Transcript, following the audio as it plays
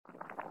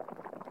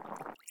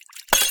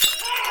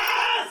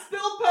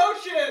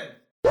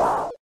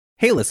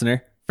Hey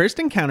listener, First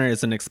Encounter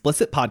is an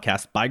explicit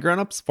podcast by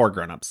grown-ups for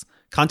grown-ups.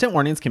 Content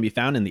warnings can be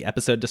found in the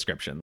episode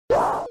description.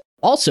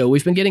 Also,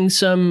 we've been getting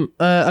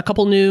a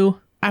couple new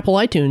Apple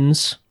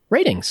iTunes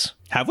ratings.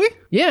 Have we?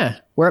 Yeah,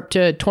 we're up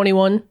to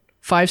 21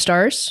 5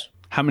 stars.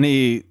 How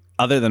many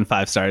other than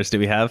 5 stars do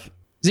we have?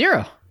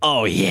 0.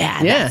 Oh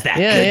yeah, Yeah, that's that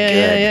yeah,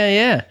 good.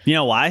 yeah. You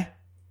know why?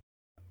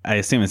 I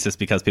assume it's just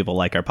because people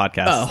like our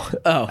podcast.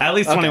 Oh. At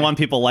least 21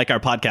 people like our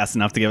podcast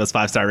enough to give us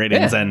 5-star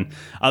ratings, and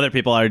other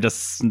people are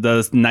just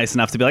those nice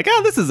enough to be like,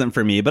 oh, this isn't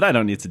for me, but I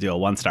don't need to do a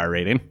 1-star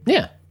rating.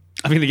 Yeah.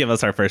 I'm going to give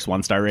us our first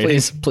 1-star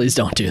rating. Please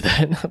don't do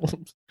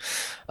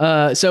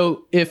that.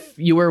 So if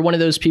you were one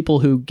of those people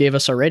who gave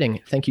us a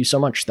rating, thank you so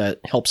much. That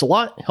helps a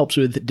lot. Helps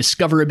with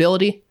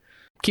discoverability.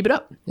 Keep it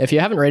up. If you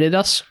haven't rated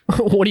us,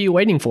 what are you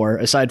waiting for,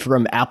 aside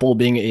from Apple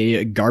being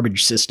a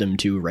garbage system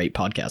to rate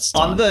podcasts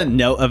on? The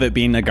note of it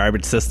being a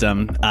garbage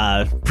system,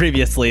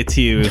 previously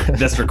to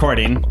this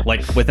recording,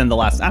 like within the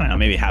last, I don't know,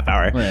 maybe half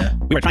hour,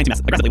 we were trying to mess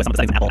aggressively with some of the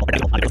settings in Apple.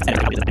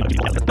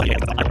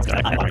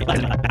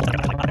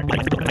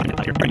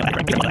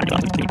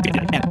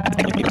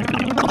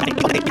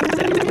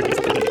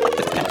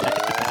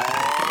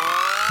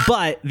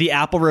 But the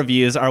Apple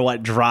reviews are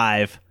what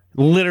drive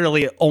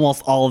literally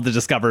almost all of the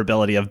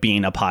discoverability of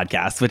being a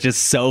podcast, which is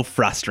so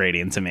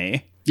frustrating to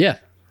me. Yeah.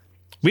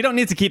 We don't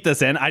need to keep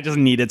this in. I just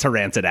needed to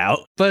rant it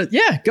out. But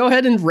yeah, go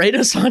ahead and rate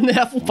us on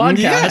Apple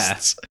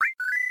Podcasts.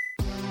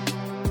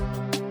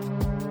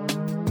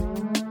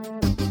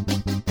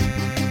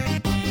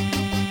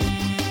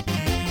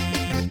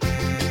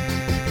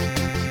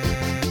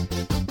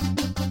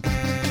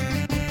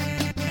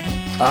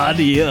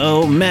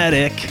 Audio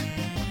Medic.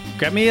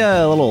 Grab me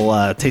a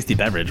little tasty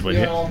beverage, would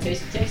you? A little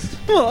tasty taste?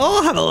 Well,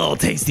 I'll have a little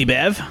tasty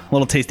bev. A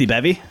little tasty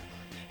bevy.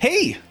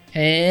 Hey!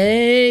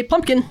 Hey,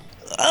 pumpkin.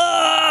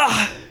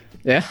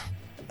 Yeah?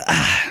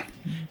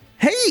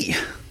 Hey!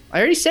 I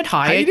already said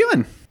hi. How you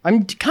doing?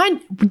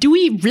 Do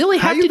we really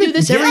have to do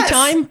this every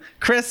time?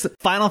 Chris,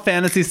 Final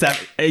Fantasy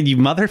VII. You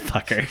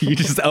motherfucker. You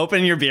just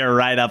open your beer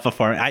right up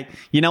before me.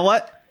 You know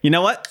what?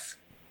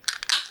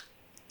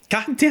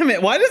 God damn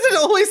it. Why does it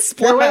always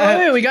splat?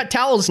 Wait. We got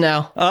towels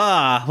now.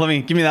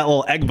 Give me that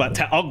little egg butt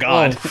towel. Oh,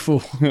 God.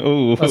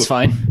 Ooh. That's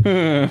fine.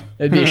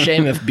 It'd be a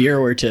shame if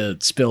beer were to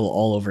spill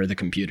all over the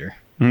computer.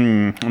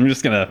 I'm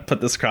just going to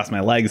put this across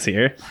my legs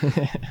here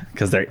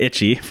because they're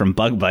itchy from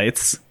bug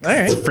bites. All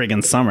right. It's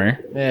friggin' summer.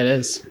 Yeah, it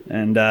is.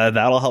 And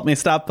that'll help me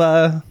stop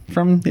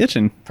from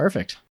itching.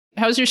 Perfect.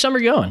 How's your summer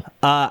going?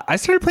 I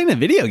started playing a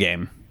video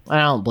game. I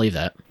don't believe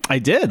that. I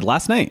did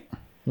last night.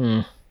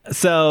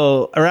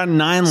 So around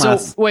 9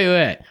 last...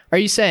 Wait. Are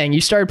you saying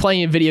you started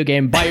playing a video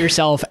game by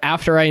yourself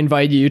after I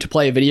invited you to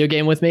play a video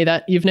game with me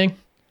that evening?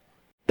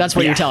 That's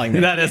what you're telling me.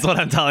 That is what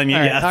I'm telling you,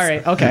 yes. All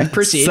right, okay,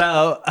 proceed.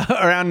 So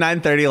around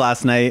 9:30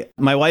 last night,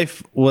 my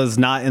wife was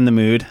not in the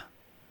mood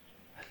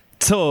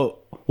to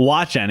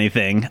watch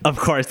anything. Of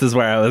course, is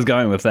where I was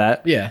going with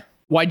that. Yeah.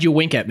 Why'd you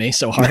wink at me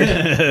so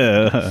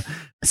hard?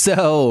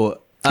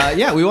 So,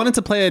 we wanted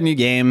to play a new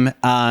game.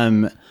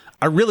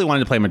 I really wanted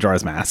to play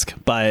Majora's Mask,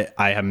 but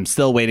I am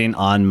still waiting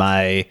on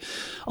my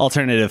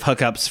alternative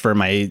hookups for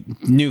my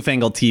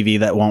newfangled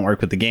TV that won't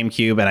work with the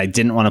GameCube, and I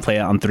didn't want to play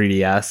it on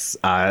 3DS,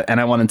 and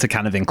I wanted to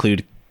kind of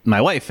include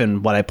my wife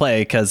in what I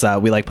play because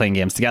we like playing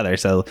games together.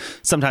 So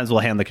sometimes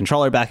we'll hand the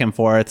controller back and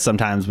forth.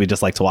 Sometimes we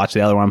just like to watch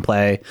the other one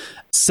play.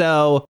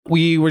 So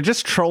we were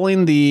just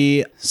trolling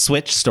the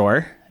Switch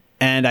store,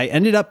 and I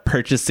ended up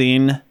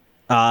purchasing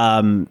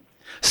Stardew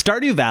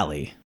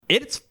Valley.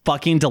 It's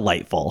fucking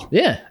delightful.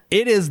 Yeah.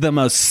 It is the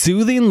most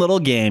soothing little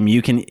game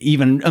you can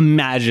even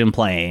imagine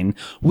playing.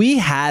 We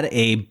had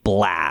a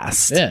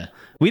blast. Yeah.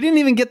 We didn't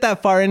even get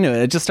that far into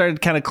it. It just started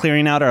kind of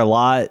clearing out our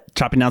lot,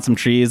 chopping down some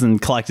trees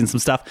and collecting some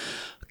stuff.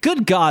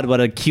 Good God,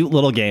 what a cute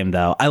little game,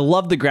 though. I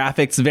love the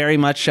graphics. Very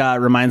much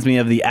reminds me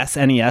of the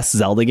SNES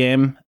Zelda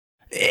game.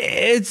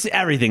 It's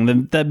everything.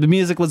 The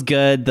music was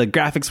good. The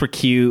graphics were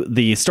cute.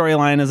 The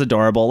storyline is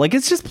adorable. Like,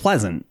 it's just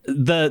pleasant.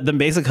 The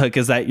basic hook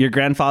is that your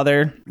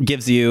grandfather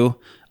gives you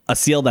a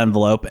sealed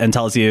envelope and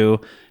tells you,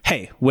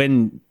 hey,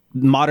 when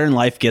modern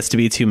life gets to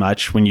be too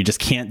much, when you just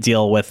can't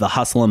deal with the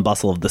hustle and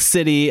bustle of the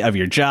city, of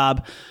your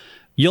job,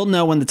 you'll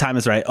know when the time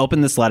is right.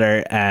 Open this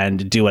letter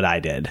and do what I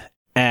did.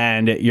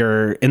 And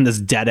you're in this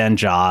dead end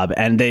job,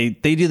 and they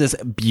do this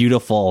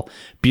beautiful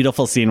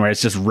scene where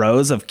it's just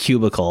rows of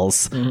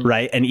cubicles,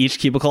 right? And each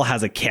cubicle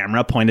has a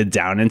camera pointed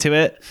down into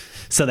it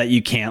so that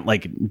you can't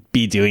like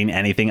be doing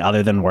anything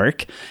other than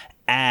work.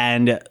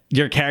 And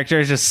your character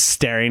is just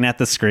staring at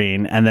the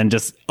screen and then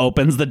just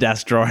opens the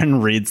desk drawer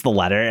and reads the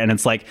letter. And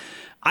it's like,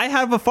 I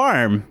have a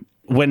farm.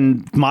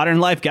 When modern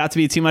life got to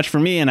be too much for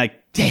me and I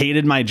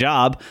hated my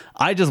job,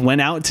 I just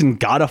went out and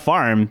got a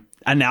farm.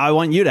 And now I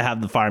want you to have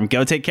the farm.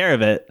 Go take care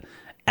of it.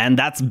 And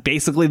that's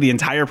basically the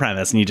entire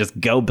premise. And you just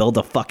go build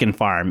a fucking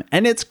farm.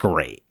 And it's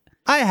great.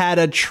 I had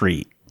a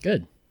treat.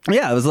 Good.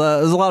 Yeah, it was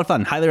a lot of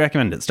fun. Highly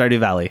recommend it. Stardew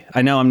Valley.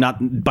 I know I'm not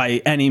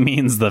by any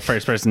means the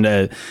first person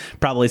to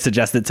probably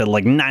suggest it to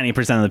like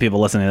 90% of the people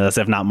listening to this,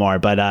 if not more.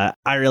 But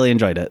I really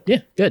enjoyed it.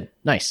 Yeah, good.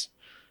 Nice.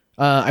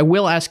 I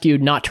will ask you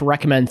not to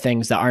recommend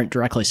things that aren't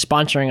directly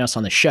sponsoring us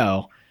on the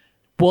show.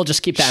 We'll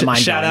just keep that in mind.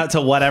 Shout out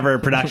to whatever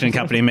production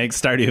company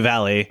makes Stardew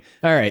Valley.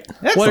 All right.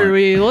 Excellent. What are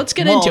we? Let's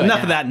get into it. Enough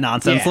now. of that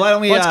nonsense. Yeah. Why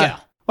don't we? Let's go.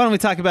 Why don't we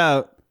talk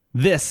about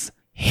this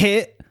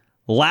hit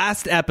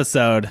last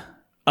episode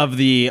of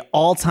the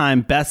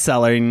all-time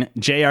best-selling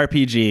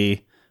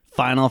JRPG,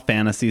 Final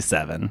Fantasy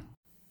VII?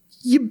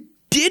 You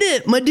did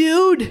it, my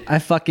dude. I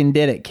fucking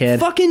did it, kid.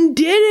 Fucking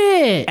did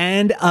it.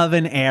 End of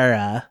an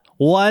era.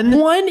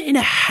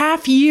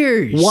 1.5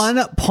 years.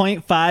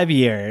 1.5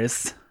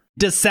 years.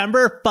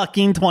 December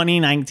fucking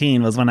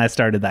 2019 was when I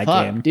started that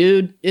Fuck, game.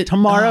 dude.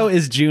 Tomorrow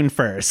is June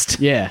 1st.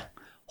 Yeah.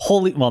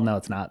 Well, no,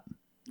 it's not.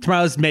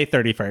 Tomorrow's May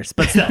 31st,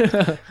 but still.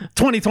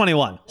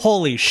 2021.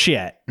 Holy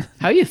shit.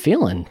 How you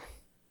feeling?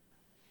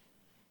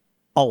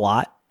 A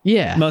lot.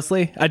 Yeah.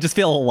 Mostly. I just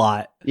feel a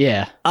lot.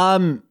 Yeah. I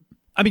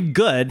mean,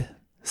 good,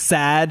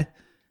 sad,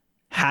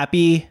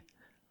 happy,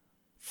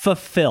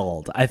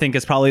 fulfilled, I think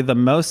is probably the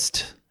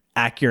most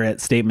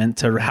accurate statement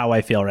to how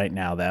I feel right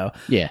now, though.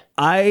 Yeah.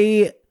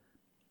 I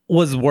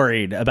was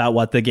worried about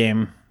what the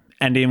game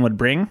ending would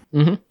bring.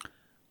 Mm-hmm.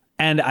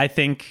 And I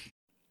think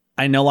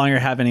I no longer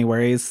have any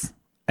worries.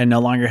 I no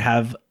longer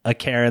have a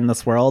care in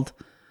this world.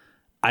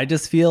 I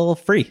just feel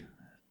free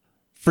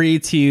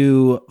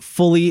to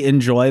fully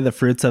enjoy the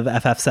fruits of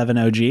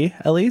FF7 OG,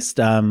 at least.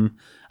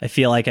 I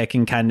feel like I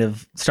can kind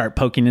of start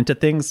poking into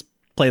things,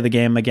 play the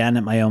game again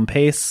at my own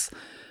pace.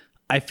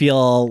 I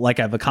feel like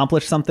I've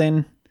accomplished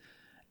something,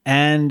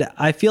 and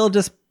I feel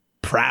just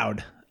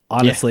proud,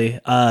 honestly,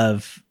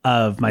 of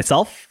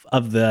myself,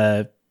 of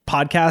the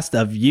podcast,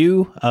 of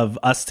you, of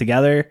us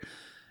together.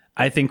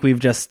 I think we've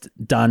just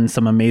done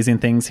some amazing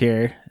things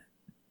here,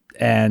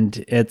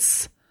 and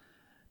it's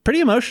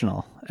pretty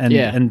emotional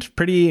and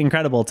pretty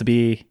incredible to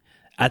be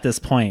at this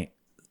point.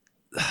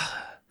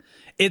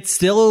 It's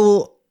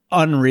still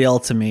unreal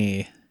to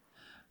me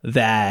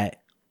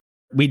that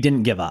we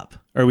didn't give up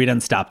or we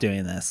didn't stop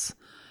doing this.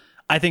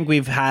 I think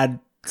we've had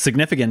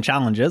significant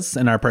challenges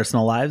in our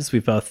personal lives.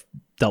 We've both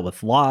dealt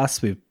with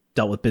loss. We've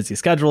dealt with busy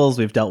schedules.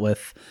 We've dealt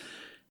with...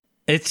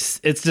 It's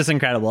just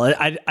incredible.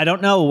 I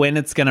don't know when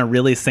it's going to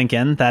really sink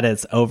in that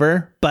it's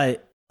over,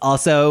 but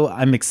also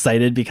I'm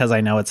excited because I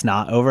know it's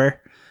not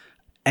over.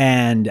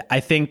 And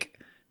I think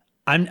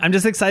I'm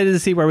just excited to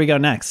see where we go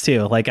next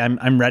too. Like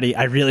I'm ready.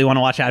 I really want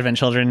to watch Advent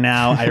Children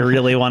now. I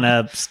really want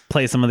to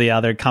play some of the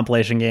other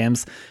compilation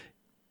games.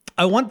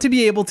 I want to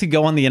be able to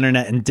go on the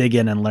internet and dig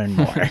in and learn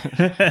more.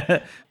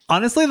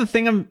 Honestly, the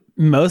thing I'm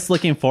most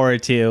looking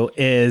forward to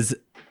is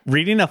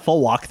reading a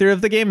full walkthrough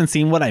of the game and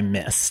seeing what I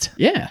missed.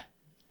 Yeah.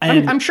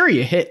 I'm sure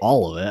you hit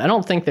all of it. I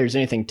don't think there's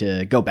anything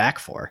to go back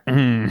for.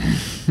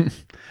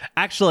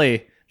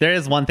 Actually, there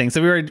is one thing.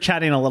 So we were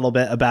chatting a little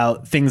bit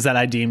about things that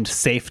I deemed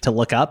safe to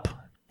look up.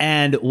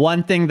 And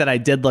one thing that I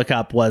did look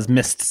up was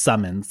missed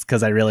summons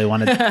because I really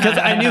wanted, because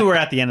I knew we're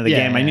at the end of the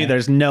game. I knew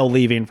there's no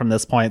leaving from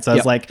this point. So I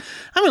was like,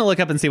 I'm going to look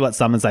up and see what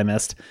summons I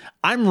missed.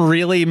 I'm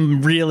really,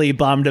 really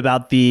bummed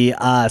about the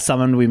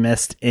summon we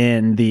missed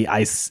in the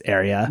ice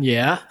area.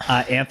 Yeah.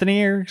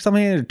 Anthony or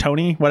something, or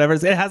Tony, whatever.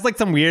 It has like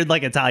some weird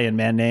like Italian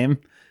man name.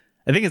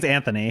 I think it's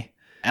Anthony.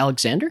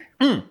 Alexander?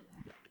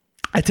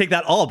 I take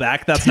that all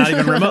back. That's not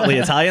even remotely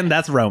Italian.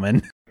 That's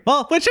Roman.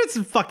 Well, which is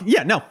fuck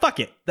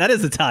it. That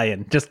is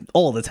Italian, just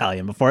old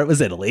Italian before it was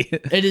Italy.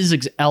 It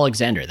is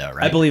Alexander though,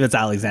 right? I believe it's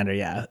Alexander.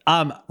 Yeah.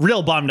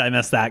 Real bummed I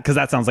missed that because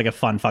that sounds like a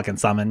fun fucking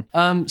summon.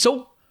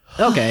 So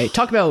okay,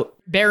 talk about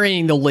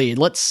burying the lead.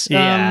 Let's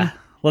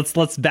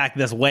let's back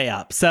this way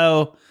up.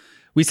 So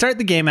we start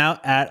the game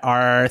out at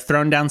our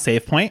thrown down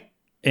save point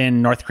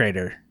in North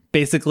Crater,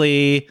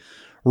 basically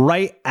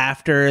right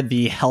after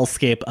the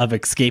hellscape of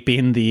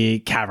escaping the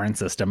cavern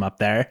system up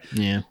there.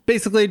 Yeah.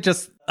 Basically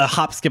just a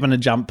hop, skip, and a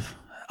jump,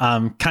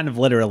 kind of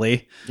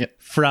literally,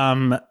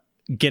 from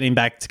getting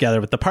back together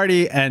with the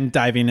party and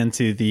diving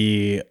into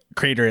the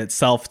crater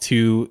itself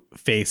to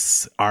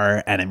face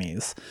our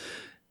enemies.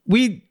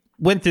 We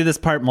went through this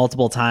part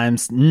multiple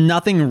times.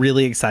 Nothing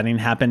really exciting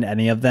happened to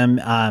any of them.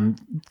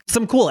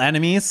 Some cool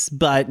enemies,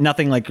 but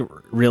nothing like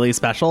really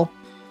special.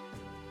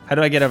 How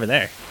do I get over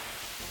there?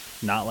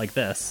 Not like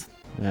this.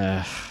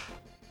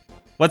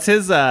 What's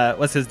his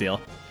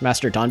deal?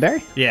 Master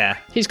Donberry? Yeah.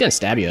 He's going to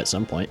stab you at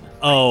some point.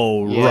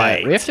 Oh, Yeah,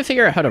 right. We have to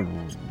figure out how to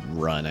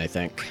run, I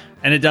think.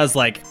 And it does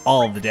like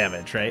all of the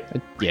damage, right?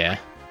 Yeah.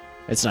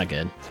 It's not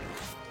good.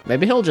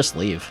 Maybe he'll just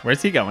leave.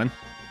 Where's he going?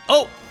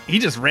 Oh, he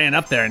just ran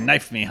up there and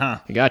knifed me, huh?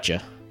 I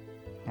gotcha.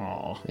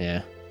 Oh.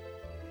 Yeah.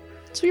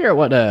 Let's figure out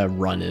what a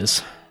run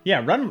is.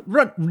 Yeah,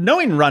 run.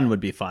 Knowing run would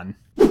be fun.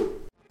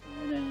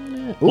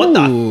 What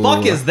the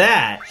fuck is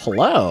that?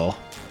 Hello.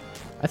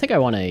 I think I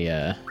want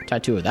a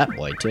tattoo of that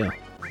boy too.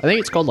 I think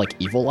it's called like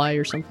Evil Eye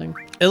or something.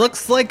 It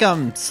looks like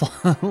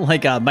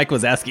like Mike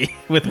Wazowski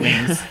with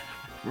wings.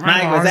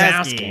 Mike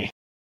Wazowski.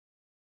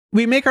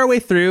 We make our way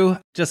through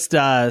just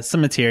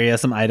some materia,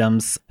 some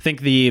items. I think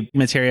the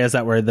materias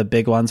that were the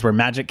big ones were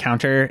Magic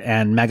Counter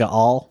and Mega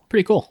All.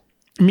 Pretty cool.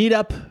 Meet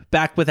up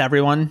back with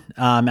everyone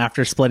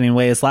after splitting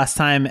ways last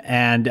time,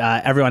 and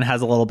everyone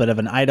has a little bit of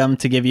an item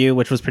to give you,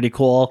 which was pretty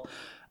cool.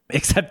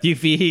 Except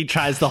Yuffie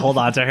tries to hold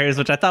on to hers,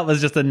 which I thought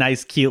was just a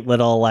nice, cute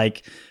little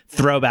like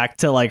throwback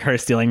to like her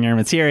stealing your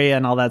materia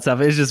and all that stuff.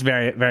 It was just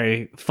very,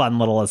 very fun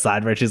little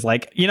aside where she's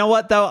like, you know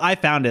what though? I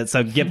found it,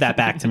 so give that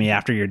back to me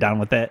after you're done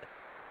with it.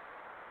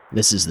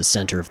 This is the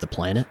center of the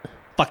planet.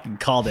 Fucking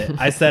called it.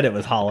 I said it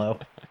was hollow.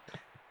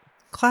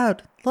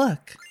 Cloud,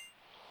 look.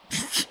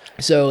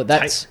 So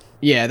that's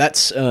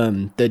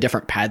the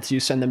different paths you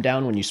send them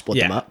down when you split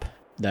them up.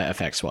 That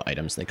affects what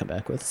items they come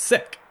back with.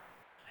 Sick.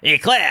 Hey,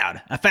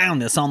 Cloud, I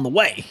found this on the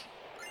way.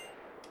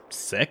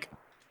 Sick.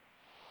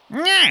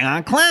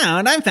 Yeah,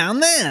 Cloud, I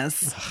found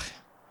this.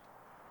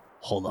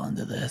 Hold on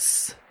to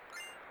this.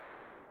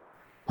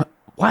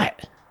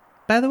 What?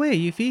 By the way,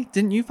 Yuffie,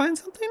 didn't you find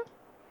something?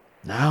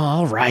 No,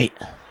 all right.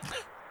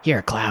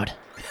 Here, Cloud.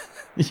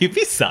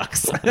 Yuffie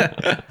sucks.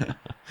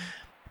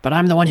 But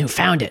I'm the one who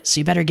found it, so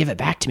you better give it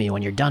back to me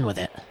when you're done with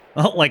it.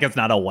 Well, like it's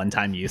not a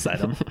one-time use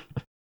item.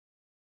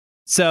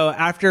 So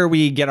after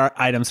we get our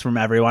items from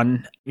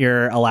everyone,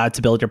 you're allowed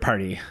to build your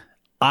party.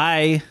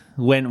 I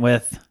went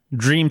with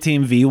Dream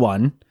Team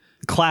V1,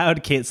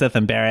 Cloud, Kate, Sith,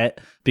 and Barrett,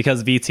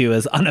 because V2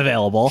 is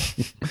unavailable.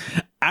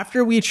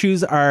 After we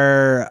choose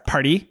our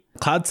party,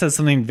 Cloud says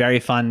something very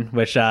fun,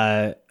 which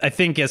I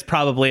think is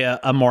probably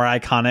a more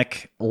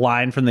iconic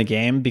line from the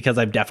game because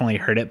I've definitely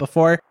heard it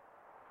before.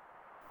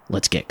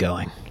 Let's get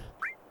going.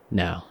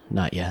 No,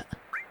 not yet.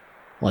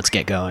 Let's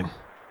get going.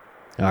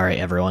 All right,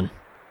 everyone.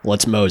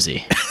 Let's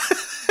mosey.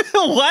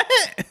 What?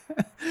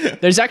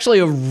 There's actually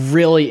a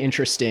really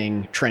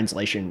interesting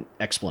translation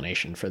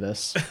explanation for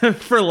this.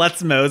 For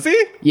Let's Mosey?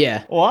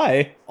 Yeah.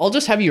 Why? I'll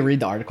just have you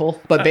read the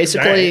article. But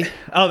basically... Right.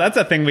 Oh, that's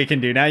a thing we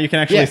can do now. You can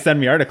actually send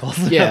me articles.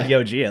 Yeah. The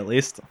OG, at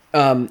least.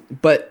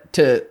 But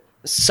to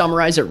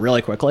summarize it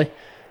really quickly,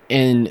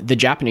 in the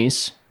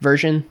Japanese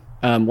version,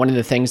 one of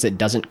the things that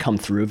doesn't come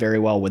through very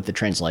well with the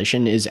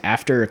translation is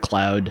after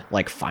Cloud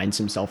like finds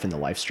himself in the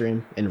live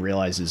stream and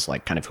realizes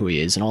like kind of who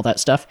he is and all that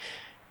stuff,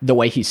 the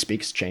way he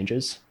speaks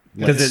changes.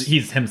 Because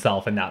he's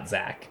himself and not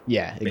Zach.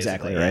 Yeah,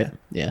 exactly, right?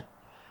 Yeah.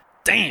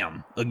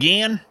 Damn,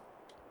 again?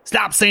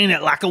 Stop saying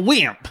it like a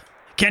wimp.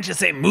 Can't you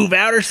say move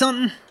out or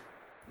something?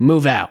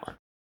 Move out.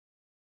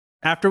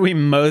 After we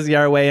mosey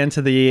our way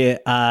into the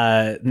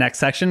next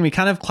section, we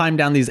kind of climb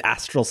down these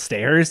astral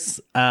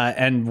stairs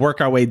and work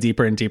our way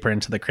deeper and deeper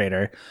into the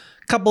crater.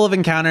 Couple of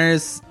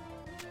encounters.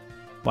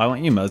 Why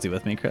won't you mosey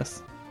with me,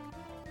 Chris?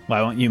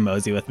 Why won't you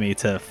mosey with me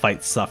to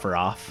fight Suffer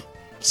off?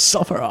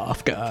 Suffer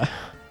off, guy.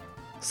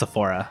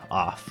 Sephora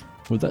off.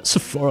 Where'd that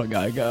Sephora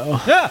guy go?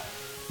 Ah!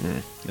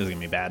 This is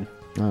gonna be bad.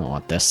 I don't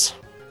want this.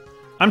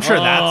 I'm sure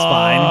that's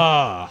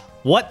fine.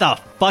 What the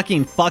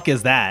fucking fuck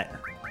is that?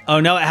 Oh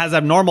no, it has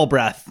abnormal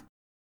breath.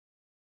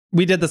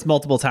 We did this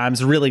multiple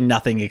times. Really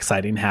nothing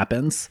exciting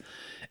happens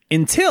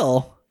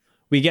until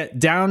we get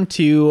down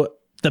to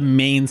the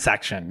main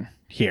section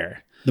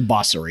here. The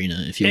boss arena,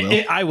 if you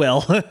will. I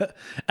will.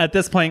 At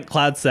this point,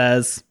 Cloud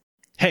says,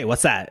 hey,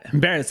 what's that?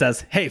 And Barrett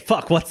says, hey,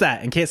 fuck, what's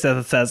that? And Kate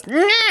says,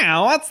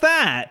 yeah, what's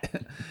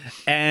that?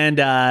 And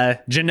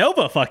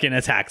Jenova fucking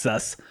attacks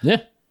us.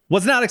 Yeah.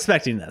 Was not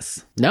expecting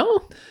this.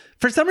 No?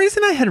 For some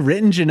reason, I had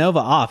written Jenova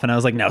off, and I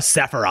was like, no,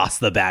 Sephiroth's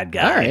the bad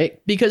guy. All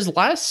right. Because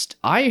last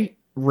I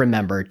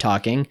remember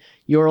talking,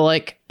 you were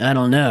like, I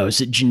don't know,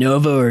 is it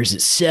Jenova or is it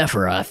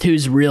Sephiroth?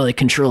 Who's really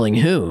controlling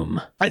whom?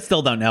 I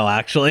still don't know,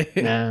 actually.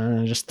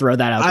 Just throw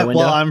that out the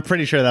window. Well, I'm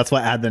pretty sure that's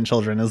what Advent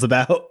Children is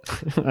about.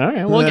 All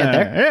right, we'll get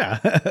there.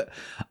 Yeah.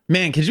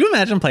 Man, could you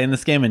imagine playing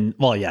this game and,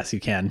 well, yes, you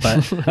can, but I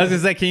was going to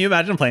say, can you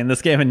imagine playing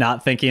this game and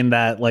not thinking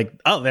that, like,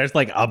 oh, there's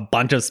like a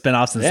bunch of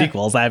spin-offs and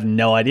sequels? I have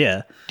no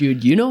idea.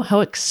 Dude, you know how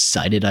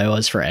excited I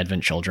was for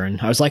Advent Children?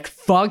 I was like,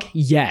 fuck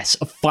yes,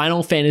 a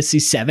Final Fantasy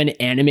VII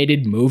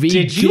animated movie.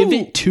 Give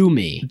it to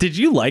me. Did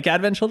you like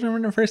Advent Children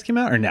when it first came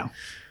out or no?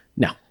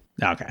 No.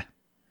 Okay.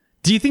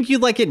 Do you think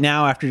you'd like it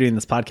now after doing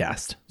this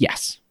podcast?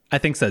 Yes. I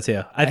think so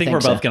too. I think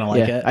we're both going to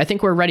like it. I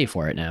think we're ready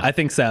for it now. I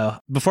think so.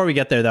 Before we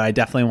get there though, I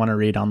definitely want to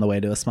read On the Way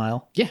to a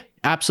Smile. Yeah,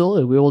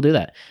 absolutely. We will do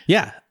that.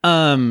 Yeah.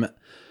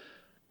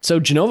 So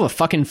Jenova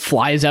fucking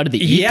flies out of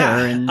the ether.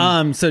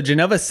 And... So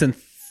Jenova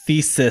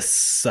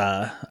synthesis,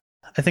 I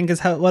think is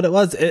what it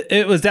was.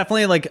 It was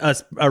definitely like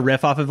a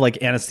riff off of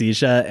like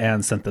Anesthesia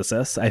and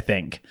Synthesis, I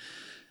think.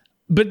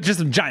 But just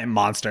a giant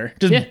monster.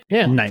 Just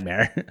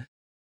nightmare.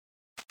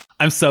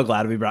 I'm so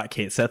glad we brought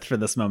Kate Sith for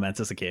this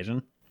momentous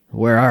occasion.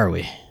 Where are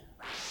we?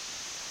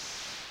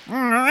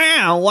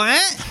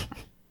 What?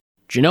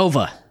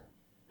 Jenova.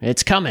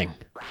 It's coming.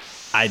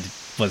 I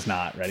was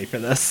not ready for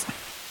this.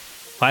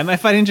 Why am I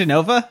fighting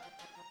Jenova?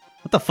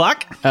 What the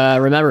fuck?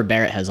 Remember,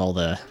 Barrett has all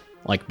the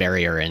like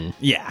barrier and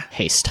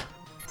haste.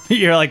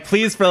 You're like,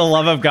 please, for the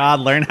love of God,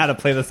 learn how to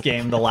play this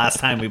game the last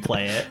time we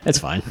play it. It's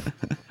fine.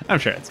 I'm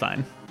sure it's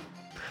fine.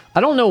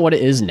 I don't know what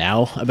it is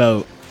now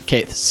about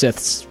Kate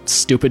Sith's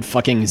stupid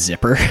fucking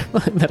zipper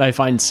that I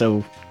find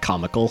so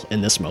comical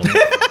in this moment.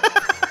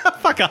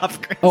 Fuck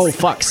off, Chris. Oh,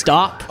 fuck.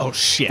 Stop. Oh,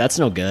 shit. That's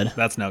no good.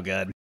 That's no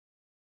good.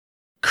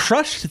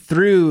 Crushed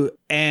through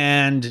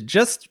and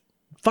just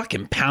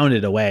fucking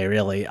pounded away,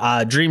 really.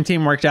 Dream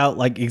Team worked out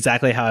like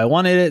exactly how I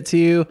wanted it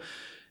to.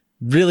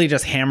 really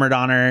just hammered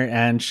on her,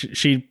 and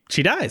she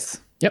dies.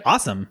 Yep.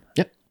 Awesome.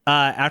 Yep.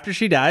 After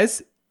she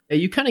dies,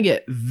 You kind of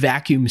get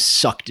vacuum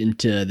sucked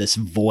into this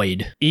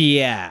void.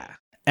 yeah.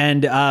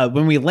 And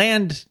when we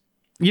land,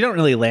 you don't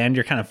really land,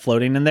 you're kind of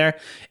floating in there.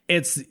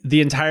 It's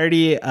the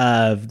entirety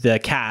of the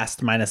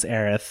cast minus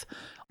Aerith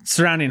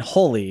surrounding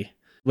Holy,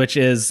 which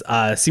is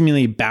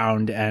seemingly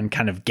bound and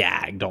kind of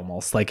gagged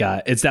almost. Like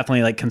it's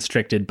definitely like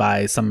constricted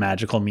by some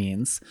magical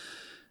means.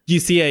 You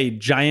see a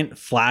giant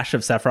flash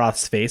of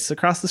Sephiroth's face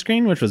across the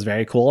screen, which was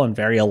very cool and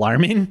very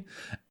alarming.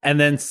 And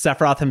then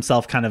Sephiroth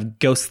himself, kind of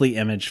ghostly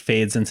image,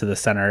 fades into the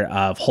center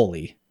of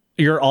Holy.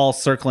 You're all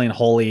circling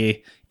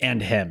Holy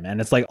and him, and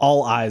it's like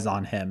all eyes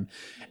on him.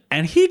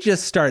 And he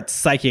just starts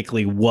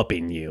psychically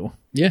whooping you.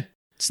 Yeah.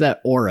 It's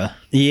that aura.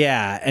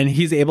 Yeah, and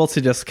he's able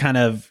to just kind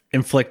of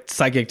inflict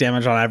psychic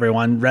damage on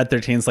everyone. Red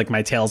 13's like,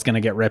 my tail's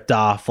gonna get ripped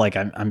off. Like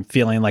I'm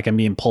feeling like I'm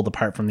being pulled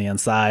apart from the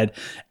inside.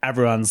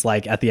 Everyone's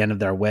like at the end of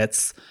their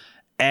wits.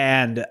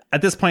 And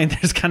at this point,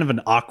 there's kind of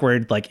an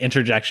awkward like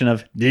interjection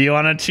of, do you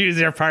want to choose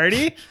your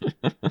party?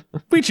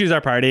 We choose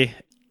our party.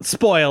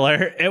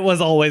 Spoiler, it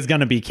was always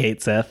gonna be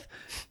Cait Sith.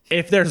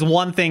 If there's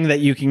one thing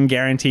that you can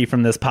guarantee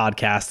from this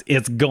podcast,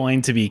 it's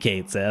going to be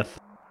Cait Sith.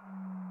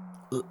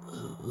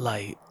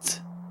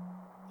 Light.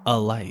 A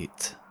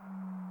light.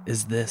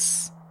 Is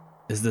this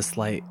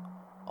light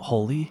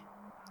holy?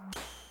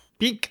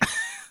 Beak.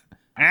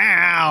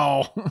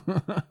 Ow.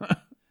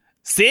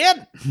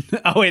 Sid?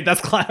 Oh wait,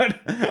 that's Cloud.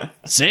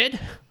 Sid?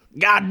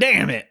 God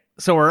damn it.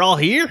 So we're all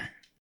here?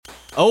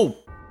 Oh.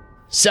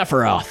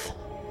 Sephiroth.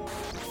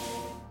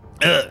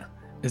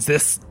 Is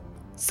this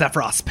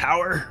Sephiroth's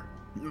power?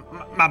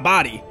 My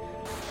body.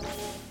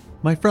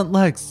 My front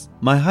legs.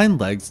 My hind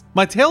legs.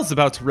 My tail's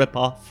about to rip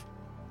off.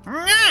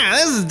 Yeah,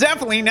 this is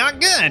definitely not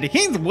good.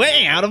 He's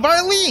way out of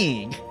our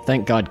league.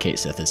 Thank God Cait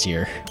Sith is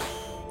here.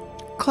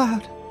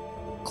 Cloud.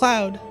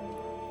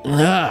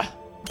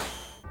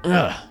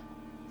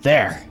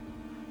 There.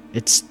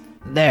 It's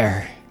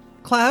there.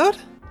 Cloud?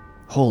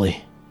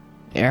 Holy.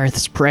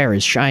 Aerith's prayer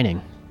is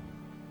shining.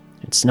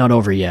 It's not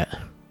over yet.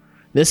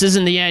 This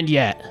isn't the end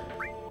yet.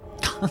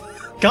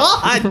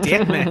 God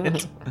damn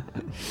it.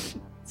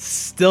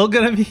 Still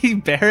gonna be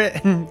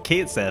Barret and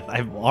Cait Sith.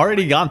 I've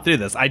already gone through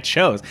this. I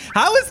chose.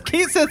 How is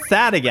Cait Sith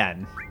sad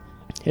again?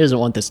 He doesn't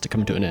want this to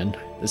come to an end.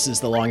 This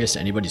is the longest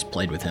anybody's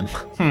played with him.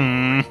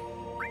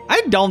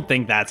 I don't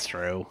think that's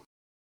true.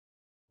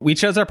 We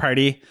chose our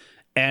party,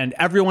 and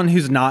everyone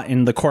who's not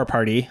in the core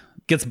party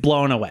gets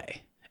blown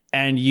away,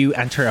 and you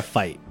enter a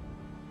fight.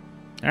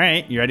 All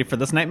right, you ready for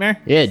this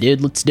nightmare? Yeah,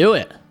 dude, let's do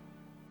it.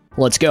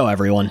 Let's go,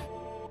 everyone.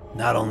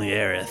 Not only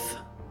Aerith.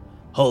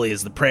 Holy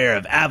is the prayer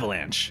of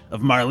Avalanche,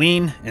 of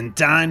Marlene and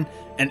Don,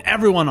 and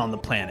everyone on the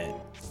planet.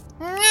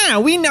 Yeah,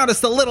 we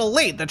noticed a little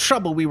late the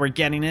trouble we were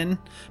getting in.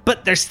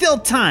 But there's still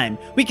time.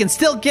 We can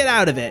still get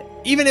out of it.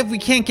 Even if we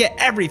can't get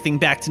everything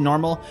back to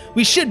normal,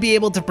 we should be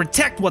able to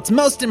protect what's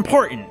most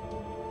important.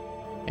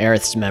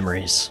 Aerith's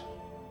memories.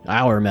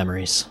 Our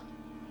memories.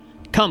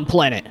 Come,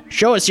 planet,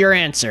 show us your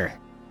answer.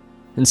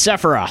 And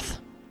Sephiroth,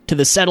 to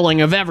the settling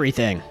of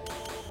everything.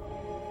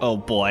 Oh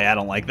boy, I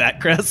don't like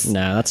that, Chris.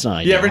 No, that's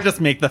not You ideal. ever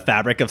just make the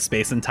fabric of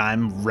space and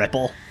time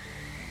ripple?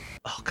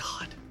 Oh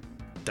god.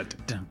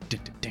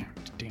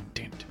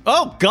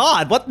 Oh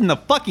god, what in the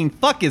fucking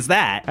fuck is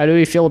that? How do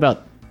we feel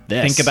about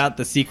this? Think about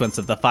the sequence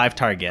of the 5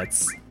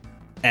 targets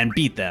and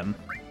beat them.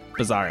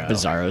 Bizarro.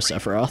 Bizarro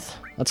Sephiroth.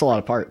 That's a lot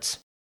of parts.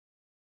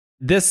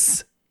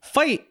 This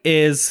fight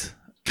is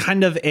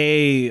kind of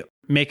a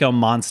Mako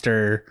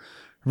monster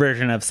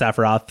version of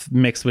Sephiroth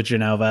mixed with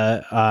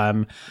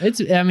Jenova.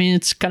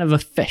 It's kind of a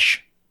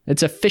fish.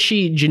 It's a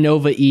fishy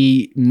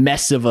Jenova-y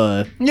mess of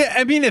a... Yeah,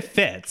 I mean, it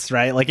fits,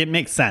 right? Like, it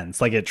makes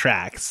sense. Like, it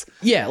tracks.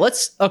 Yeah,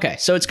 okay,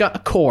 so it's got a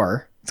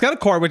core. It's got a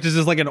core, which is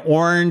just like an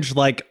orange,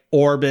 like,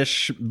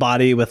 orbish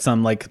body with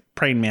some, like,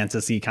 praying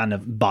mantis-y kind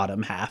of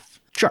bottom half.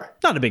 Sure.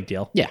 Not a big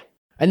deal. Yeah.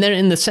 And then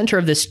in the center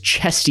of this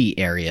chesty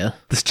area...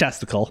 This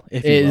chesticle,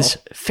 if you is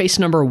will. face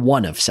number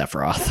 1 of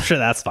Sephiroth. Sure,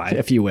 that's fine.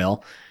 If you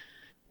will.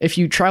 If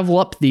you travel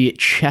up the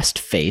chest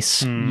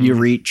face, you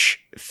reach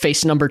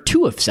face number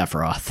 2 of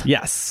Sephiroth.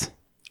 Yes.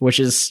 Which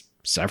is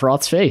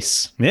Sephiroth's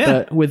face.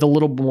 Yeah. With a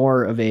little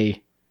more of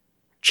a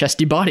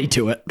chesty body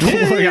to it.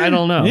 I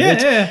don't know.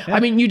 Yeah. I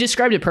mean, you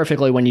described it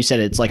perfectly when you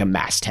said it's like a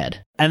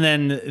masthead. And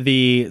then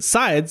the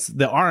sides,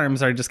 the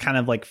arms, are just kind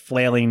of like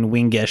flailing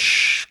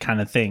wingish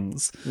kind of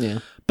things. Yeah.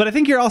 But I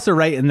think you're also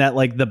right in that,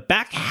 like, the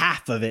back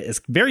half of it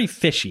is very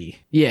fishy.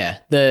 Yeah.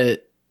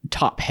 The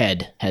top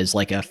head has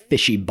like a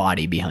fishy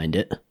body behind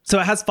it. So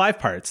it has 5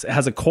 parts. It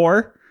has a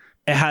core,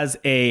 it has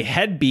a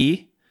head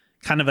B,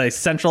 kind of a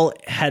central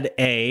head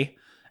A,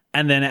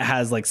 and then it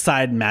has like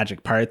side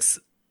magic parts,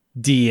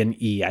 D and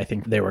E, I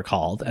think they were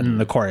called, and then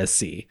the core is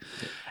C.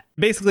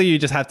 Basically, you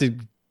just have to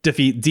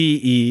defeat D,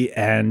 E,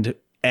 and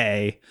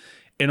A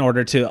in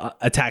order to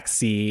attack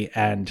C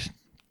and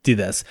do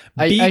this.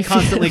 B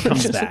constantly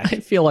comes back.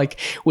 I feel like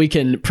we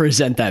can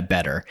present that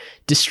better.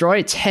 Destroy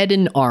its head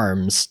and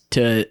arms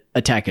to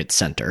attack its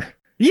center.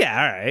 Yeah,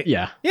 all right.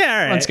 Yeah. Yeah,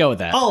 all right. Let's go with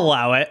that. I'll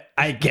allow it,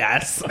 I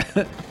guess.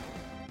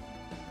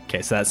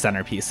 Okay, so that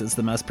centerpiece is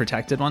the most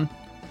protected one.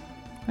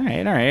 All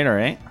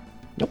right.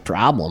 No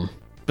problem.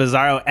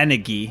 Bizarro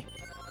Enegi.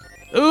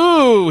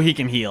 Ooh, he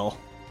can heal.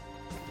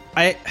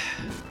 I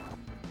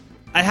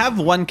have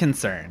one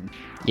concern.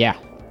 Yeah.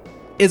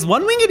 Is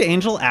One Winged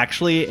Angel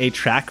actually a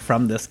track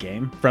from this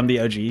game, from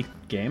the OG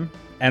game?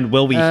 And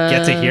will we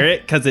get to hear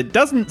it? Because it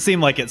doesn't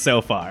seem like it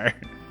so far.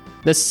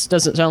 This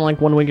doesn't sound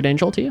like One Winged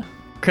Angel to you?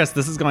 Chris,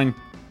 this is going...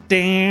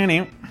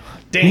 This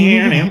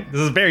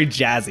is very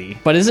jazzy.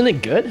 But isn't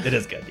it good? It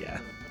is good, yeah.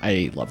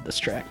 I love this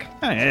track.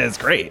 It is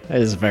great.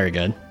 It is very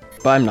good.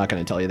 But I'm not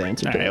going to tell you the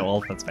answer All to right, it.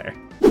 well, that's fair.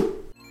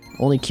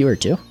 Only Q or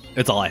 2?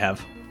 It's all I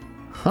have.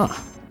 Huh.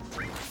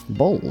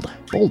 Bold.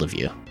 Bold of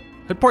you.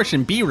 Could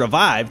portion be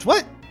revived?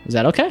 What? Is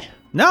that okay?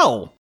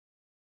 No.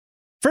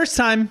 First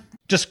time,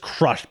 just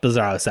crushed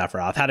Bizarro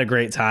Sephiroth. Had a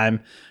great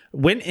time.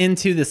 Went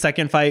into the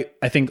second fight,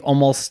 I think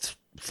almost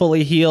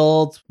fully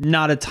healed.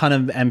 Not a ton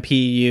of MP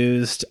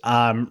used.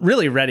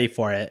 Really ready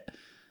for it.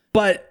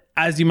 But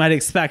as you might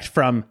expect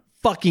from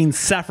fucking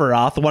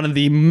Sephiroth, one of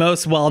the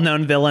most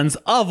well-known villains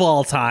of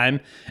all time.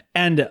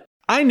 And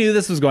I knew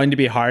this was going to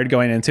be hard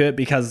going into it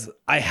because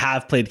I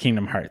have played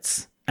Kingdom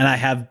Hearts. And I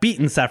have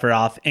beaten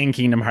Sephiroth in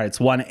Kingdom Hearts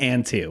 1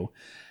 and 2.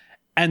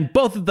 And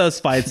both of those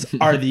fights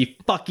are the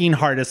fucking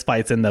hardest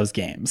fights in those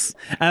games.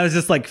 And I was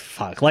just like,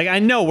 fuck. Like, I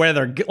know where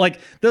they're... Like,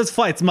 those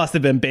fights must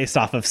have been based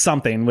off of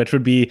something, which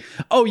would be,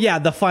 oh yeah,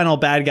 the final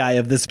bad guy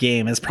of this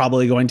game is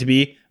probably going to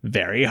be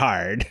very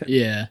hard.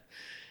 Yeah.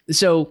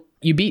 So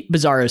you beat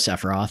Bizarro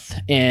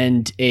Sephiroth,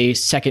 and a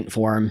second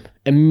form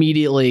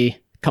immediately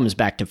comes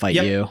back to fight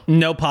you.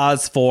 No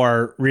pause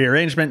for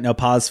rearrangement, no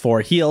pause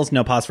for heals,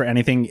 no pause for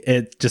anything.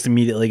 It just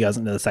immediately goes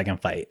into the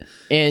second fight.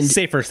 And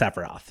Safer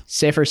Sephiroth.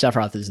 Safer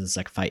Sephiroth is the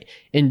second fight.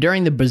 And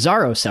during the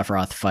Bizarro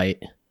Sephiroth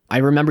fight, I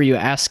remember you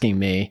asking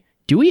me,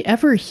 do we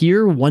ever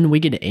hear One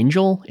Winged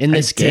Angel in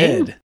this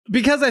game? Did.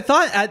 Because I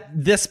thought at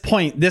this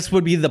point, this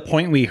would be the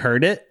point we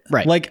heard it.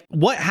 Right. Like,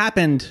 what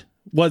happened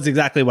was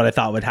exactly what I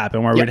thought would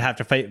happen, where we'd have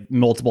to fight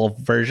multiple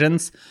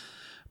versions.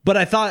 But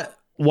I thought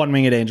One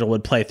Winged Angel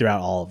would play throughout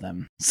all of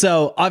them.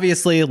 So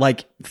obviously,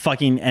 like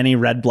fucking any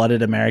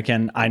red-blooded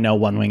American, I know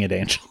One Winged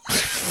Angel.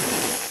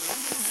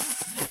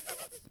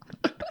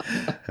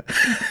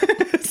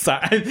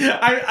 Sorry.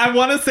 I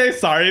want to say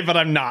sorry, but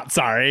I'm not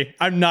sorry.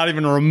 I'm not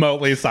even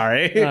remotely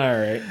sorry. All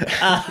right.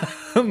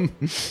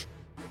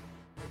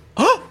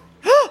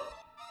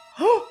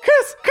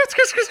 Chris.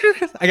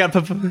 I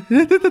gotta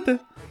put...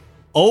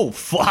 Oh,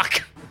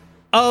 fuck.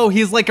 Oh,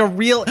 he's like a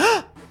real...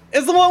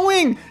 It's the one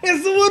wing.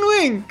 It's the one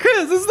wing.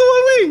 Chris, it's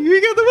the one wing.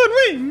 We got the one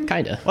wing.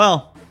 Kinda.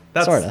 Well,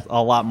 that's Sorta.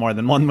 a lot more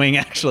than one wing,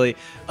 actually.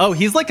 Oh,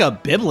 he's like a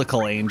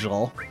biblical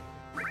angel.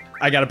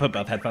 I gotta put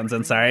both headphones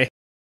in, sorry.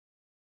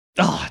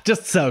 Oh,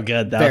 just so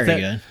good, though. Very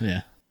good,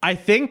 yeah. I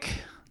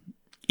think,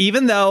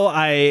 even though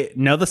I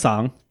know the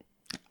song,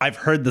 I've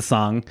heard the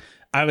song,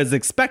 I was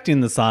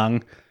expecting the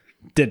song,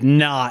 did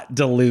not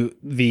dilute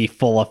the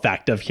full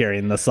effect of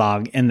hearing the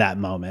song in that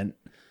moment.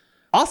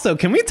 Also,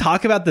 can we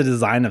talk about the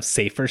design of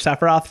Safer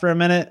Sephiroth for a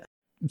minute?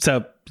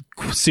 So,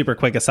 super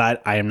quick aside,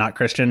 I am not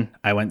Christian.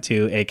 I went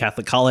to a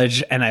Catholic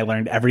college and I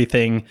learned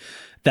everything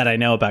that I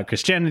know about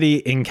Christianity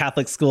in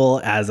Catholic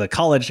school as a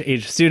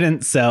college-age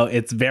student, so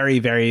it's very,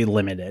 very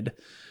limited.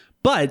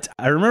 But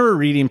I remember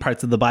reading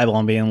parts of the Bible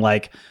and being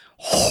like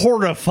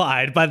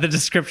horrified by the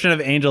description of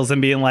angels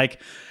and being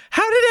like,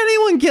 how did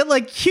anyone get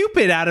like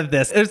Cupid out of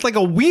this? It's like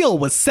a wheel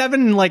with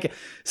seven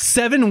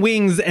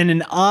wings and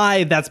an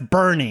eye that's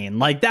burning.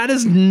 Like, that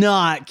is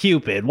not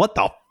Cupid. What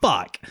the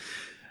fuck?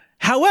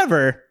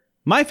 However,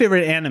 my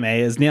favorite anime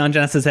is Neon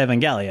Genesis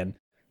Evangelion.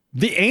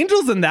 The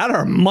angels in that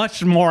are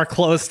much more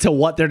close to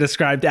what they're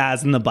described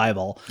as in the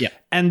Bible. Yeah.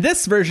 And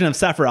this version of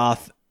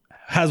Sephiroth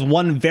has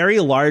one very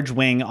large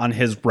wing on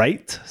his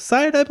right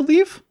side, I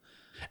believe.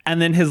 And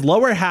then his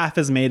lower half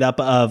is made up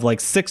of like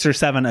 6 or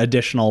 7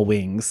 additional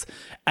wings.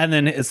 And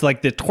then it's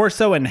like the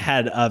torso and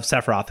head of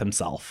Sephiroth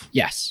himself.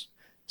 Yes.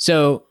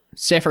 So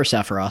Safer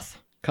Sephiroth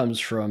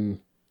comes from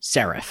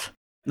Seraph.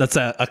 That's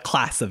a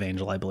class of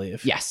angel, I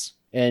believe. Yes.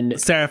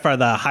 And Seraph are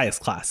the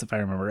highest class, if I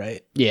remember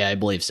right. yeah, I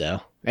believe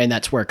so. And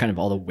that's where kind of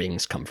all the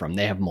wings come from.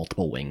 They have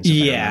multiple wings.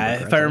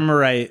 If I remember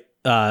right,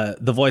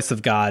 the voice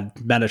of God,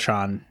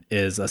 Metatron,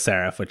 is a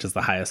Seraph, which is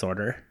the highest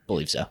order.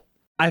 Believe so.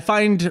 I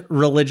find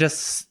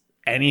religious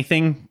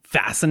anything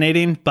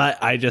fascinating,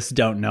 but I just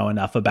don't know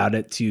enough about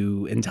it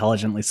to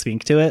intelligently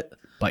speak to it.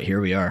 But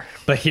here we are.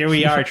 But here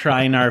we are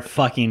trying our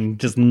fucking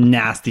just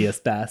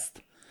nastiest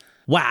best.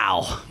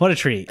 Wow, what a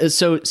treat.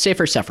 So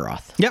Safer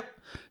Sephiroth. Yep.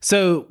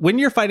 So when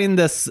you're fighting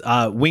this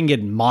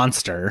winged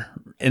monster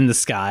in the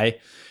sky,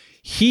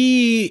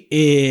 he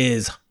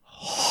is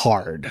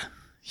hard.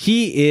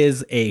 He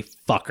is a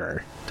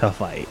fucker to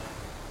fight.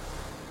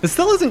 It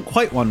still isn't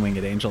quite One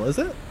Winged Angel, is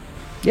it?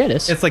 Yeah, it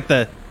is. It's like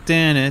the...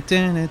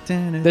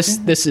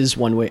 This is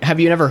one way. Have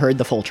you never heard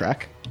the full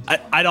track?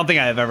 I don't think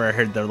I've ever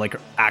heard the like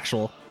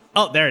actual...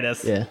 Oh, there it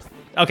is. Yeah.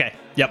 Okay.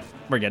 Yep.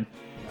 We're good.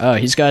 Oh,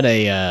 he's got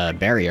a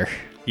barrier.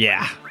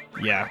 Yeah.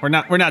 We're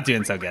not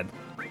doing so good.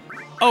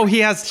 Oh, he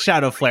has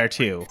Shadow Flare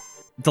too.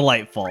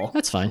 Delightful.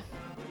 That's fine.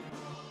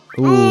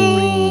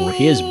 Ooh,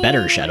 he is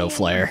better, Shadow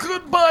Flare.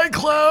 Goodbye,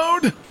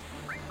 Cloud.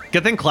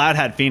 Good thing Cloud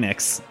had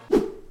Phoenix.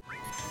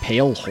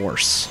 Pale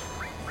Horse.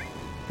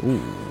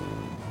 Ooh.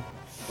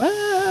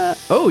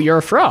 Oh, you're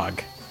a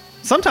frog.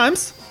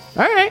 Sometimes.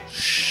 All right.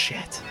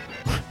 Shit.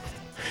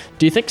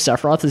 Do you think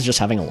Sephiroth is just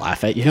having a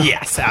laugh at you?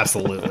 Yes,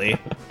 absolutely.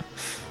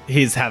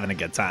 He's having a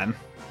good time.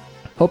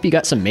 Hope you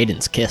got some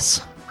Maiden's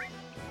Kiss.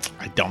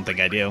 I don't think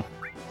I do.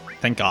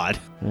 Thank God.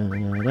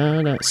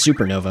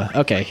 Supernova.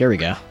 Okay, here we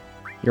go.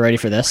 You ready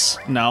for this?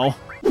 No.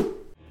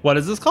 What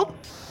is this called?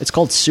 It's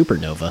called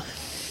Supernova.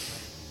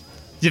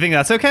 Do you think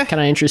that's okay? Can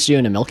I interest you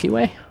in a Milky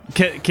Way?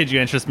 Could you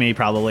interest me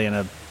probably in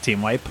a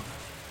team wipe?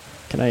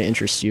 Can I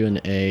interest you in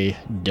a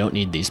don't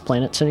need these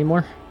planets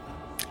anymore?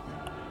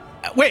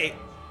 Wait.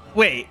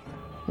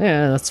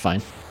 Yeah, that's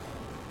fine.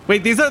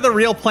 Wait, these are the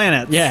real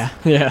planets. Yeah.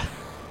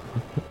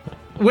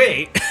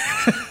 Wait.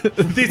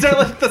 These are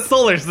like the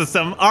solar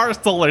system, our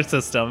solar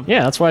system.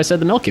 Yeah, that's why I said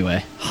the Milky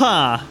Way.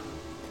 Huh.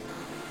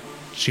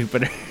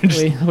 Jupiter.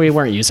 We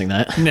weren't using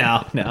that.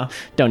 No.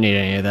 Don't need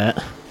any of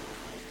that.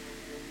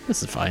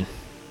 This is fine.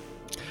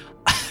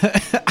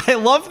 I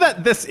love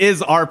that this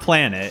is our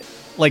planet.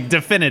 Like,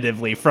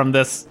 definitively from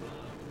this...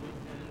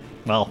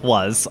 Well,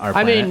 was our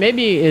planet. I mean,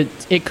 maybe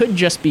it could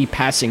just be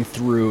passing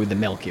through the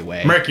Milky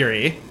Way.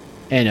 Mercury.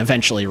 And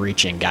eventually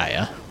reaching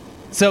Gaia.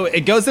 So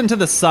it goes into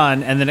the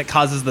sun, and then it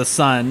causes the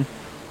sun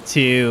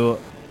to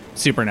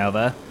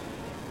supernova.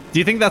 Do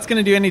you think that's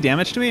going to do any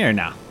damage to me, or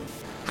no?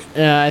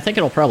 I think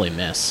it'll probably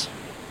miss.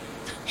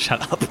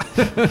 Shut up.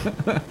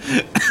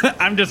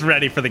 I'm just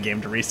ready for the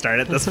game to restart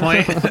at this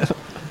point.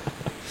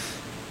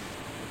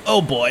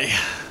 Oh boy.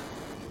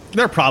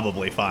 They're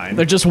probably fine.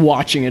 They're just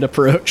watching it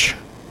approach.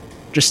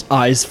 Just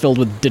eyes filled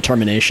with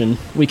determination.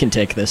 We can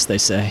take this, they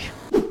say.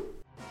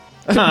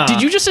 Huh.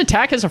 Did you just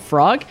attack as a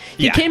frog?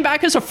 He Yeah. came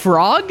back as a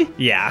frog?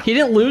 Yeah. He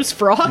didn't lose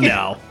frog?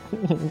 No.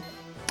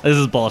 This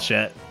is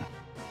bullshit.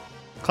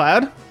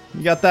 Cloud,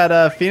 you got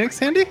that Phoenix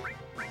handy?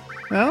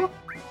 No?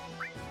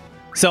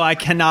 So I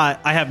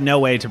have no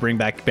way to bring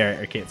back Barret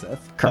or Cait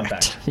Sith.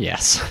 Correct.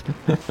 Yes.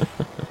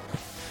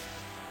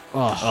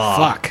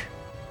 Fuck.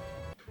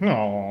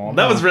 Oh,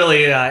 that was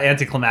really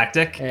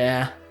anticlimactic.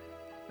 Yeah.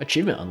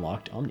 Achievement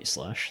unlocked.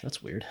 Omnislash.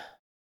 That's weird.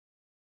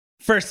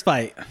 First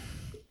fight,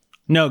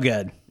 no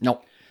good.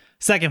 Nope.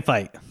 Second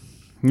fight,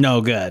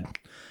 no good.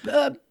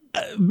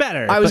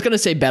 Better. I was going to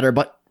say better,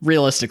 but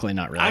realistically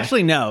not really.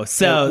 Actually, no.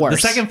 So the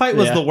Worse. second fight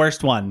was Yeah. the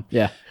worst one.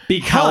 Yeah.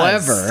 Because,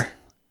 However,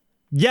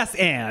 yes,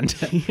 and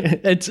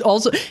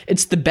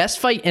it's the best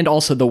fight and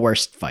also the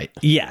worst fight.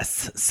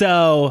 yes.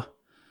 So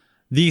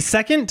the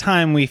second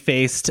time we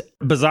faced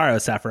Bizarro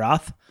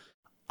Sephiroth,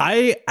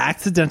 I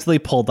accidentally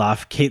pulled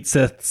off Cait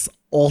Sith's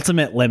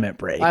ultimate limit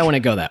break. I want to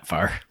go that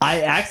far.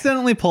 I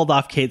accidentally pulled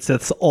off Cait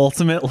Sith's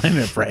ultimate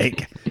limit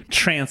break,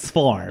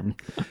 transform,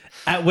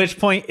 at which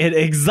point it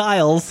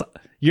exiles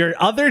your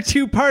other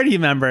two party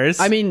members.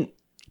 I mean,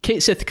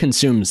 Cait Sith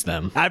consumes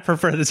them. I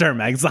prefer the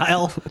term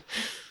exile.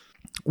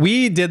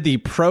 We did the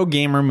pro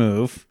gamer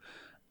move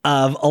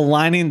of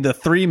aligning the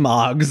three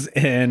Mogs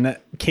in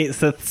Cait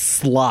Sith's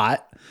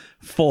slot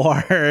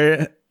for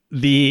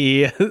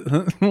the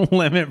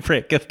limit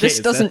break of Cait This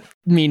Sith. doesn't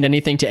mean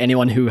anything to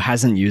anyone who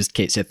hasn't used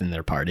Cait Sith in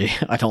their party,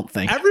 I don't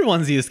think.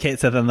 Everyone's used Cait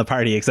Sith in the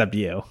party except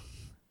you.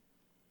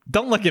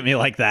 Don't look at me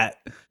like that.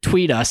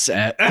 Tweet us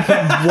at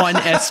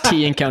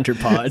 1ST Encounter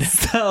Pod.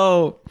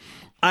 So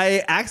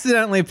I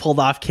accidentally pulled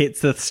off Cait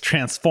Sith's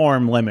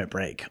transform limit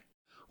break.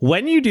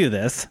 When you do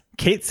this,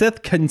 Cait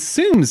Sith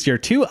consumes your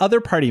two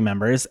other party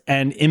members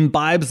and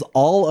imbibes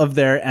all of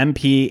their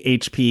MP,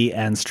 HP,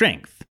 and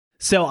strength.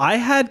 So I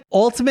had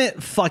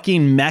ultimate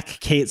fucking mech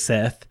Cait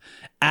Sith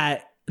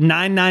at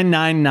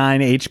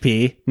 9999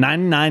 HP,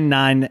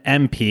 999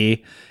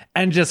 MP,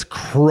 and just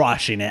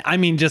crushing it. I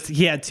mean, just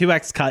he had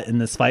 2x cut in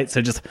this fight,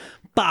 so just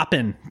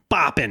bopping.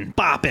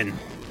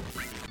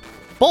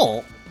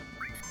 Bolt.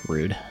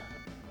 Rude.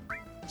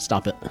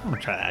 Stop it. Don't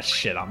try that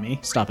shit on me.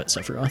 Stop it,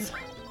 Sephiroth.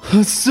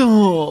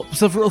 Stop,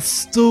 Sephiroth,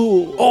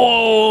 stop.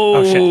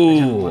 Oh shit! I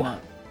didn't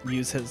want to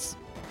use his.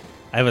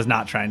 I was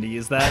not trying to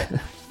use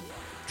that.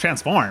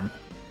 Transform.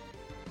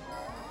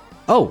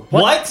 Oh,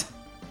 What?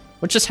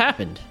 What just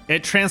happened?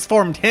 It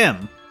transformed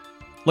him.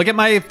 Look at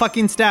my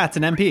fucking stats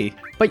and MP.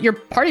 But your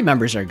party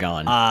members are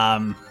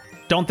gone.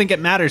 Don't think it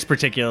matters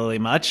particularly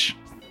much.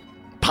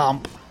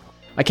 Pump.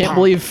 I can't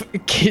believe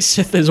Cait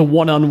Sith is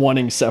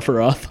one-on-oneing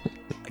Sephiroth.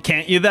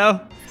 Can't you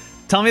though?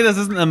 Tell me this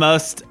isn't the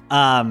most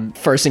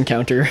First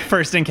encounter.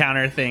 first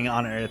encounter thing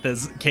on Earth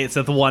is Cait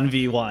Sith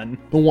 1v1.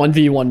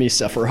 1v1 me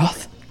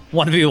Sephiroth.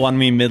 1v1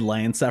 me mid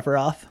lane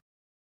Sephiroth.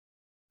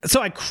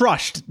 So I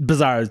crushed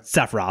Bizarro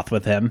Sephiroth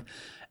with him.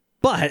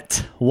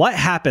 But what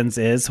happens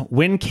is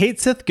when Cait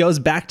Sith goes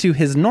back to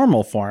his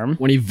normal form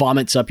When he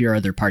vomits up your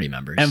other party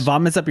members. and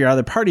vomits up your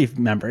other party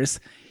members,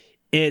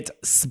 it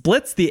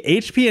splits the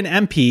HP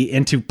and MP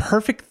into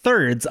perfect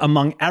thirds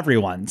among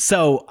everyone.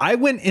 So I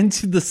went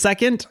into the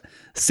second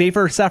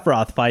safer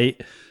Sephiroth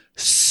fight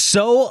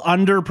so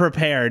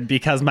underprepared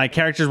because my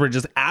characters were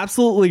just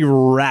absolutely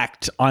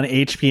wrecked on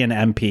HP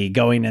and MP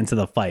going into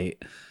the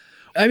fight.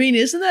 I mean,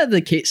 isn't that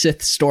the Cait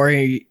Sith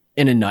story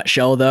in a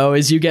nutshell, though?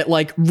 Is you get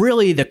like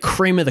really the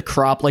cream of the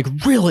crop, like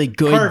really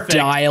good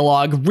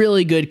dialogue,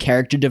 really good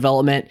character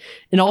development,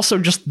 and also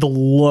just the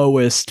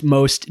lowest,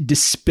 most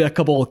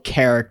despicable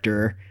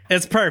character.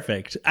 It's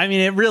perfect. I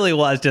mean, it really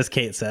was just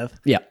Cait Sith.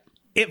 Yeah.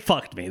 It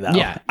fucked me, though.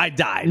 Yeah. I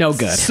died. No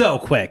good. So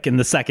quick in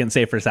the second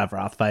Safer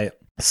Sephiroth fight.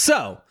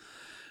 So,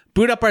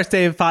 boot up our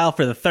save file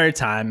for the third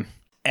time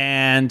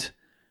and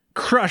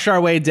crush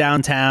our way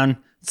downtown,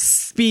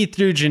 speed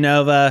through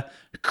Genova,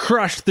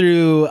 crush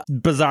through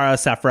Bizarro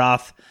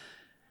Sephiroth,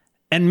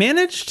 and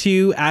manage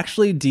to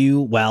actually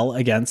do well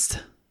against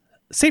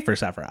Safer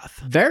Sephiroth.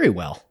 Very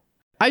well.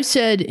 I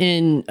said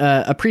in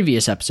a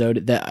previous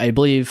episode that I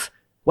believe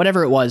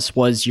whatever it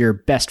was your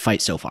best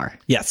fight so far.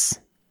 Yes.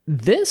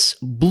 This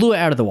blew it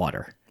out of the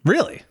water.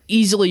 Really?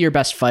 Easily your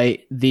best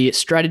fight. The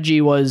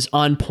strategy was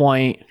on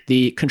point.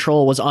 The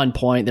control was on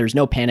point. There's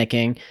no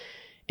panicking.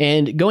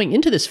 And going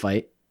into this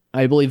fight,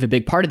 I believe a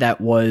big part of that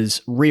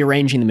was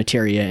rearranging the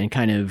materia and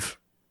kind of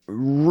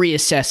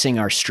reassessing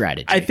our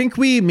strategy. I think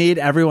we made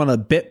everyone a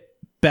bit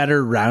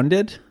better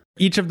rounded.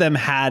 Each of them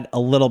had a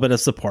little bit of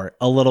support,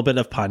 a little bit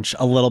of punch,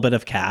 a little bit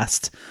of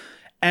cast.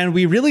 And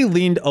we really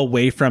leaned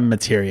away from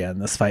materia in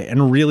this fight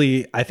and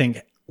really, I think,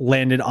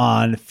 landed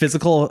on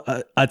physical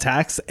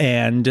attacks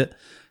and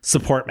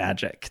support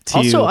magic.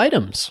 Also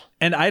items.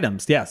 And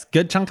items, yes.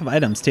 Good chunk of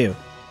items, too.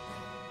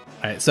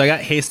 All right, so I got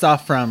haste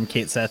off from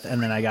Cait Sith,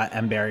 and then I got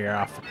M barrier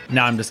off.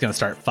 Now I'm just going to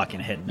start fucking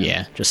hitting him.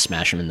 Yeah, just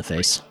smash him in the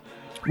face.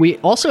 We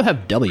also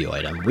have W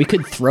item. We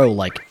could throw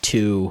like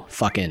 2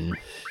 fucking...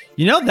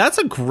 You know, that's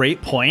a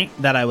great point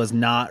that I was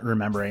not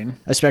remembering.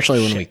 Especially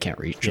when we can't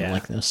reach him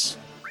like this.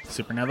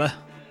 Supernova.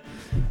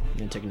 You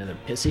gonna take another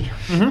pissy?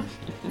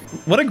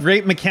 Mm-hmm. What a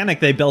great mechanic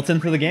they built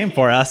into the game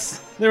for us.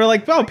 They were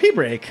like, oh,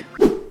 P-break.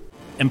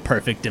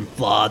 Imperfect and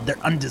flawed, they're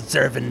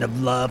undeserving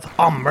of love.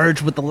 I'll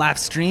merge with the laugh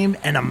stream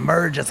and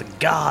emerge as a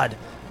god.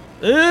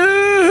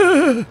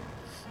 Oh,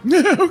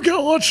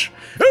 gosh.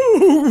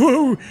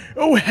 Oh,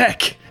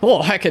 heck.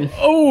 Oh, heckin'.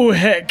 Oh,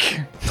 heck.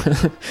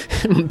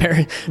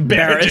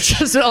 Barrett's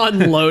just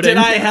unloading. Did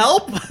I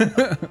help?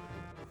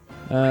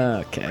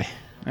 Okay.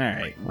 All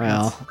right.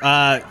 Well.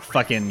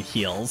 Fucking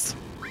heals.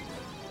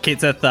 Cait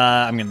Sith,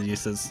 I'm going to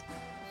use his...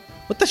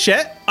 What the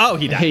shit? Oh,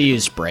 he died. He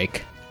used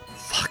break.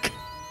 Fuck.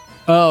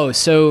 Oh,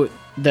 so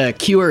the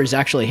cure is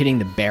actually hitting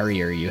the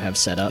barrier you have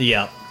set up.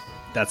 Yep.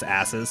 That's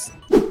asses.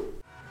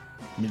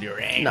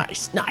 Meteorine.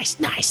 Nice.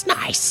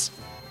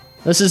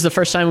 This is the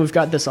first time we've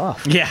got this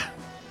off. Yeah.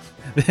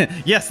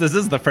 Yes, this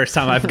is the first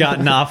time I've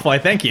gotten off. Why,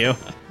 thank you. All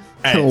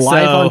right,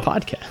 Live on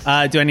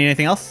podcast. Do I need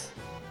anything else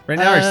right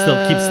now, or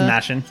still keep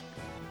smashing?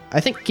 I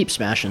think keep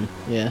smashing.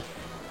 Yeah.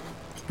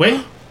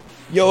 Wait.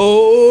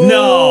 Yo.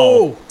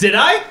 No. Did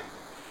I?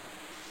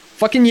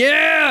 Fucking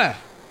yeah.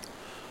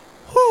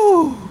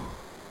 Whew.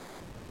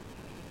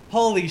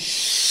 Holy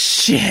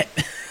shit.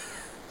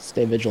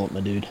 Stay vigilant,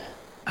 my dude.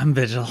 I'm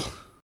vigil.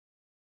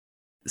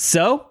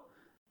 So,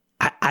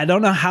 I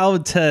don't know how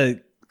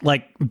to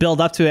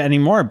build up to it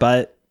anymore,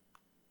 but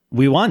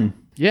we won.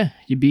 Yeah,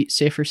 you beat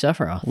Safer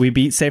Sephiroth. We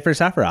beat Safer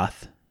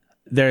Sephiroth.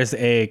 There's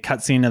a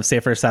cutscene of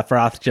Safer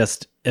Sephiroth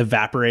just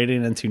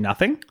evaporating into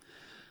nothing.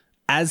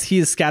 As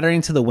he's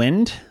scattering to the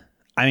wind,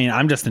 I mean,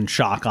 I'm just in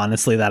shock,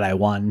 honestly, that I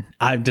won.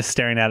 I'm just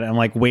staring at it. I'm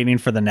like waiting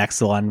for the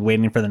next one.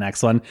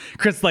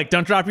 Chris is like,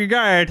 don't drop your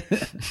guard.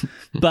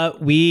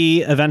 But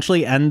we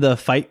eventually end the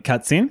fight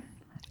cutscene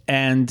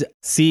and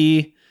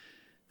see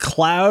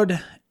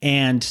Cloud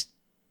and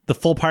the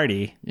full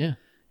party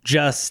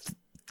just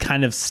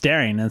kind of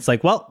staring. And it's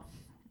like, well,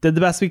 did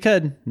the best we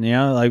could. You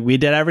know, like we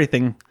did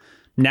everything.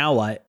 Now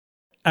what?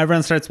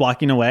 Everyone starts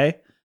walking away.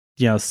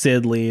 You know,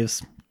 Sid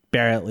leaves,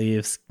 Barrett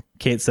leaves,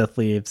 Cait Sith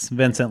leaves,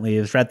 Vincent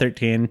leaves, Red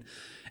 13,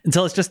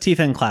 until it's just Tifa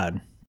and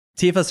Cloud.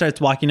 Tifa starts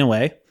walking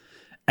away,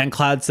 and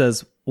Cloud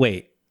says,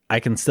 wait, I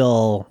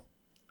still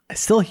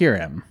hear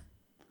him.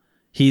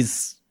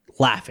 He's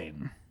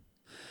laughing.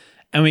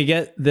 And we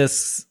get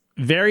this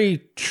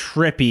very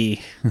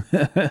trippy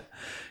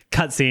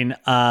cutscene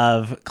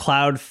of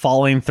Cloud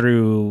falling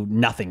through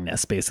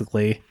nothingness,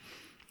 basically,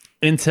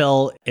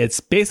 until it's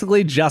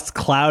basically just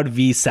Cloud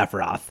v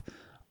Sephiroth.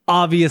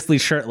 Obviously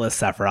shirtless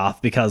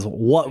Sephiroth, because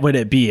what would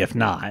it be if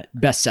not?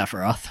 Best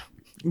Sephiroth.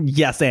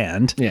 Yes,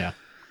 and. Yeah.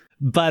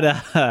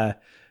 But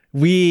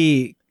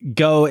we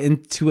go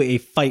into a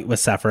fight with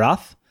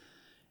Sephiroth,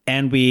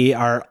 and we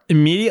are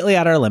immediately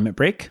at our limit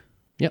break.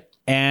 Yep.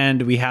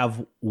 And we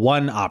have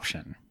one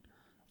option.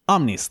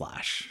 Omni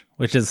Slash,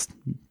 which is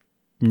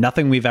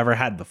nothing we've ever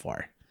had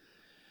before.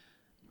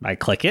 I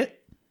click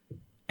it,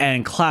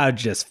 and Cloud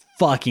just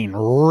fucking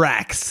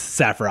wrecks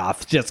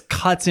Sephiroth, just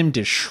cuts him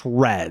to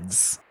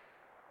shreds.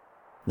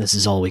 This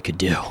is all we could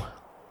do.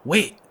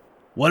 Wait,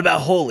 what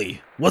about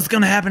Holy? What's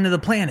gonna happen to the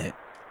planet?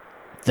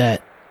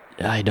 That,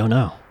 I don't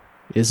know.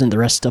 Isn't the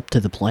rest up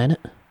to the planet?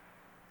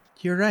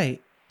 You're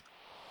right.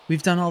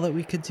 We've done all that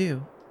we could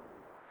do.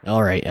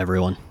 All right,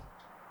 everyone.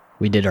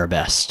 We did our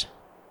best.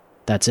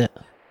 That's it.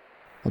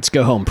 Let's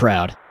go home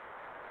proud.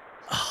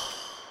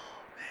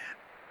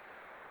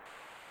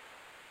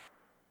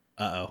 Oh,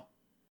 Uh-oh.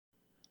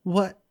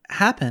 What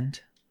happened?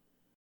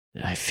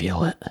 I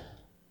feel it.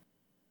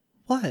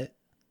 What?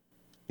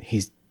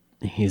 He's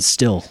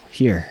still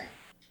here.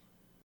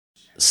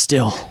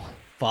 Still.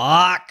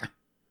 Fuck.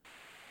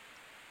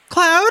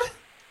 Cloud?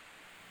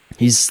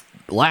 He's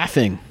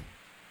laughing.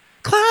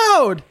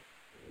 Cloud!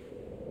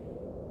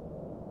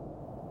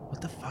 What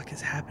the fuck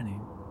is happening?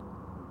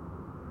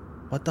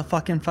 What the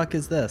fucking fuck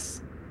is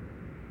this?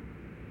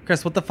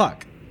 Chris, what the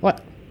fuck?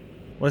 What?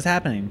 What is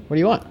happening? What do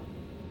you want?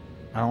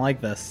 I don't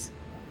like this.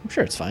 I'm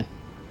sure it's fine.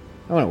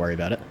 I wouldn't worry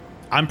about it.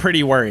 I'm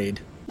pretty worried.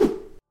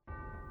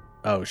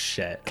 Oh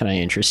shit. Can I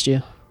interest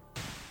you?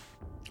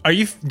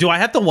 Do I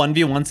have to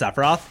 1v1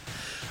 Sephiroth?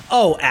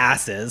 Oh,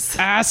 asses.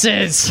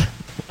 Asses!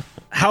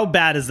 How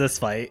bad is this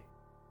fight?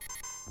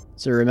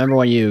 So remember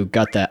when you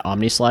got that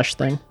Omni Slash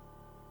thing?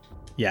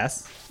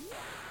 Yes.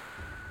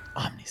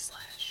 Omni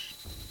Slash.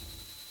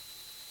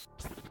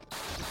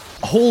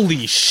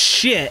 Holy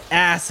shit,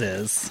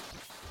 asses.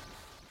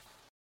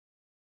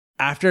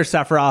 After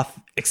Sephiroth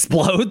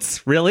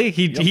explodes, really?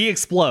 He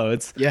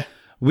explodes. Yeah.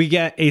 We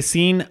get a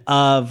scene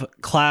of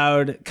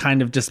Cloud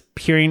kind of just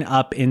peering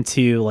up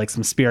into like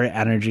some spirit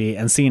energy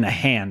and seeing a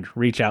hand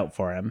reach out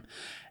for him.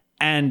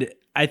 And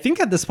I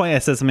think at this point I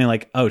said something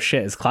like, oh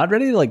shit, is Cloud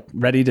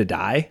ready to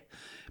die?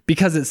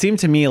 Because it seemed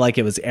to me like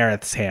it was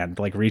Aerith's hand,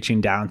 like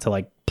reaching down to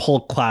like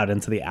pull Cloud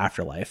into the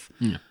afterlife.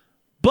 Mm.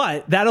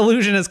 But that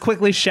illusion is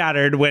quickly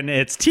shattered when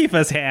it's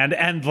Tifa's hand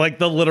and like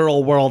the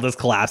literal world is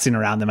collapsing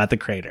around them at the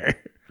crater.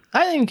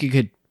 I think it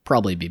could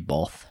probably be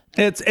both.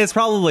 It's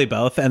probably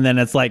both. And then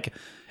it's like,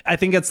 I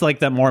think it's like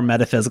that more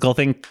metaphysical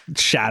thing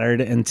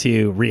shattered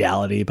into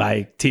reality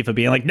by Tifa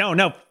being like,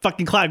 no,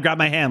 fucking Cloud, grab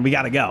my hand. We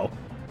got to go.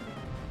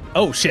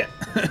 Oh, shit.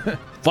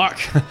 Fuck.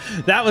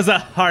 That was a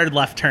hard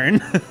left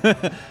turn.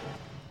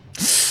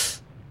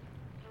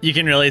 You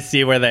can really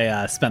see where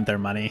they spent their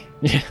money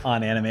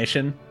on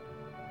animation.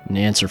 An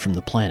answer from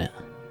the planet.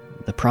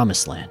 The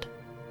Promised Land.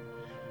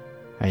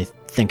 I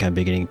think I'm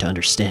beginning to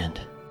understand.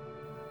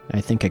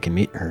 I think I can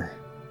meet her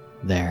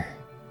there.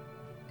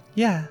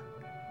 Yeah,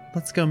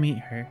 let's go meet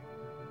her.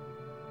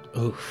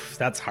 Oof,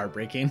 that's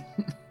heartbreaking.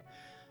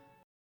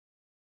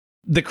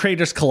 The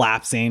crater's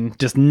collapsing,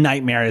 just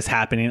nightmare is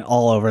happening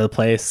all over the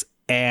place,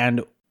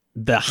 and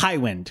the high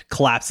wind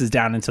collapses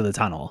down into the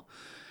tunnel.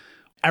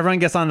 Everyone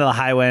gets onto the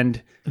high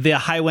wind. The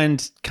high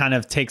wind kind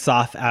of takes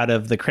off out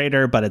of the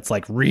crater, but it's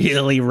like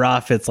really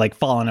rough. It's like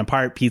falling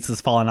apart,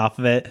 pieces falling off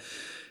of it.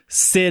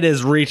 Sid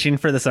is reaching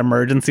for this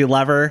emergency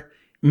lever,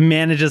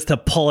 manages to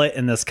pull it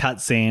in this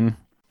cutscene,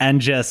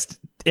 and just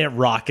it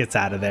rockets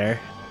out of there.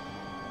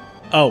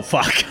 Oh,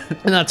 fuck.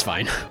 And that's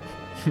fine.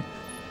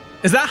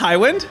 Is that high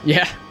wind?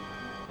 Yeah.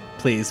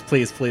 Please,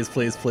 please, please,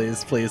 please,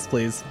 please, please,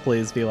 please,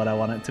 please be what I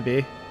want it to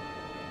be.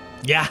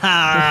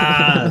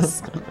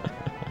 Yes!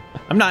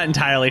 I'm not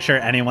entirely sure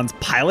anyone's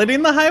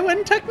piloting the high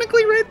wind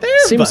technically right there.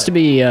 Seems to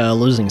be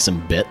losing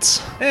some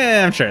bits.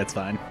 I'm sure it's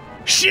fine.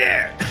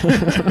 Shit!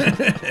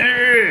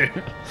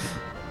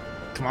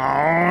 Come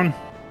on.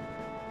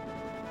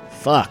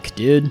 Fuck,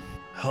 dude.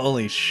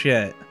 Holy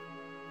shit.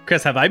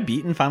 Chris, have I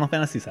beaten Final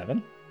Fantasy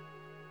VII?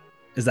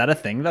 Is that a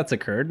thing that's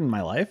occurred in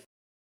my life?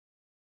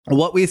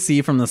 What we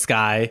see from the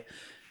sky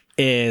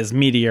is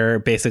Meteor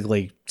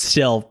basically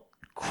still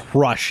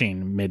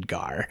crushing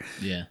Midgar.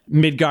 Yeah.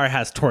 Midgar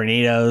has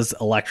tornadoes,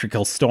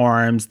 electrical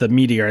storms. The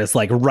Meteor is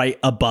like right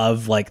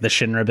above like the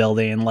Shinra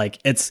building. Like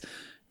it's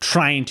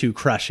trying to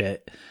crush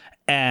it.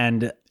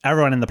 And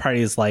everyone in the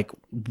party is like,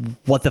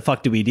 what the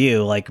fuck do we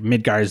do? Like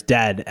Midgar's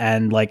dead.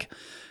 And like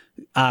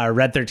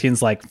Red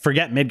 13's like,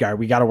 forget Midgar.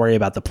 We got to worry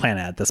about the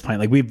planet at this point.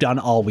 Like we've done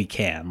all we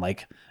can.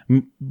 Like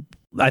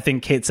I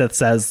think Kate Sith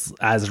says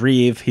as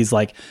Reeve, he's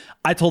like,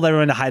 I told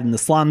everyone to hide in the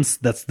slums.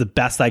 That's the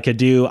best I could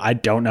do. I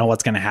don't know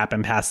what's going to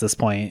happen past this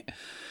point.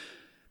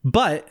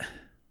 But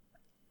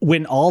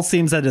when all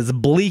seems at its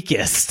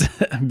bleakest,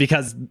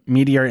 because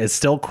Meteor is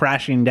still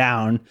crashing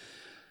down,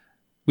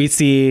 we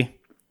see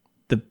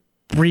the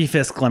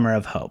briefest glimmer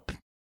of hope.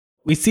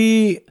 We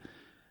see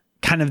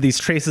kind of these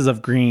traces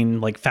of green,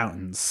 like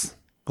fountains,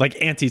 like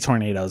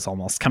anti-tornadoes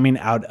almost, coming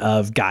out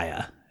of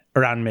Gaia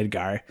around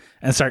Midgar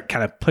and start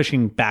kind of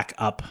pushing back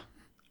up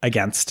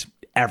against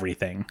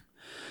everything.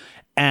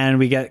 And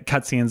we get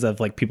cutscenes of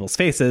like people's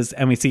faces,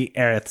 and we see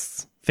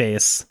Aerith's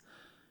face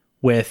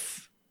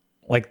with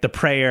like the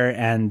prayer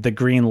and the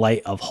green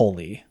light of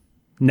holy.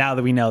 Now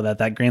that we know that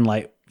that green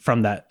light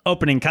from that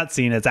opening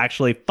cutscene is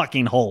actually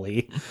fucking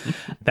holy,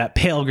 that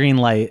pale green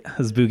light,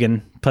 as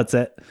Bugan puts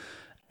it,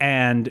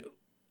 and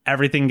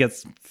everything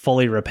gets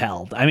fully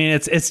repelled. I mean,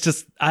 it's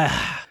just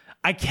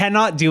I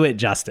cannot do it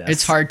justice.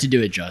 It's hard to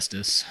do it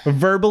justice.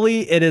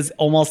 Verbally, it is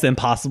almost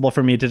impossible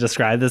for me to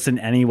describe this in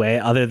any way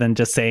other than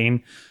just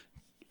saying,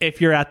 if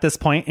you're at this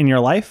point in your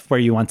life where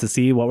you want to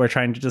see what we're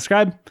trying to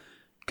describe,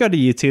 go to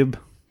YouTube,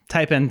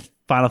 type in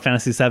Final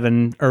Fantasy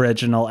VII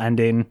original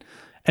ending,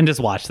 and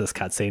just watch this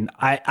cutscene.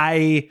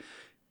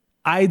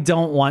 I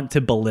don't want to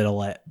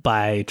belittle it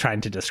by trying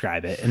to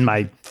describe it in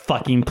my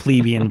fucking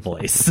plebeian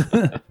voice.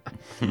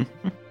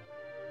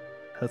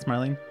 That's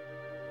Marlene.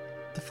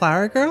 The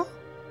flower girl?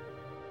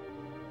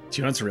 Do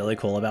you know what's really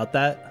cool about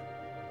that?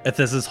 If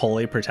this is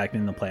Holy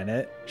protecting the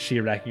planet, she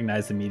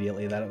recognized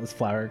immediately that it was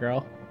Flower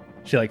Girl.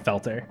 She like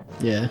felt her.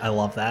 Yeah, I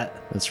love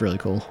that. that's really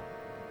cool.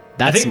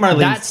 I think Marlene's,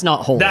 That's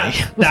not Holy.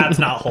 That's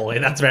not Holy.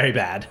 That's very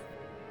bad.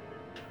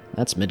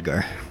 That's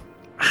Midgar.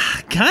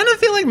 Kind of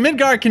feel like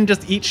Midgar can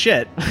just eat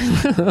shit.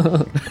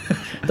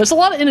 There's a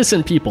lot of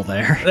innocent people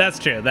there. That's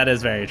true. That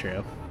is very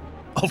true.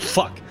 Oh,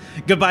 fuck.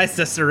 Goodbye,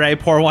 Sister Ray.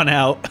 Pour one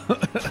out.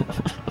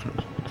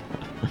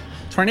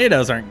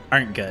 Tornadoes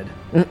aren't good.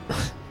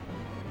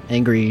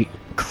 Angry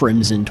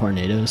crimson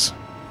tornadoes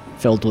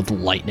filled with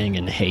lightning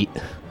and hate.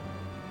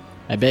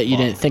 I bet you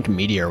didn't think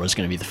Meteor was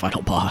going to be the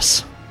final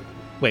boss.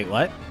 Wait,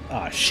 what?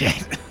 Oh,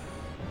 shit.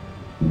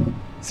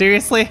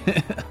 Seriously?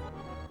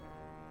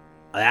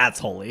 That's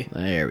Holy.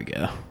 There we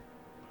go.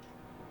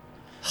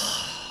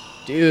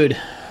 Dude.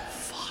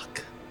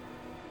 Fuck.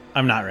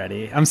 I'm not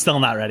ready. I'm still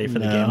not ready for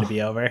the game to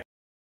be over.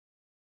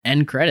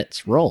 End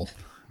credits. Roll.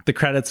 The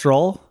credits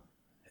roll,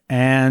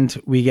 and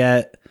we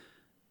get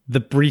the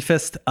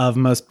briefest of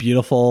most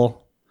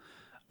beautiful,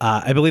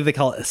 I believe they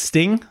call it a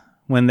sting,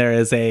 when there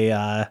is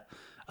a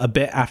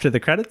bit after the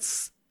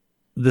credits.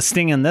 The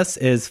sting in this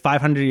is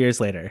 500 years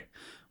later.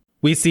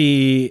 We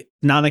see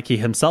Nanaki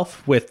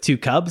himself with 2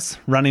 cubs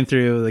running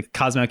through the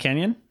Cosmo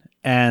Canyon,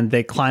 and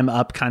they climb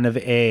up kind of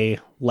a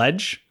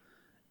ledge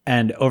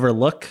and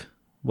overlook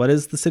what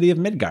is the city of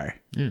Midgar.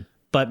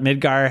 But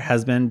Midgar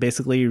has been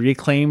basically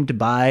reclaimed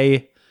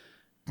by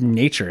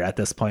nature at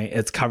this point.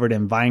 It's covered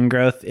in vine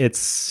growth.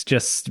 It's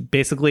just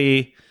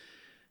basically,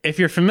 if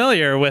you're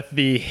familiar with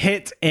the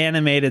hit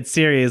animated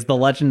series The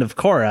Legend of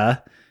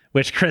Korra,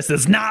 which Chris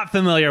is not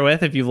familiar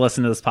with if you've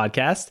listened to this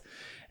podcast,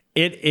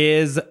 it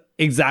is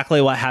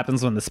exactly what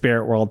happens when the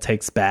spirit world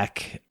takes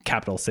back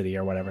Capital City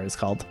or whatever it's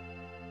called.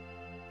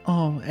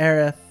 Oh,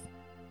 Aerith.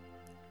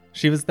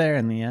 She was there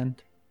in the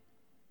end.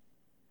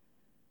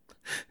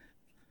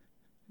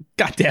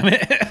 God damn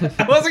it.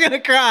 I wasn't going to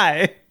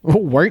cry.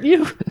 Weren't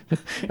you?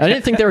 I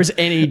didn't think there was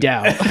any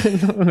doubt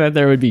that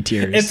there would be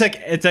tears.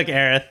 It took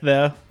Aerith,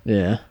 though.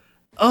 Yeah.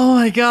 Oh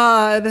my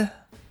god.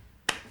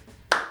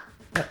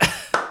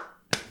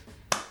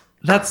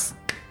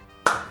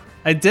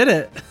 I did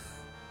it.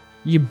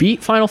 You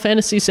beat Final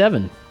Fantasy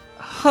VII.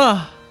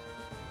 Huh.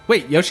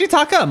 Wait,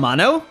 Yoshitaka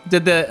Amano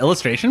did the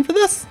illustration for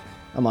this?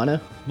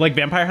 Amano? Like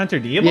Vampire Hunter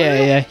D? Amano?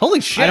 Yeah.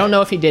 Holy shit. I don't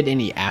know if he did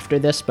any after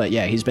this, but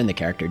yeah, he's been the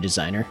character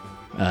designer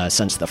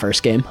since the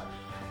first game.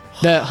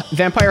 The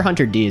Vampire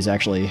Hunter D is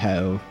actually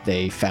how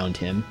they found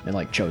him and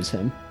like chose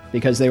him,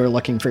 because they were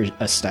looking for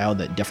a style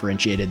that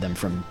differentiated them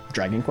from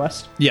Dragon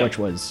Quest, which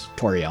was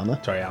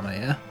Toriyama. Toriyama,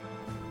 yeah.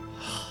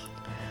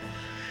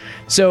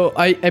 So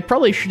I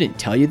probably shouldn't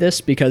tell you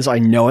this because I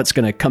know it's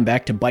going to come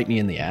back to bite me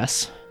in the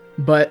ass.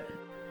 But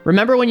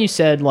remember when you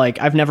said, like,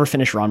 I've never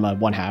finished Ranma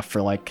 1/2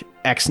 for like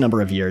X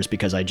number of years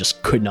because I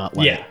just could not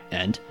let it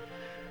end?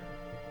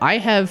 I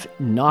have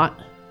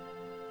not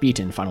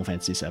beaten Final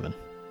Fantasy VII.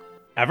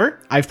 Ever?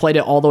 I've played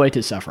it all the way to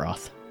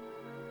Sephiroth.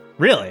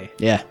 Really?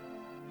 Yeah.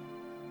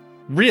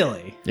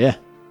 Really? Yeah.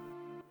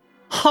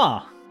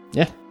 Huh.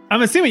 Yeah.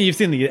 I'm assuming you've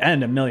seen the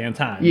end a million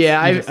times.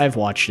 Yeah, I've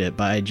watched it,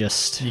 but I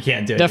just... You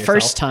can't do it The yourself.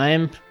 first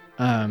time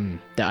that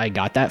I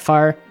got that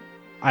far,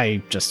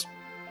 I just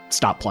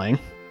stopped playing.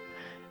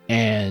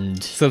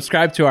 And...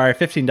 Subscribe to our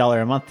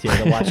 $15 a month tier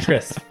to watch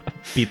Chris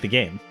beat the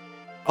game.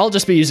 I'll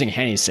just be using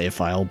Henny's save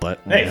file, but...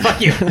 Hey,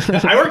 fuck you.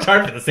 I worked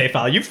hard for the save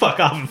file. You fuck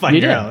off and find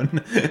your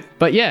own.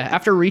 But yeah,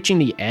 after reaching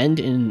the end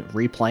and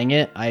replaying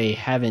it, I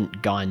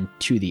haven't gone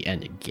to the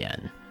end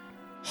again.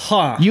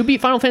 Huh. You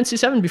beat Final Fantasy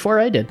VII before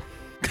I did.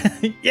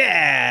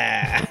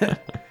 Yeah.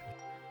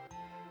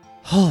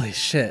 Holy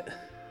shit.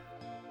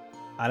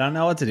 I don't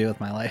know what to do with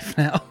my life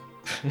now.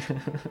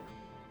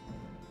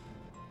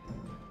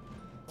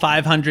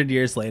 500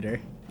 years later.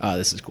 Oh,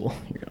 this is cool.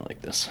 You're gonna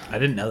like this. I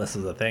didn't know this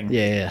was a thing.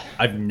 Yeah.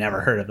 I've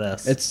never heard of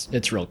this.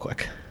 It's real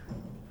quick.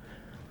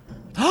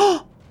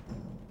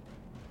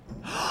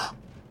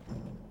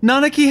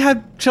 Nanaki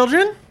had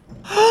children?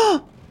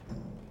 Oh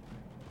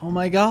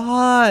my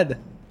god.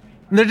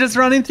 They're just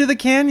running through the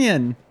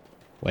canyon.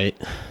 Wait.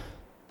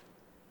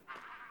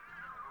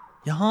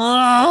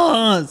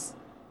 Yes.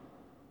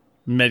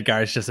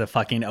 Midgar is just a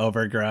fucking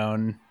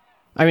overgrown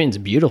I mean, it's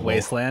beautiful.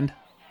 wasteland.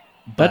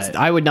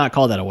 I would not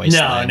call that a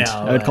wasteland. No,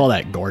 I would call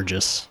that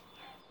gorgeous.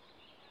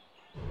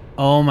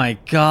 Oh my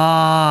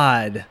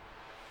god.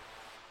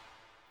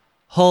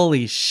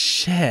 Holy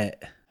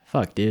shit.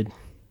 Fuck, dude.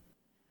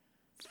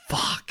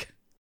 Fuck.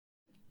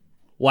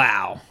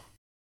 Wow.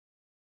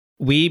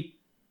 We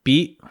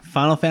beat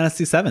Final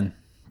Fantasy VII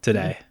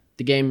today.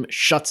 The game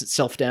shuts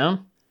itself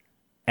down.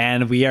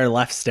 And we are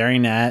left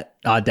staring at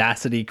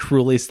Audacity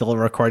cruelly still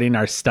recording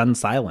our stunned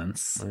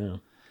silence. Yeah.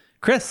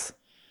 Chris,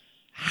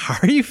 how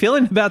are you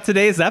feeling about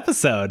today's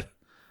episode?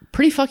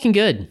 Pretty fucking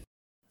good.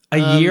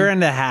 A year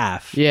and a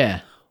half.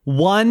 Yeah.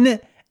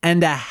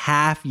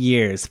 1.5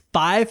 years.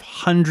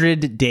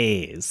 500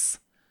 days.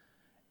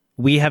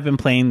 We have been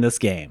playing this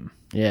game.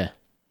 Yeah.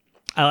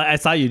 I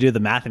saw you do the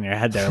math in your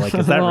head there. Like,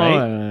 is that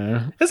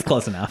right? It's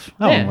close enough.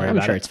 I won't worry I'm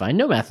about sure it. it's fine.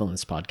 No math on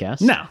this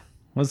podcast. No.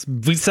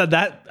 We said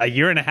that a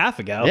year and a half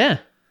ago. Yeah.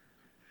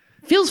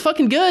 Feels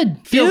fucking good.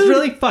 Feels dude.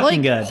 really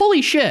fucking good.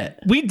 Holy shit.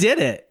 We did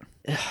it.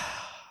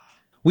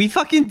 We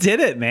fucking did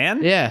it,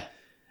 man. Yeah.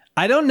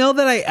 I don't know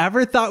that I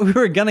ever thought we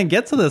were going to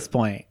get to this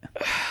point.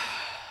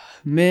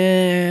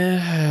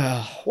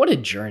 Man, what a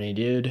journey,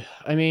 dude.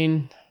 I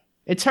mean,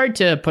 it's hard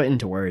to put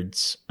into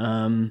words.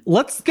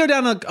 Let's go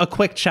down a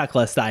quick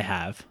checklist I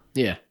have.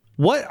 Yeah.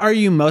 What are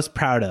you most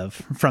proud of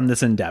from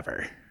this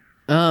endeavor?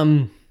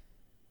 I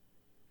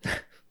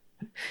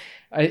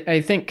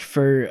think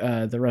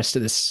for the rest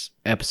of this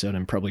episode,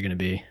 I'm probably going to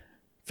be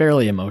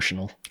fairly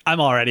emotional. I'm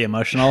already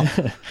emotional.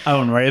 I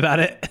won't worry about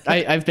it.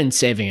 I've been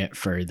saving it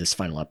for this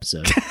final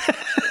episode.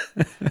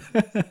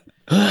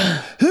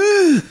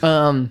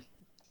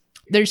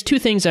 There's two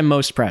things I'm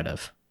most proud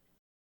of.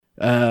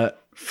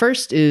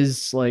 First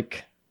is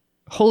like,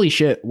 holy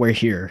shit, we're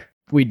here.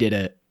 We did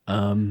it.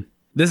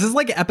 This is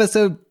like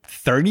episode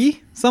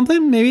 30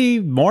 something, maybe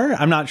more.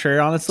 I'm not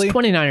sure, honestly.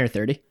 29 or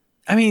 30.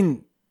 I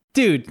mean,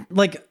 dude,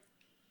 like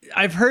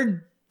I've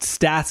heard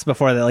stats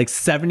before that like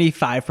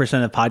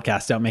 75% of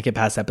podcasts don't make it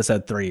past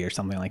episode 3 or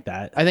something like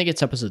that. I think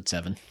it's episode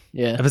 7.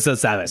 Yeah. Episode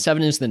 7.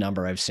 7 is the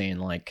number I've seen.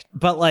 Like,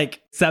 but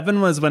like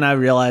 7 was when I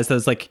realized I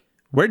was like,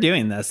 we're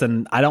doing this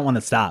and I don't want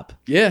to stop.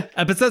 yeah.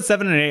 Episode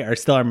 7 and 8 are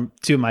still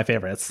two of my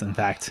favorites, in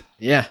fact.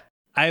 Yeah.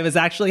 I was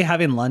actually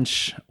having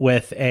lunch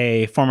with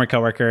a former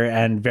coworker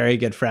and very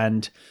good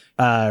friend.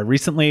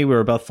 Recently, we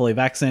were both fully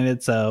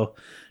vaccinated, so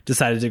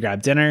decided to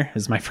grab dinner. It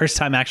was my first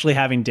time actually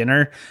having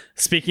dinner.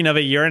 Speaking of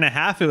a year and a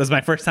half, it was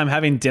my first time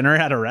having dinner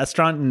at a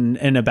restaurant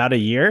in about a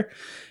year.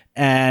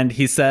 And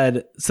he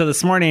said, so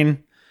this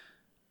morning,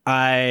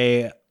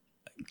 I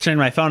turned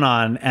my phone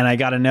on and I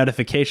got a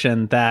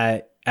notification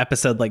that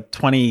episode like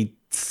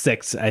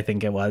 26, I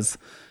think it was,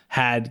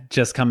 had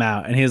just come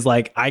out. And he was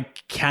like, I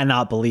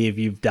cannot believe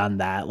you've done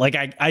that. Like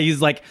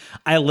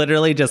I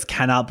literally just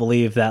cannot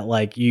believe that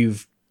like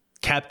you've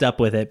kept up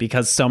with it,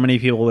 because so many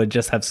people would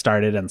just have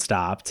started and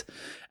stopped.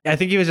 I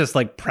think he was just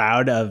like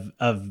proud of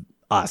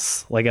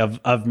us, like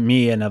of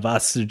me and of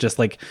us just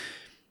like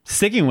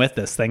sticking with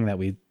this thing that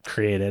we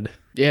created.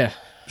 Yeah.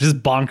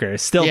 Just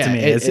bonkers still to me.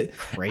 It's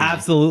crazy.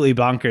 Absolutely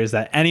bonkers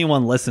that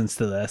anyone listens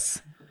to this.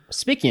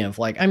 Speaking of,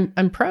 like,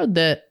 I'm proud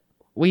that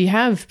we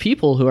have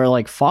people who are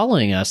like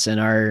following us and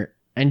are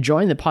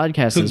enjoying the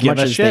podcast Who as give much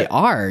a as shit. they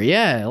are.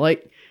 Yeah.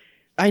 Like,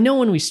 I know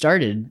when we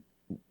started,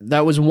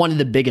 that was one of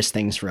the biggest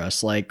things for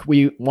us. Like,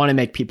 we want to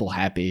make people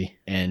happy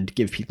and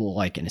give people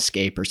like an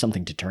escape or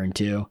something to turn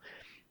to.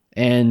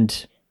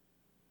 And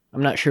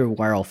I'm not sure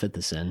where I'll fit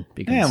this in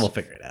because Yeah, we'll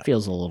figure it out. it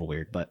feels a little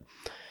weird. But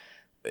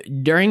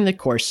during the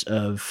course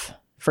of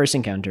First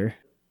Encounter,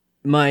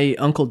 my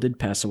uncle did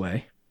pass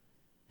away.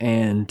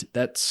 And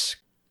that's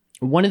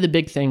one of the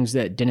big things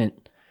that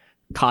didn't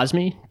cause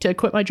me to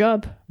quit my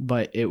job,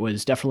 but it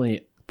was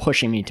definitely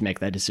pushing me to make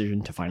that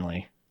decision to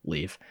finally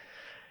leave.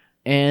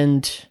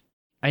 And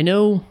I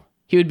know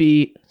he would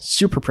be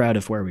super proud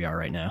of where we are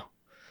right now.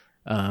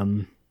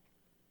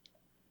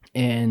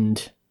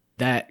 And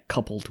that,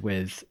 coupled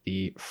with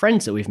the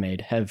friends that we've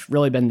made, have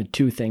really been the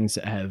two things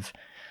that have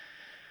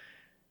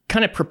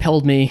kind of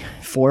propelled me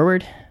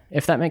forward,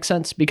 if that makes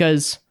sense,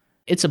 because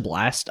it's a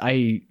blast.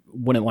 I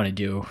wouldn't want to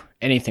do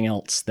anything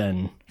else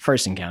than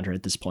First Encounter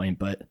at this point,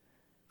 but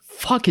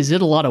fuck, is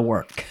it a lot of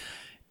work?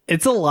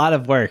 It's a lot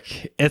of work.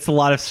 It's a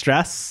lot of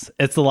stress.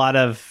 It's a lot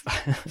of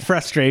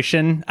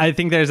frustration. I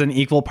think there's an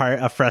equal part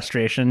of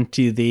frustration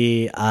to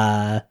the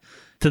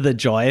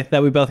joy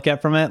that we both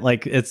get from it.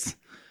 Like it's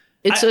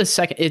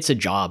a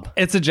job. Like,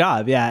 It's a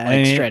job. Yeah. I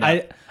mean, straight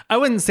up. I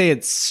wouldn't say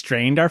it's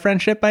strained our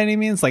friendship by any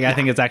means. Like I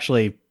think it's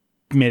actually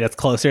made us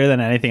closer than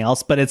anything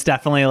else, but it's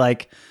definitely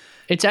like,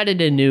 it's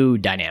added a new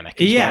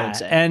dynamic. Is what I would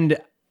say. And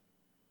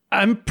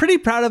I'm pretty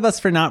proud of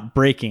us for not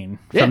breaking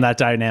from that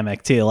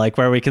dynamic too, like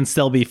where we can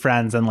still be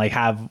friends and like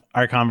have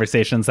our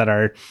conversations that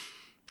are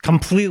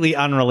completely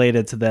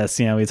unrelated to this.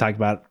 You know, we talk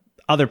about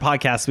other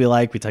podcasts we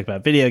like, we talk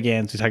about video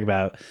games, we talk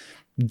about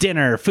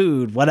dinner,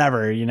 food,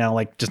 whatever, you know,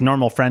 like just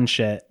normal friend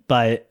shit.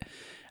 But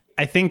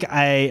I think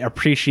I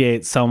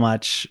appreciate so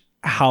much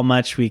how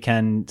much we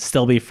can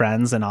still be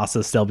friends and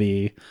also still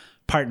be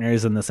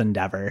partners in this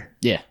endeavor.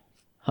 Yeah,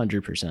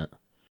 100%.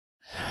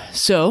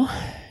 So,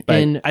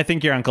 But I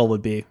think your uncle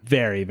would be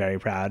very, very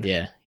proud.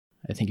 yeah,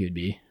 I think he would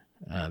be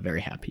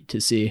very happy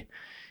to see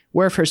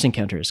where First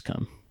Encounter has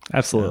come.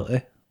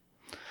 Absolutely.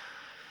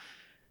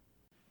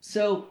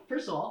 So,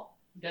 first of all,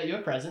 got you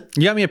a present.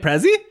 You got me a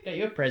Prezi? Got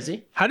you a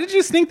Prezi. How did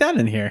you sneak that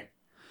in here?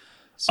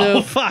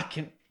 So, Fuck.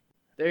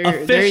 there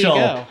you Official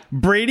go.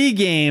 Brady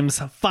Games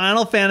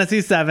Final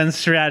Fantasy VII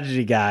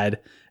Strategy Guide.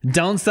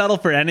 Don't settle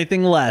for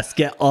anything less.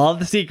 Get all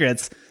the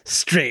secrets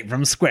straight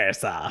from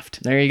Squaresoft.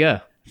 There you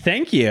go.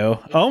 Thank you.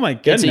 Oh my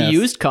goodness. It's a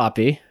used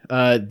copy.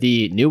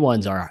 The new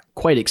ones are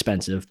quite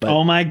expensive, but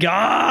Oh my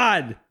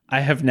god. I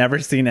have never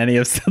seen any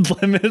of said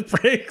limit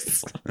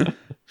breaks.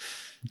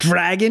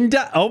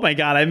 Oh my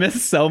god, I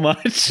missed so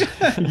much.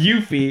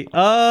 Yuffie.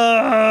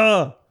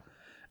 Oh,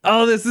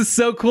 this is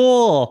so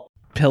cool.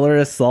 Pillar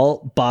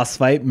Assault, Boss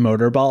Fight,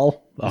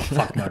 Motorball. Oh,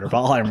 fuck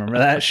Motorball. I remember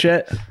that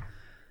shit.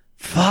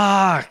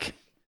 Fuck.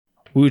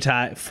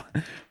 Wutai.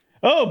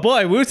 Oh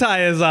boy,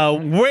 Wutai is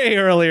way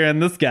earlier in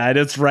this guide.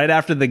 It's right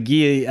after the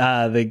Gi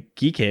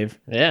Cave.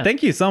 Yeah.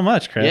 Thank you so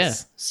much, Chris. Yeah.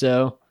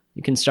 So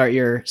you can start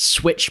your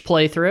Switch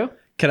playthrough.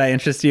 Could I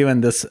interest you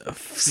in this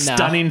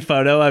stunning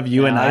photo of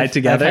you and I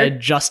together? I've had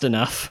just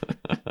enough.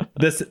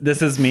 This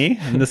is me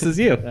and this is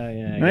you.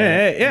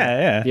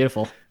 Yeah.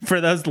 Beautiful. For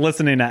those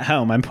listening at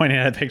home, I'm pointing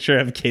at a picture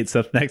of Kate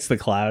Swift next to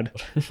Cloud.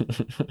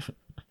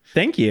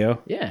 Thank you.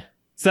 Yeah.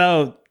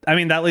 So, I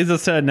mean, that leads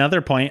us to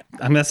another point.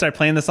 I'm going to start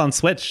playing this on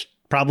Switch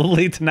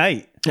probably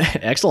tonight.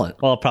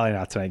 Excellent. Well, probably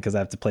not tonight because I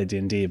have to play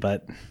D&D,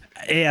 but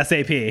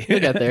ASAP. We'll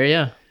get there,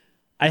 yeah.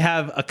 I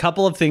have a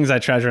couple of things I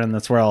treasure in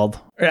this world,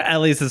 or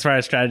at least as far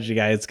as strategy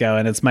guides go,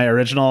 and it's my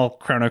original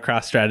Chrono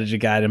Cross strategy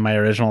guide and my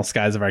original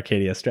Skies of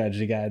Arcadia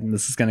strategy guide, and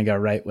this is going to go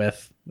right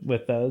with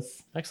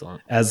those.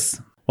 Excellent. As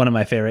one of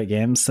my favorite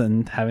games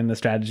and having the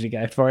strategy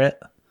guide for it.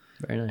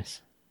 Very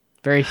nice.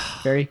 Very,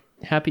 very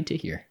happy to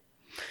hear.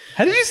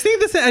 How did you see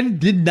this? I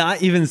did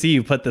not even see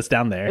you put this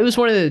down there. It was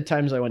one of the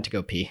times I went to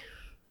go pee.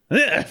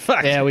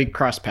 Fuck. Yeah, we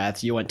crossed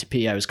paths. You went to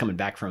pee. I was coming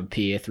back from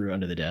pee. I threw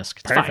under the desk.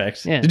 It's Perfect.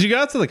 fine. Yeah. Did you go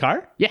out to the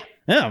car? Yeah.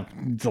 Yeah,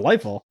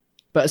 delightful.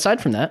 But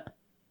aside from that,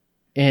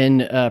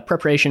 in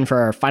preparation for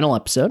our final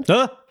episode,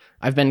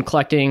 I've been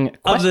collecting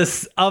of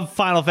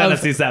Final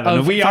Fantasy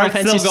VII. We Final are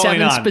Fantasy still going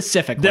VII on.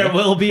 specifically. There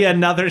will be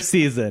another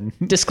season.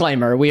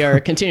 Disclaimer: we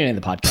are continuing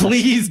the podcast.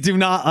 Please do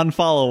not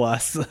unfollow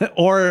us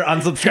or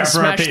unsubscribe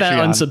from our Smash that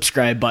Patreon.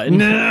 unsubscribe button.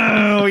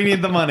 No, we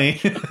need the money.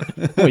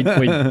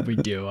 we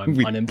do. I'm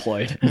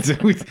unemployed.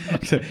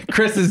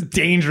 Chris is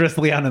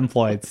dangerously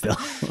unemployed still.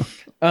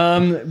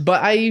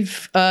 But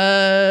I've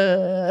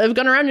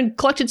gone around and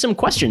collected some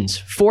questions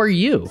for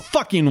you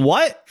Fucking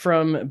what?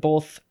 from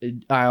both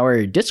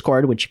our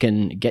Discord, which you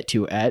can get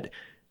to at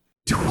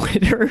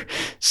Twitter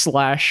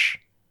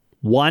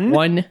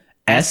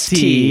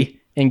 /1ST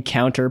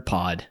Encounter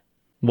Pod.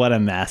 What a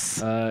mess.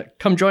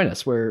 Come join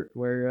us. We're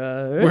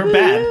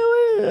bad.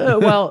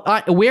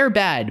 We're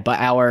bad, but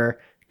our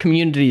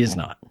community is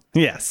not.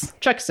 Yes.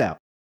 Check us out.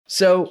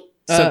 So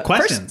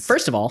questions.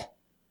 First of all,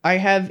 I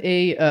have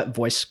a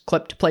voice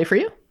clip to play for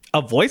you.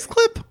 A voice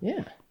clip?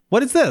 Yeah.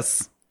 What is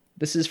this?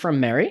 This is from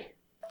Mary.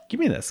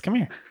 Give me this. Come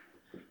here.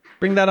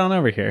 Bring that on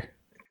over here.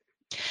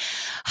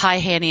 Hi,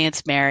 Hanny.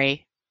 It's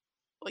Mary.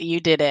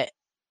 You did it.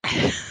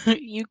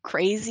 You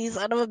crazy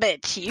son of a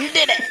bitch. You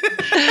did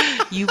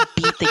it. You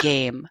beat the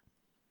game.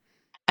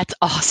 That's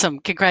awesome.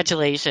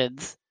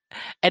 Congratulations.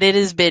 And it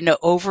has been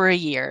over a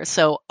year.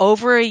 So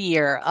over a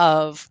year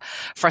of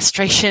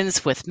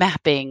frustrations with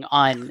mapping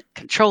on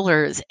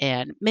controllers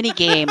and mini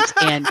games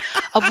and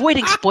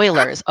avoiding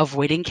spoilers,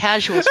 avoiding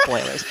casual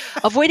spoilers,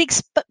 avoiding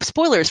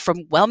spoilers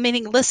from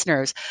well-meaning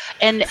listeners.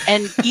 And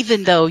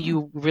even though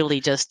you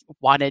really just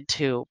wanted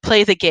to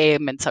play the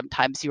game and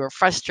sometimes you were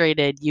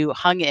frustrated, you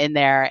hung in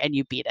there and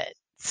you beat it.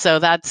 So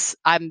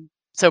I'm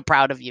so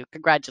proud of you.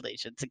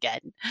 Congratulations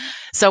again.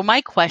 So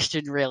my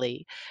question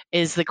really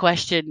is the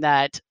question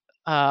that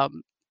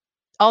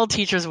all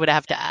teachers would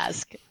have to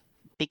ask,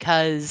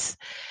 because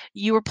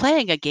you were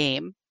playing a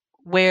game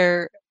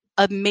where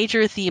a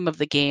major theme of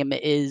the game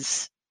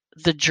is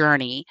the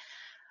journey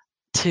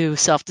to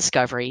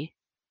self-discovery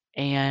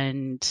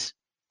and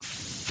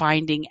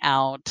finding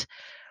out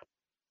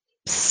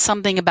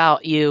something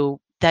about you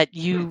that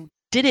you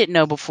didn't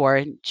know before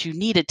and you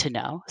needed to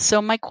know.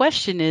 So my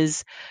question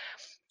is,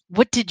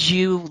 what did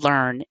you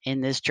learn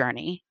in this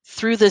journey,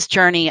 through this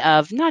journey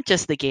of not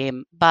just the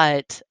game,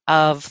 but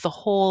of the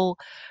whole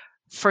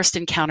First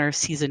Encounter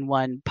Season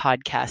 1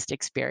 podcast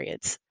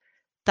experience?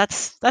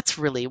 That's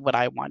really what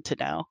I want to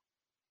know.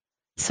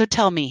 So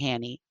tell me,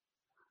 Hanny,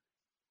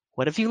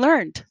 what have you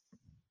learned?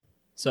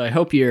 So I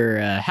hope you're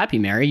happy,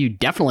 Mary. You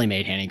definitely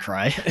made Hanny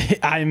cry.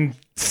 I'm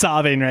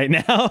sobbing right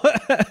now.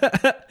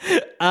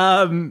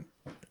 Let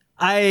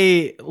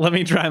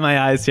me dry my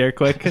eyes here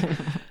quick.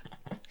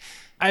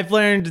 I've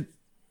learned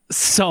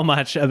so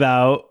much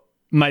about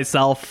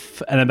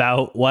myself and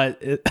about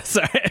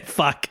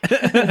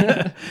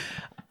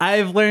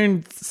I've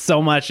learned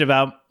so much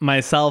about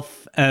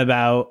myself and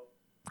about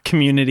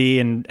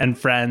community and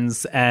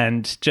friends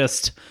and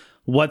just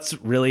what's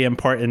really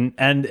important.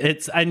 And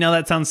I know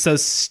that sounds so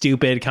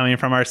stupid coming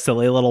from our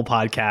silly little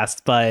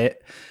podcast,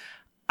 but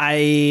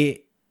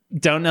I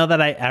don't know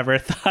that I ever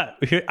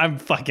thought I'm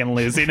fucking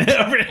losing it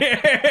over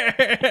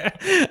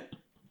here.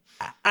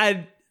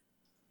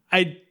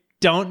 I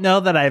don't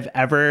know that I've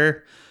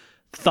ever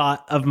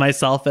thought of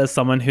myself as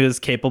someone who is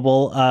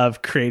capable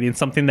of creating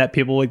something that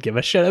people would give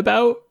a shit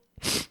about.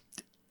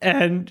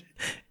 And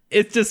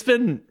it's just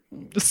been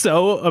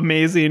so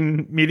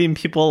amazing meeting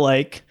people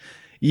like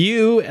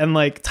you and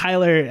like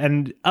Tyler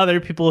and other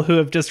people who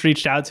have just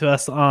reached out to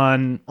us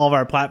on all of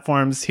our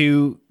platforms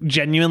who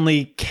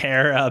genuinely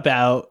care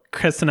about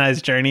Chris and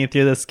I's journey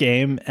through this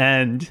game,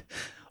 and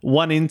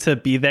wanting to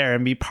be there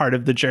and be part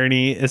of the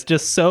journey is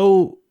just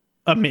so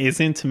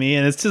amazing to me.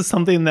 And it's just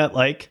something that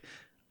like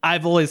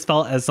I've always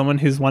felt as someone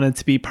who's wanted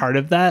to be part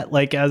of that,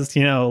 like, as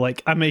you know,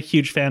 like I'm a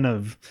huge fan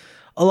of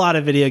a lot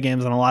of video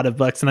games and a lot of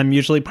books, and I'm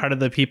usually part of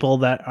the people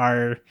that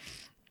are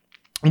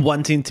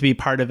wanting to be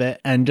part of it,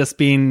 and just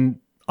being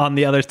on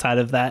the other side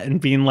of that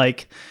and being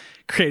like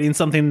creating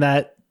something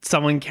that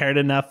someone cared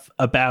enough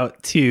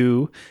about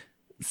to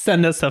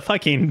send us a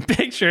fucking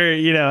picture,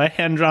 you know, a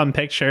hand-drawn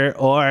picture,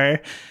 or,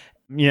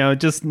 you know,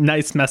 just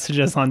nice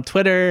messages on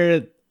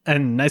Twitter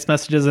and nice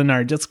messages in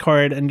our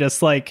Discord, and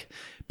just like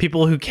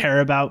people who care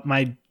about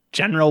my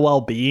general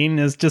well-being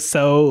is just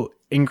so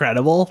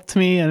incredible to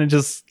me. And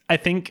I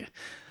think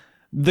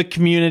the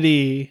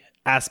community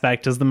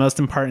aspect is the most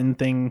important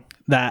thing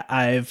that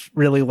I've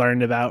really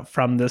learned about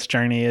from this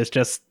journey, is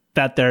just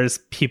that there's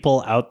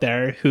people out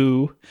there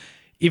who,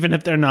 even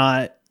if they're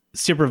not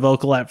super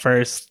vocal at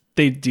first,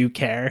 they do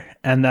care.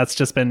 And that's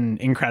just been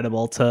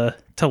incredible to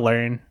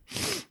learn.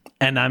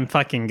 And I'm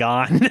fucking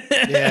gone.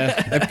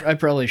 Yeah, I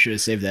probably should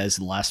have saved that as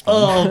the last one.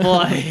 Oh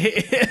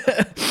boy.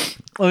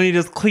 Let me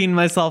just clean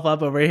myself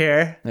up over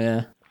here.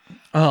 Yeah.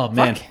 Oh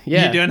man.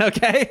 yeah. You doing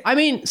okay? I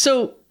mean,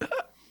 so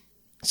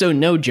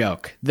no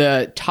joke.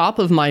 The top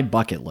of my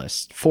bucket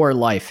list for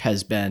life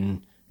has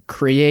been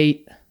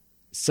create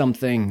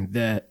something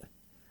that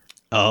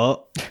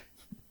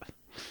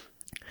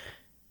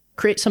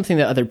create something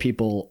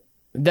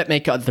that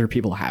make other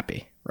people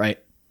happy, right?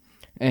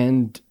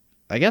 And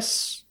I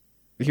guess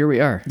here we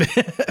are.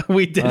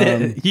 We did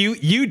it.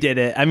 You did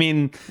it. I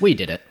mean, we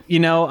did it. You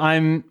know,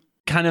 I'm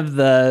kind of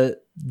the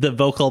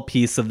vocal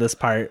piece of this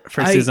part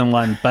for season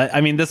 1, but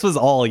I mean, this was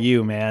all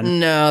you, man.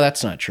 No,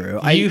 that's not true.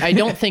 I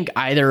don't think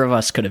either of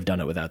us could have done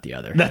it without the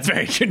other. That's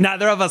very true.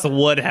 Neither of us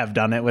would have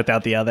done it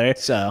without the other.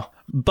 So,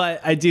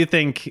 but I do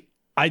think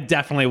I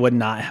definitely would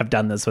not have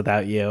done this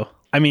without you.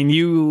 I mean,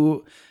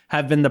 you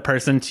have been the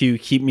person to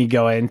keep me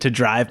going, to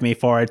drive me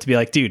forward, to be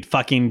like, dude,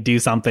 fucking do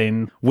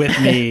something with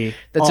me.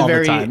 That's all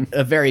the time.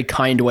 a very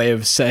kind way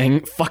of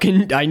saying,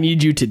 fucking, I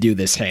need you to do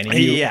this, Hanny.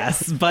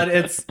 Yes, but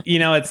it's, you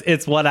know,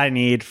 it's what I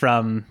need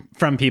from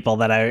people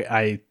that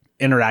I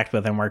interact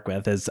with and work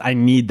with. Is I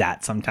need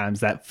that sometimes,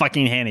 that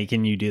fucking Hanny,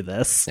 can you do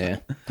this? Yeah.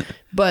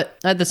 But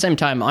at the same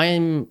time,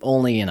 I'm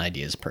only an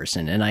ideas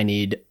person, and I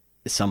need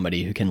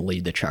somebody who can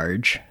lead the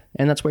charge,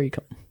 and that's where you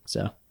come.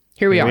 So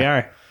here we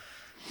are.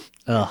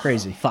 Ugh,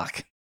 crazy.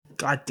 Fuck.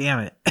 God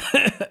damn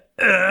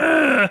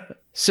it.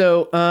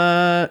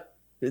 So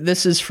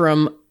this is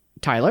from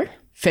Tyler.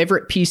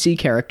 Favorite PC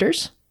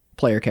characters,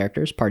 player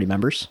characters, party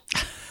members.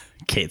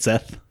 Cait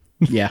Sith.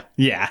 Yeah.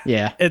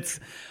 Yeah. It's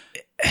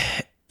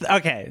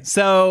okay.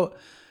 So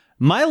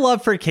my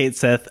love for Cait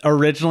Sith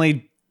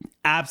originally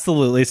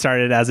absolutely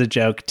started as a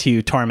joke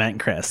to torment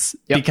Chris,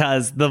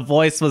 because the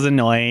voice was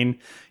annoying.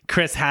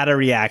 Chris had a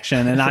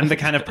reaction, and I'm the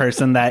kind of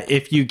person that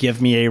if you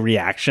give me a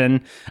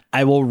reaction,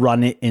 I will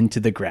run it into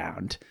the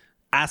ground.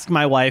 Ask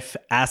my wife,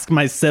 ask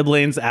my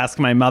siblings, ask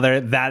my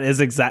mother. That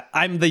is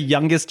I'm the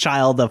youngest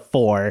child of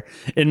 4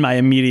 in my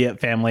immediate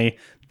family.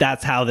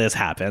 That's how this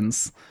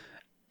happens.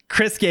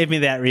 Chris gave me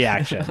that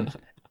reaction.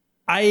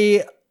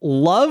 I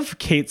love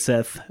Cait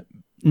Sith,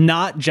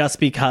 not just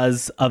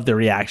because of the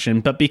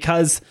reaction, but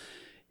because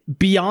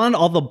beyond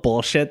all the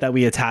bullshit that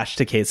we attached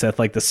to Cait Sith,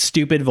 like the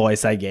stupid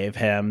voice I gave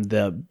him,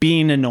 the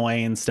being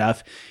annoying and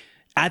stuff,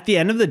 at the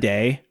end of the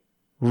day,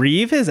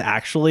 Reeve is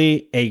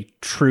actually a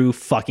true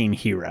fucking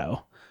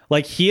hero.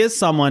 Like, he is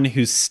someone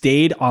who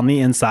stayed on the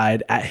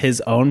inside at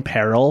his own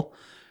peril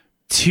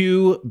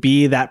to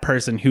be that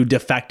person who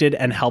defected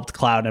and helped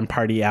Cloud and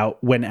Party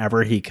out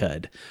whenever he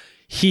could.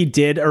 He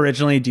did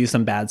originally do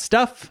some bad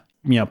stuff,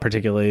 you know,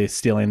 particularly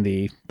stealing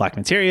the Black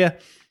Materia,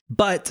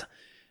 but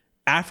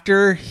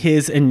after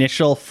his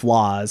initial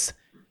flaws,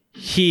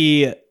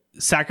 he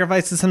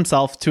sacrifices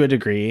himself to a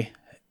degree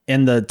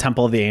in the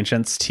Temple of the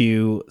Ancients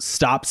to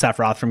stop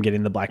Sephiroth from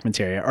getting the Black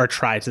Materia, or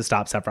try to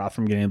stop Sephiroth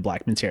from getting the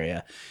Black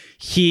Materia.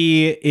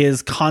 He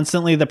is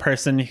constantly the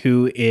person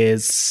who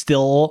is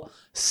still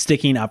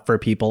sticking up for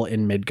people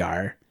in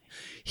Midgar.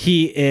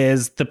 He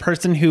is the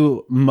person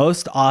who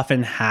most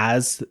often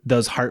has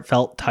those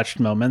heartfelt, touched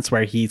moments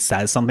where he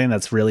says something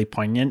that's really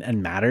poignant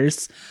and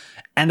matters.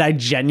 And I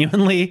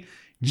genuinely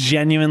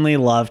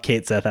love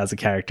Cait Sith as a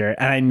character.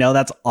 And I know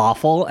that's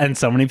awful, and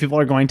so many people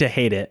are going to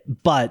hate it,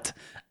 but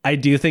I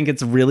do think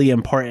it's really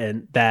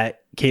important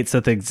that Cait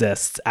Sith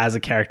exists as a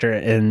character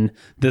in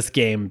this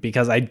game,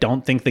 because I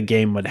don't think the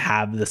game would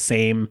have the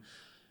same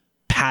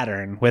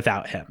pattern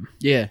without him.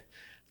 Yeah.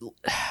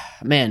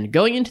 Man,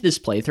 going into this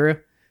playthrough,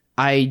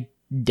 I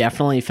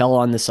definitely fell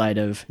on the side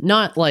of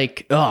not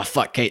like, oh,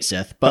 fuck Cait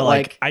Sith, but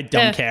like I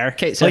don't care.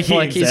 Cait Sith,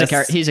 like he's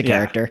a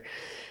character.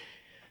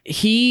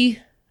 He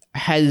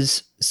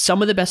has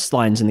some of the best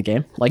lines in the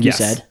game, like you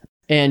said.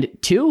 And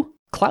 2,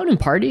 Cloud and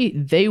Party,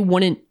 they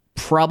wouldn't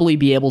probably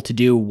be able to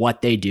do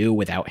what they do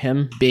without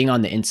him being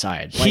on the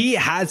inside. Like, he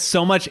has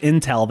so much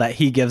intel that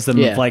he gives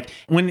them. Of like,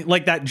 when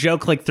like that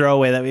joke, like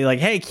throwaway that we like,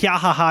 hey,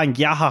 Kyahaha and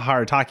Gyahaha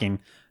are talking.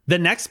 The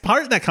next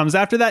part that comes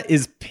after that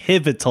is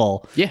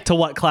pivotal to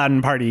what Cloud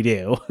and Party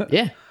do.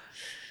 Yeah.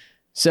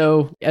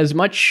 So as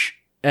much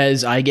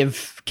as I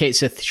give Cait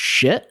Sith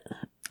shit,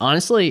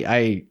 honestly,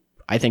 I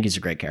think he's a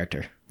great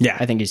character. Yeah.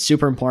 I think he's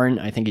super important.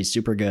 I think he's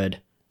super good.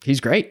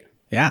 He's great.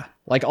 Yeah.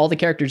 Like all the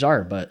characters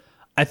are, but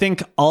I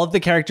think all of the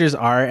characters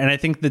are, and I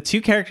think the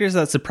two characters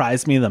that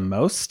surprised me the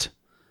most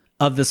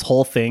of this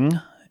whole thing,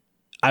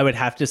 I would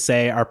have to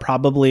say are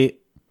probably,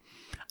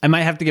 I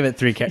might have to give it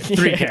three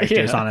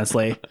characters,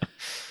 honestly.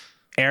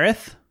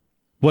 Aerith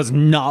was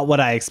not what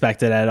I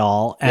expected at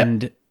all,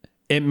 and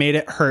it made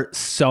it hurt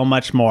so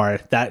much more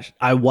that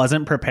I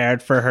wasn't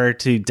prepared for her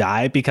to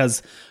die,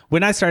 because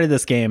when I started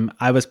this game,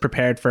 I was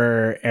prepared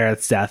for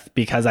Aerith's death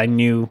because I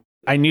knew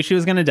she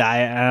was going to die,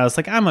 and I was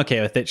like, I'm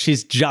okay with it.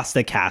 She's just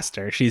a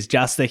caster. She's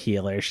just a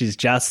healer. She's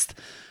just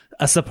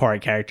a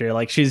support character.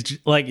 Like, she's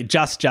like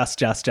just.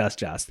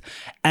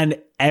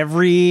 And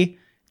every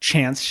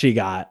chance she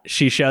got,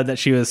 she showed that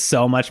she was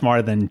so much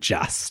more than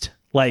just.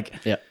 Like,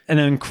 an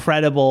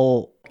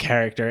incredible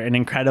character, an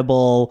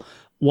incredible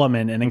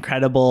woman, an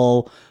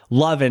incredible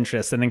love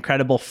interest, an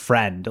incredible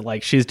friend.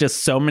 Like, she's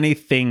just so many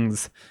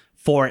things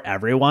for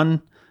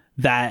everyone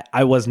that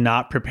I was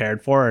not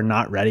prepared for or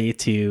not ready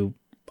to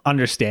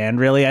understand,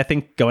 really. I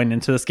think going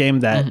into this game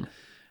that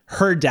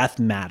her death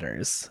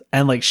matters,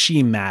 and like,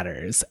 she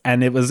matters,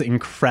 and it was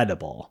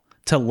incredible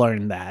to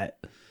learn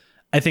that.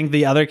 I think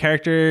the other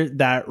character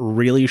that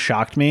really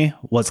shocked me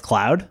was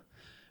Cloud,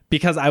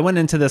 because I went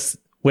into this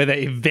with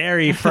a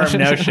very firm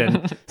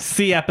notion,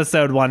 see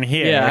episode 1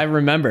 here. Yeah, I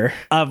remember.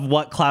 Of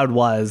what Cloud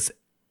was,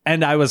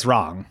 and I was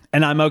wrong.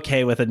 And I'm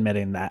okay with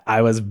admitting that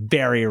I was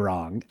very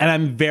wrong. And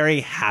I'm very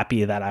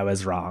happy that I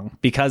was wrong,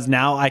 because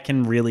now I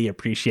can really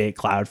appreciate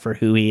Cloud for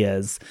who he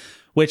is,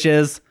 which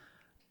is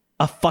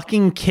a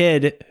fucking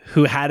kid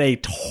who had a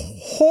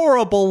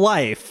horrible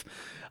life,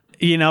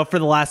 you know, for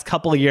the last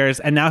couple of years.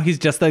 And now he's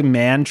just a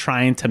man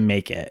trying to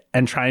make it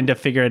and trying to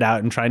figure it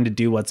out and trying to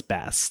do what's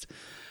best.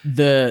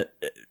 The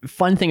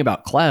fun thing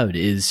about Cloud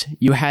is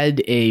you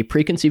had a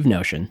preconceived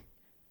notion,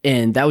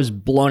 and that was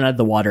blown out of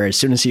the water as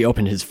soon as he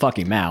opened his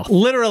fucking mouth.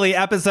 Literally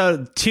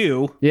episode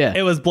 2,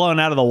 it was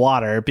blown out of the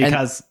water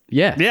because...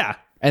 Yeah.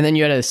 And then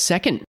you had a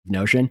second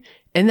notion,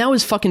 and that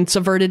was fucking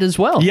subverted as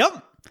well. Yep.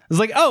 It was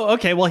like, oh,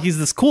 okay, well, he's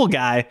this cool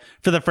guy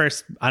for the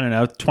first,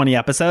 20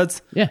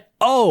 episodes. Yeah.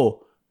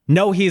 Oh,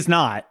 no, he's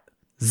not.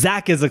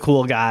 Zack is a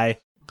cool guy.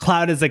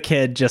 Cloud is a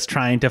kid just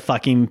trying to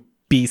fucking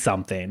be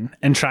something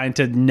and trying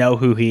to know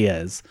who he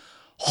is.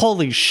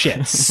 Holy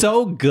shit.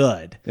 So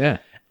good. Yeah.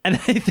 And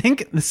I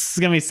think this is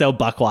going to be so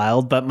buck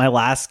wild, but my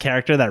last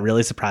character that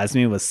really surprised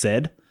me was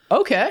Sid.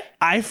 Okay.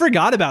 I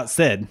forgot about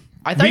Sid.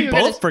 We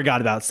both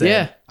forgot about Sid.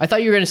 Yeah. I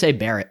thought you were going to say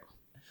Barrett.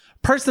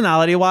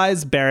 Personality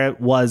wise,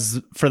 Barrett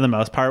was, for the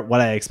most part, what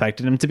I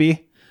expected him to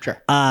be.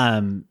 Sure.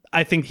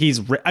 I think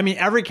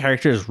every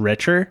character is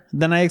richer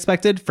than I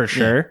expected, for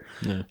sure.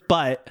 Yeah.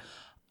 But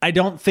I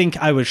don't think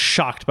I was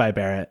shocked by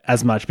Barrett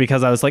as much,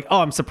 because I was like,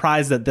 oh, I'm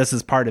surprised that this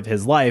is part of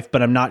his life,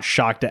 but I'm not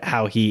shocked at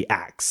how he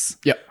acts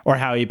or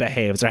how he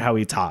behaves or how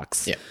he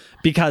talks,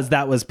 because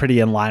that was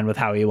pretty in line with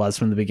how he was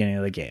from the beginning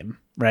of the game,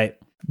 right?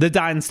 The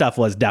dying stuff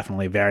was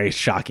definitely very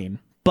shocking,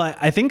 but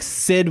I think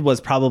Sid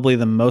was probably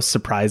the most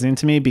surprising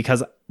to me,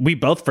 because we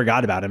both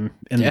forgot about him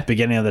in the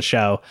beginning of the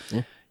show.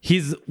 Yeah.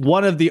 He's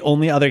one of the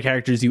only other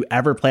characters you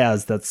ever play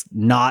as that's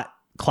not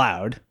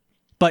Cloud,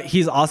 but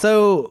he's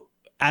also,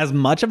 as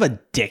much of a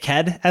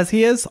dickhead as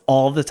he is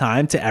all the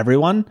time to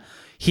everyone,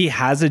 he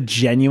has a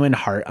genuine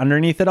heart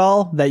underneath it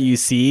all that you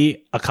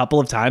see a couple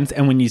of times.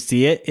 And when you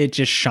see it, it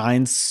just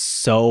shines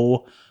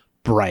so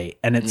bright,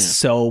 and it's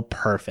so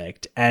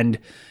perfect. And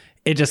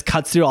it just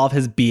cuts through all of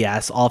his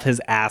BS, all of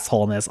his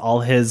assholeness, all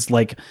his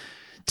like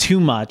too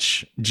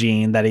much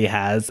gene that he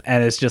has.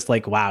 And it's just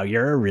like, wow,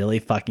 you're a really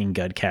fucking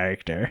good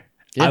character.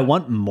 Yeah. I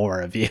want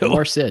more of you.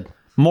 More Sid.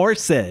 More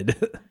Sid.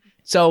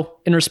 So,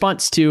 in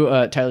response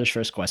to Tyler's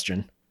first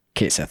question,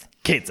 Kaseth.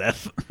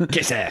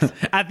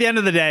 At the end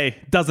of the day,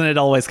 doesn't it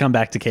always come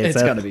back to Kaseth?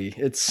 It's gotta be.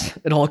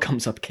 It all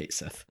comes up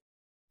Kaseth.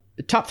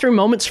 Top 3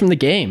 moments from the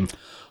game.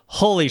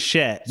 Holy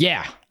shit.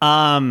 Yeah.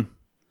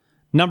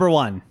 Number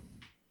 1,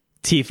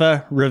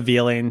 Tifa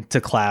revealing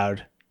to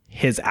Cloud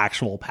his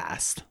actual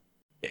past.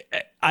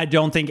 I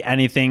don't think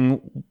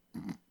anything,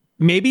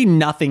 maybe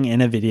nothing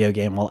in a video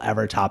game will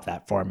ever top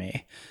that for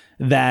me.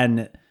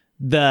 Then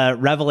the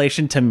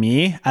revelation to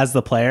me as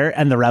the player,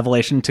 and the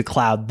revelation to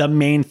Cloud, the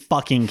main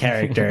fucking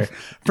character,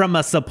 from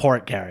a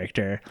support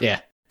character.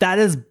 Yeah. That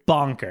is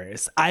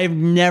bonkers. I've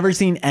never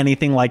seen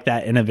anything like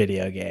that in a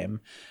video game.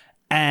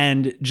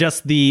 And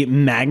just the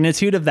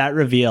magnitude of that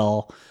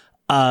reveal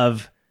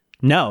of,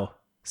 no,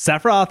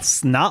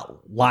 Sephiroth's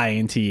not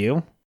lying to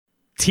you.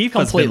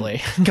 Tifa's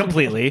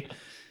completely.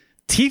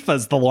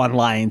 Tifa's the one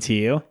lying to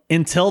you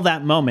until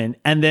that moment.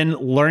 And then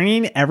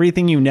learning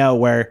everything you know,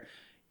 where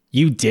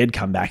you did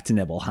come back to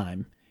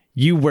Nibelheim.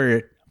 You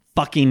were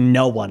fucking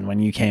no one when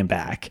you came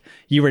back.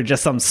 You were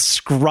just some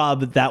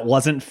scrub that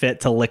wasn't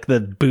fit to lick the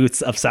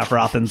boots of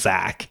Sephiroth and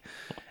Zack.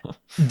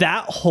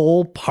 That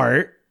whole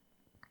part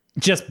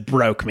just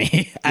broke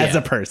me as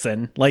a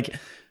person. Like,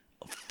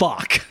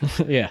 fuck.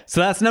 Yeah.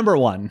 So that's number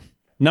 1.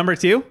 Number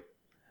 2,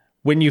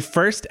 when you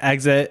first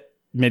exit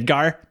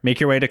Midgar, make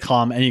your way to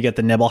Kalm, and you get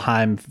the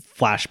Nibelheim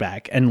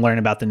flashback and learn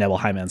about the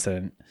Nibelheim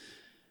incident.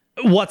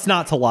 What's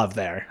not to love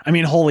there? I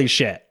mean, holy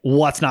shit.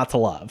 What's not to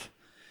love?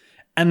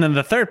 And then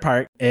the third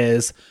part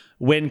is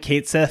when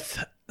Cait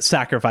Sith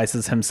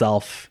sacrifices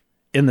himself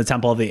in the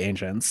Temple of the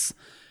Ancients.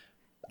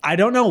 I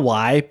don't know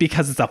why,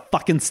 because it's a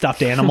fucking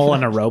stuffed animal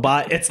and a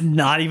robot. It's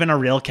not even a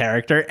real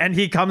character. And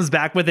he comes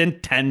back within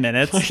 10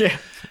 minutes. Yeah.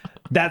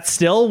 That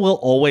still will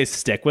always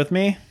stick with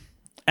me.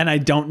 And I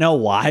don't know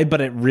why, but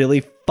it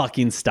really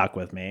fucking stuck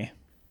with me.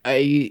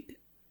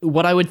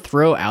 What I would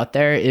throw out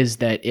there is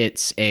that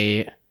it's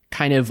a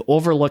kind of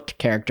overlooked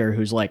character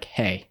who's like,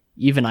 hey,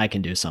 even I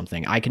can do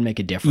something. I can make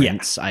a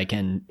difference. Yeah. I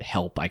can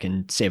help. I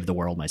can save the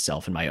world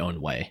myself in my own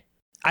way.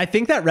 I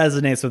think that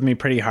resonates with me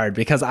pretty hard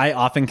because I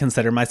often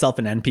consider myself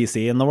an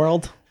NPC in the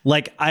world.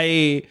 Like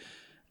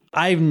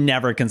I've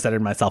never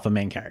considered myself a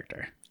main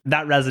character.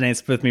 That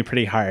resonates with me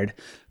pretty hard.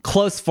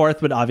 Close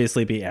fourth would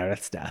obviously be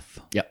Aerith's death.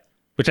 Yep.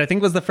 Which I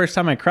think was the first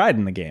time I cried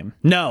in the game.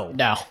 No.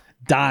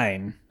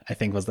 Dying, I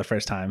think, was the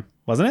first time.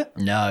 Wasn't it?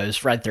 No, it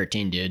was Red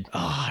 13, dude.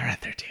 Oh, Red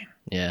 13.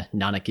 Yeah,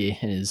 Nanaki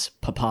and his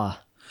papa.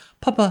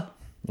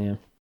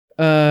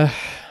 Yeah.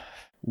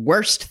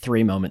 Worst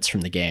 3 moments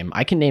from the game.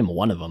 I can name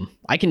one of them.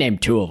 I can name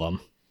 2 of them.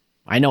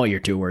 I know what your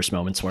 2 worst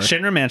moments were.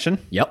 Shinra Mansion.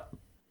 Yep.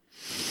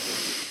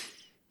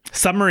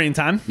 Submarine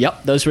Time.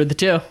 Yep, those were the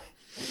 2.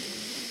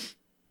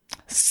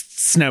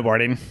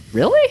 Snowboarding.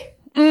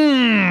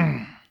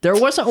 Really? There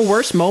wasn't a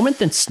worse moment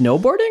than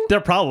snowboarding? There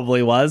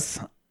probably was.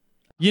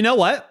 You know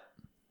what?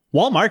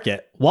 Wall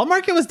Market. Wall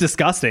Market was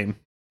disgusting.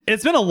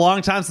 It's been a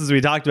long time since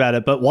we talked about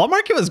it, but Wall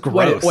Market was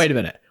gross. Wait a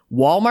minute.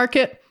 Wall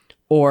Market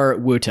or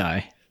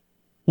Wutai?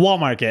 Wall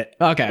Market.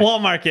 Okay. Wall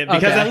Market,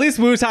 because at least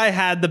Wutai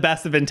had the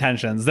best of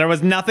intentions. There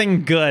was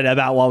nothing good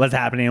about what was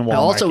happening in Wall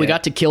Market. Also, we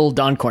got to kill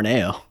Don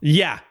Corneo.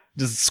 Yeah.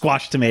 Just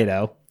squash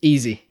tomato.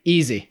 Easy.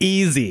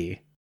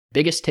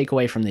 Biggest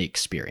takeaway from the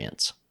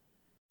experience.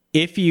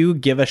 If you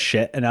give a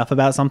shit enough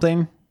about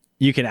something,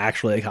 you can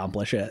actually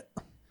accomplish it.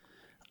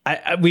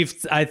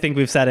 I think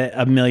we've said it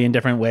a million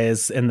different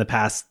ways in the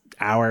past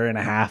hour and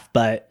a half,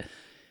 but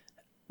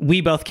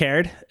we both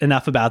cared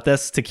enough about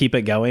this to keep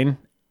it going.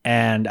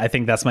 And I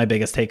think that's my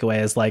biggest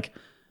takeaway is like,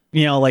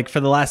 you know, like for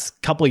the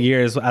last couple of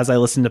years, as I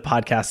listened to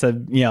podcasts,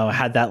 I've, you know,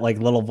 had that like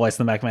little voice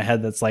in the back of my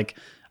head that's like,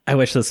 I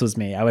wish this was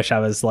me. I wish I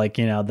was like,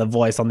 you know, the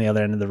voice on the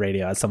other end of the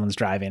radio as someone's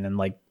driving and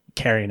like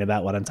caring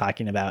about what I'm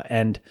talking about.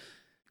 And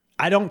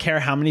I don't care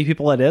how many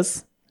people it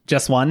is,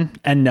 just one.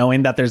 And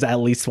knowing that there's at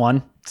least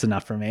one, it's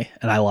enough for me.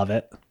 And I love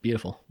it.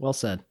 Beautiful. Well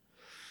said.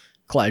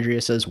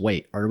 Caladria says,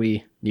 wait, are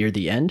we near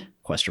the end? ?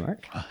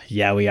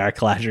 Yeah, we are,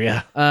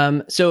 Caladria.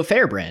 So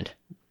Fairbrand,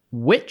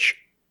 which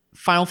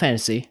Final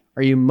Fantasy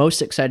are you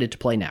most excited to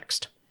play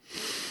next?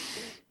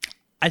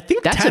 I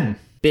think that's 10. A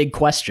big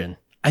question.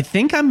 I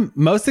think I'm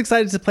most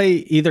excited to play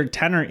either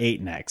 10 or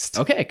 8 next.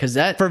 Okay, because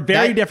that... For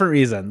very different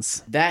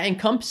reasons. That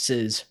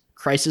encompasses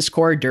Crisis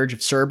Core, Dirge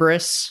of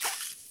Cerberus.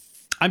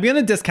 I'm going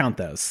to discount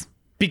those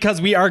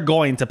because we are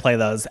going to play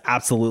those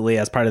absolutely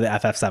as part of the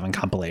FF7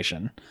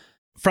 compilation.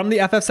 From the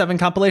FF7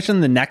 compilation,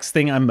 the next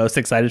thing I'm most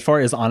excited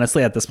for is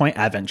honestly at this point,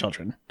 Advent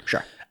Children.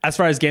 Sure. As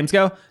far as games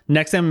go,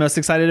 next thing I'm most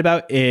excited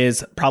about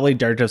is probably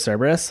Dirge of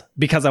Cerberus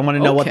because I want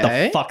to know what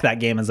the fuck that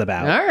game is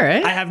about. All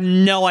right. I have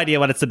no idea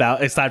what it's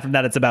about aside from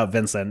that it's about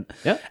Vincent.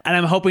 Yep. And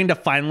I'm hoping to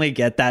finally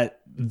get that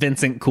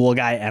Vincent cool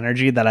guy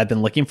energy that I've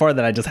been looking for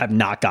that I just have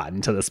not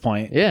gotten to this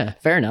point. Yeah,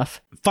 fair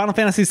enough. Final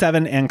Fantasy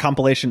VII and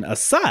compilation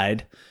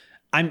aside,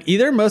 I'm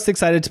either most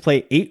excited to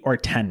play 8 or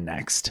 10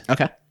 next.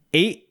 Okay.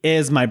 8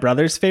 is my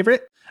brother's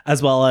favorite,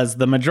 as well as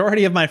the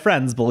majority of my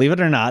friends, believe it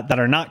or not, that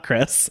are not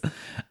Chris.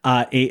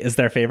 8 is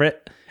their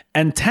favorite.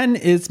 And 10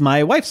 is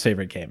my wife's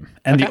favorite game.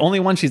 And the only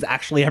one she's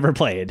actually ever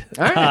played.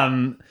 All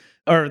right.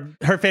 Or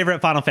her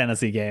favorite Final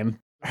Fantasy game.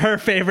 Her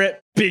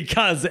favorite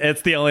because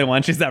it's the only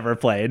one she's ever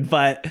played.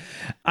 But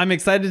I'm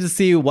excited to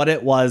see what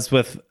it was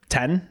with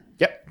 10.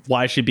 Yep.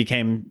 Why she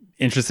became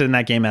interested in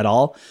that game at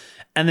all.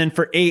 And then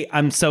for 8,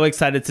 I'm so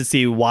excited to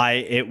see why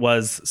it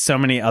was so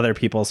many other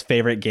people's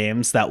favorite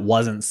games that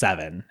wasn't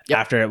 7. Yep.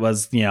 After it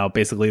was, you know,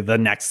 basically the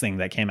next thing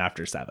that came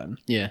after 7.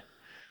 Yeah.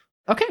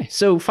 Okay,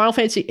 so Final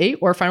Fantasy 8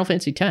 or Final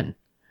Fantasy 10?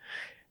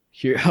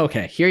 Here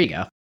you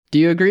go. Do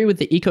you agree with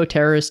the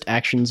eco-terrorist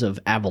actions of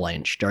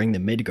Avalanche during the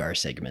Midgar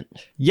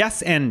segment?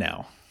 Yes and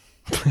no.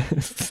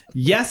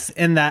 Yes,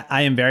 in that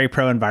I am very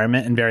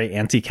pro-environment and very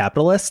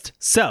anti-capitalist.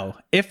 So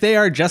if they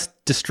are just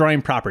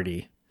destroying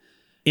property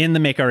in the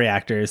Mako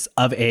reactors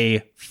of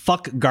a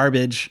fuck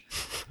garbage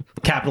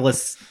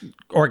capitalist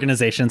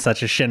organization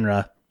such as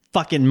Shinra,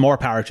 fucking more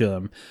power to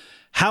them.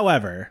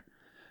 However,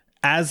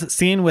 as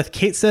seen with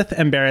Cait Sith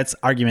and Barrett's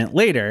argument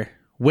later,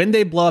 when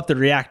they blow up the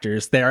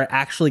reactors, they are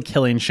actually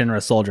killing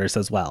Shinra soldiers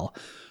as well.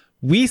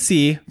 We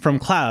see from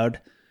Cloud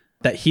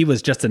that he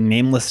was just a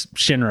nameless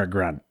Shinra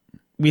grunt.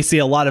 We see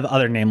a lot of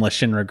other nameless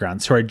Shinra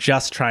grunts who are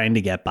just trying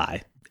to get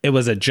by. It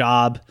was a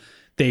job.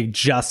 They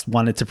just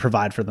wanted to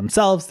provide for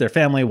themselves, their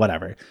family,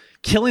 whatever.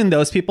 Killing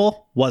those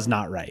people was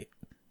not right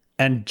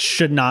and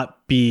should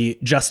not be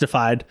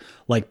justified,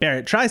 like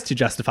Barrett tries to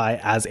justify,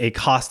 as a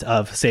cost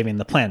of saving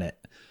the planet.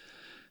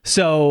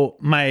 So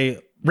my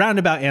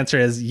roundabout answer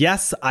is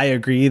yes, I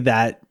agree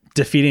that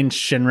defeating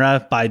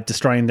Shinra by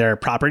destroying their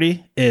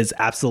property is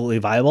absolutely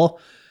viable.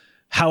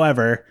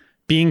 However,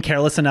 being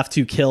careless enough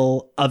to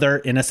kill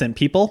other innocent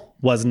people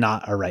was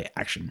not a right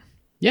action.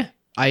 Yeah,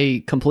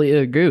 I completely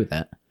agree with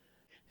that.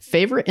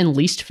 Favorite and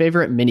least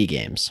favorite mini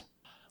games.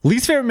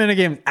 Least favorite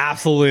minigame,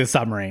 absolutely the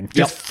submarine.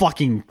 Just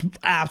fucking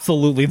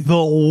absolutely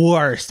the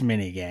worst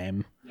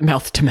minigame.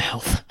 Mouth to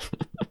mouth.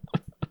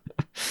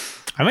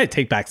 I might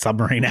take back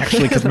submarine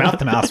actually, because mouth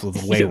to mouth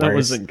was way worse. That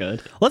wasn't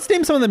good. Let's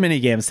name some of the mini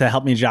games to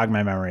help me jog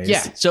my memories.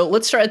 Yeah, so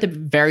let's start at the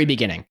very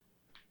beginning.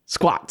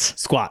 Squats.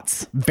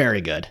 Squats.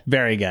 Very good.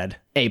 Very good.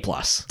 A+.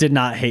 Did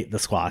not hate the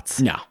squats.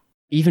 No.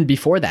 Even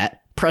before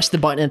that, press the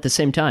button at the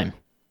same time.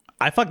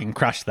 I fucking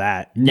crushed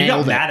that. Nailed you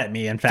got it. mad at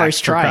me, in fact, First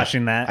for try.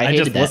 crushing that. I I just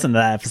hated that. listened to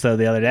that episode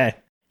the other day.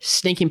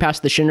 Sneaking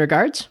past the Shinra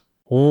guards.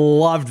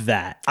 Loved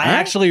that. I Huh?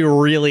 actually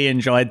really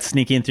enjoyed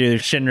sneaking through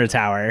Shinra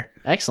Tower.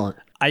 Excellent.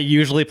 I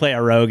usually play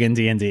a rogue in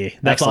D&D.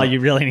 That's all Excellent. you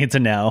really need to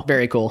know.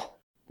 Very cool.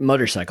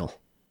 Motorcycle.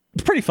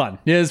 It's pretty fun.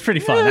 It was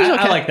pretty fun. It was I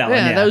okay. like that one.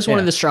 Yeah, that was one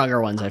yeah. of the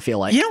stronger ones, I feel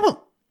like. You know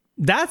what?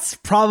 That's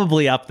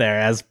probably up there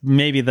as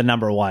maybe the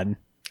number one.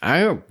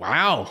 Oh,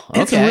 wow.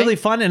 Okay. It's really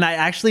fun, and I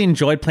actually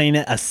enjoyed playing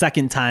it a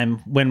second time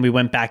when we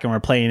went back and were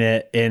playing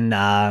it in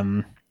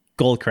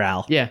Gold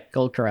Corral. Yeah,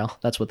 Gold Corral.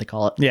 That's what they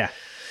call it. Yeah.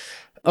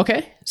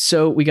 Okay,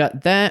 so we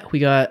got that. We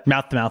got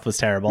Mouth to mouth was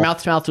terrible.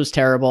 mouth to mouth was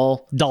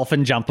terrible.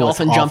 Dolphin jumping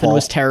Dolphin was jumping awful.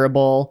 was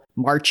terrible.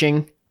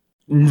 Marching.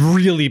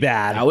 really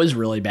bad. That was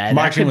really bad.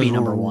 Marching that could be was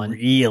number one.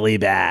 really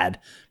bad.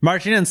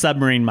 Marching and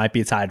Submarine might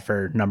be tied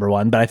for number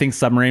one, but I think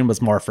Submarine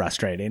was more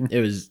frustrating.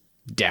 It was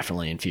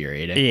definitely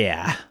infuriating.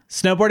 Yeah.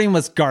 Snowboarding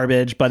was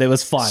garbage, but it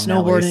was fun. at least.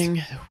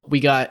 Snowboarding. We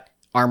got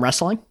arm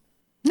wrestling.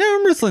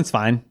 No, wrestling's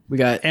fine. We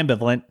got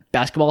Ambivalent.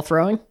 basketball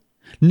throwing.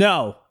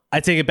 No,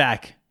 I take it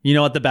back. You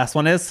know what the best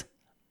one is?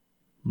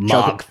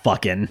 Mog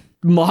fucking.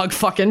 Mog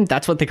fucking.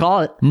 That's what they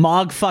call it.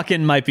 Mog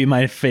fucking might be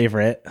my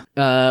favorite.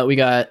 We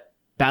got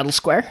battle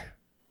square.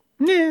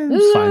 Yeah,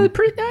 it's fine.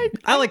 Pretty.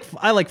 I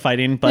like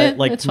fighting, but Yeah,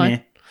 like it's fine. meh.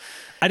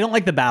 I don't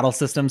like the battle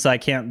system, so I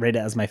can't rate it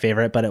as my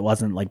favorite, but it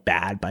wasn't like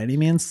bad by any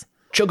means.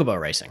 Chocobo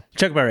racing.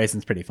 Chocobo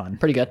Racing's pretty fun.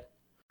 Pretty good.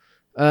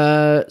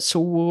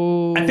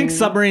 So I think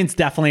Submarine's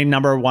definitely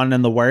number one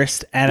and the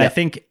worst. And I Yep.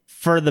 think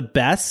for the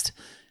best,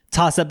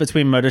 toss up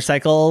between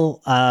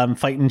motorcycle,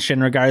 fighting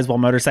Shinra guys while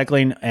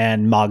motorcycling,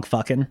 and Mog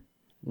fucking.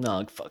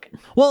 Mog fucking.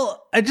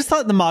 Well, I just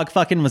thought the Mog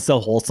fucking was so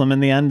wholesome in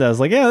the end. I was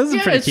like, yeah, this is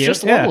Yeah, pretty it's cute.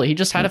 just Yeah. lovely. He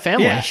just had a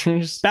family. Yeah.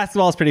 Just-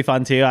 Basketball's pretty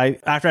fun too.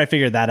 After I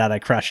figured that out, I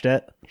crushed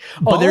it.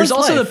 but there's All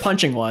also life. the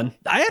punching one.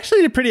 I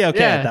actually did pretty okay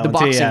Yeah, at that the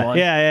one too. boxing Yeah. one.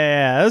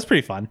 Yeah. It was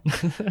pretty fun.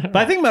 But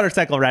I think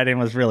motorcycle riding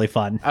was really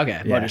fun. Okay,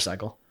 Yeah.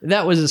 motorcycle.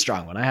 That was a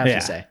strong one, I have Yeah.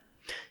 to say.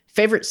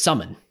 Favorite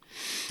summon.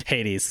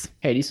 Hades.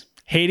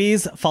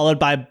 Hades. Followed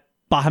by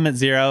Bahamut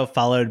Zero,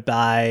 followed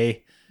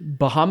by...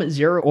 Bahamut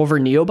Zero over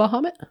Neo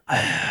Bahamut?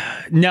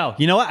 No,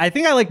 you know what? I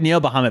think I like Neo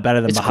Bahamut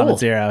better than It's Bahamut cool.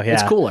 Zero. Yeah.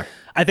 It's cooler.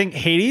 I think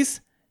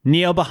Hades,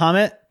 Neo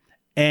Bahamut,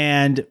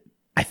 and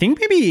I think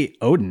maybe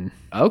Odin.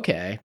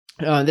 Okay.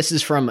 This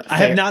is from I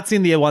have not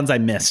seen the ones I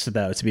missed,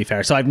 though, to be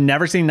fair. So I've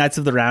never seen Knights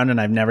of the Round,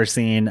 and I've never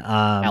seen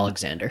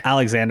Alexander.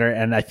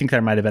 and I think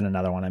there might have been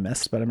another one I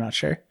missed, but I'm not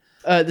sure.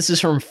 This is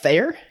from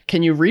Fair.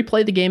 Can you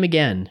replay the game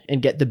again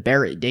and get the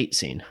Barrett date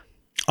scene?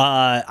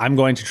 I'm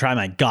going to try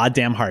my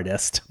goddamn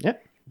hardest.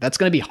 Yep. That's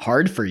going to be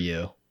hard for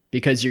you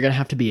because you're going to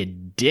have to be a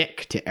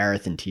dick to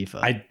Aerith and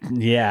Tifa.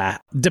 Yeah.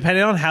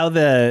 Depending on how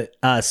the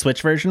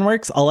Switch version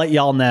works, I'll let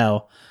y'all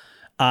know.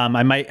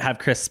 I might have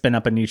Chris spin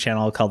up a new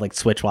channel called like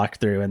Switch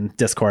Walkthrough in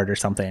Discord or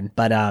something.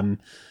 But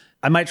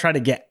I might try to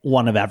get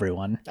one of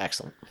everyone.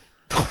 Excellent.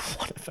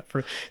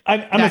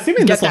 I'm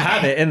assuming get this will that-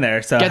 have it in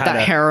there. So Get how that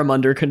to- harem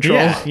under control.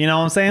 Yeah, you know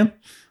what I'm saying?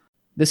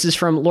 This is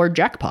from Lord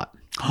Jackpot.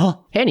 Huh.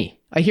 Hanny,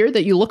 I hear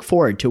that you look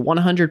forward to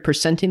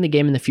 100%ing the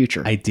game in the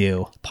future, I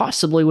do.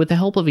 possibly with the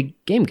help of a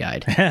game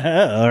guide.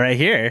 Right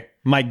here.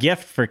 My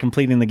gift for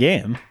completing the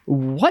game.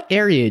 What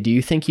area do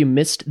you think you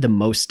missed the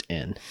most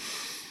in?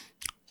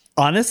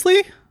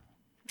 Honestly,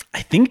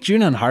 I think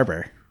Junon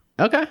Harbor.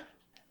 Okay.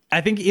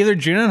 I think either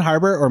Junon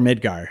Harbor or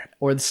Midgar.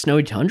 Or the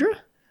Snowy Tundra?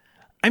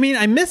 I mean,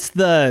 I missed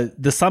the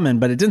summon,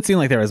 but it didn't seem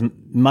like there was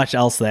much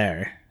else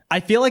there. I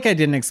feel like I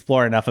didn't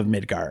explore enough of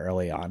Midgar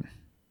early on.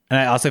 And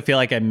I also feel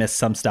like I missed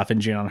some stuff in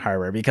Junon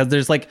Harbor because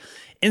there's like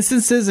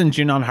instances in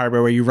Junon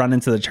Harbor where you run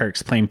into the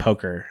Turks playing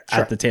poker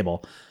at the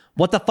table.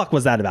 What the fuck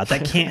was that about?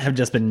 That can't have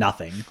just been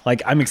nothing.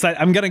 Like, I'm excited.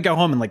 I'm going to go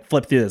home and like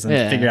flip through this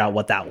and figure out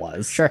what that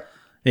was. Sure.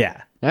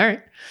 Yeah. All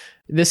right.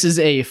 This is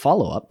a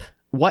follow-up.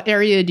 What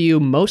area do you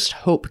most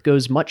hope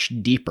goes much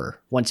deeper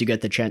once you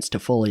get the chance to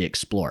fully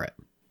explore it?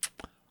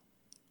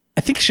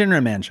 I think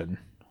Shinra Mansion,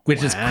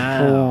 which is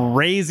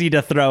crazy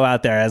to throw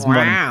out there as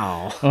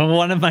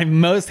one of my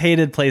most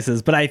hated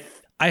places. But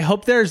I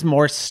hope there's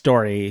more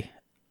story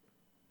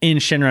in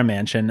Shinra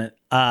Mansion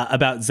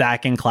about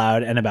Zack and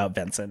Cloud and about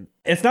Vincent.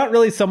 It's not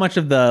really so much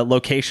of the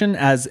location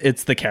as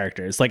it's the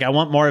characters. Like, I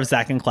want more of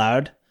Zack and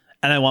Cloud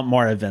and I want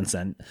more of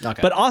Vincent.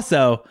 Okay. But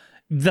also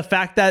the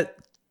fact that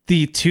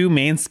the two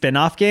main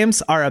spin-off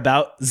games are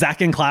about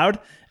Zack and Cloud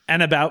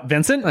and about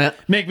Vincent Yeah.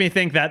 make me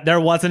think that there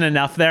wasn't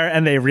enough there,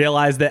 and they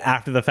realized it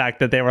after the fact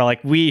that they were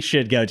like, we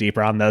should go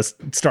deeper on those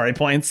story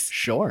points.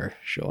 Sure.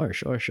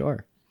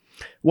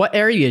 What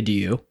area do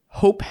you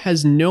hope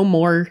has no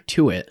more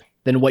to it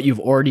than what you've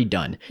already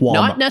done? Walmart.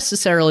 Not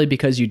necessarily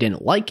because you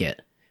didn't like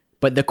it,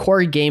 but the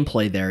core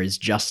gameplay there is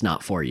just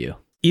not for you.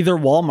 Either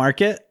Wall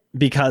Market,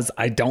 because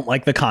I don't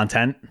like the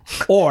content,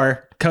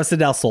 or Costa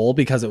del Sol,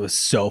 because it was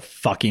so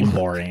fucking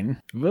boring.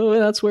 Well,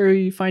 that's where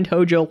you find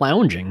Hojo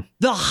lounging.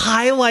 The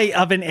highlight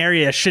of an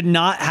area should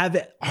not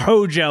have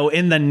Hojo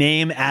in the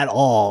name at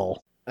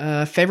all.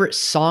 Favorite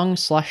song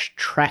 /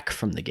 track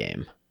from the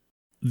game?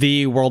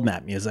 The world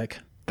map music.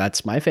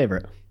 That's my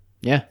favorite.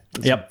 Yeah.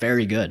 It's Yep.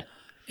 very good.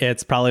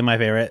 It's probably my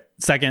favorite.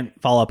 Second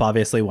follow-up,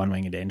 obviously, One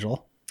Winged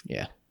Angel.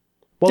 Yeah.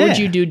 What would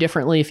Yeah. you do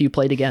differently if you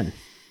played again?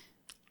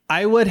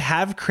 I would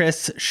have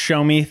Chris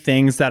show me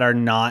things that are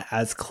not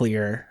as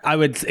clear. I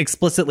would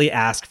explicitly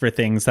ask for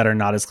things that are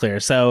not as clear.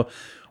 So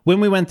when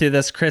we went through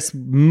this, Chris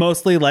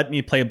mostly let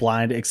me play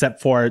blind, except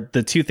for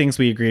the two things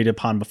we agreed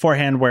upon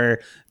beforehand,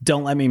 where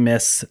don't let me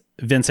miss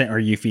Vincent or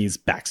Yuffie's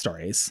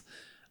backstories.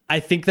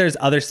 I think there's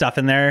other stuff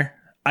in there.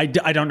 I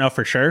don't know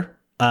for sure.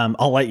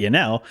 I'll let you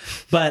know,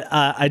 but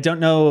I don't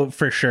know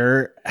for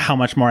sure how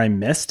much more I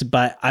missed,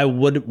 but I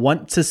would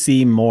want to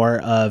see more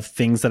of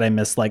things that I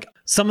missed, like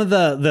some of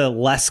the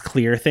less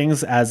clear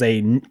things as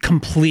a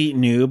complete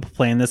noob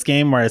playing this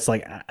game, where it's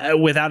like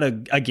without a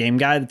game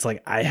guide, it's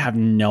like I have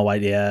no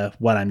idea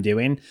what I'm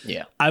doing.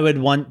 Yeah. I would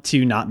want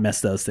to not miss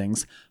those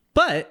things.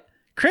 But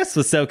Chris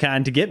was so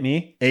kind to get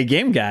me a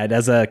game guide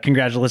as a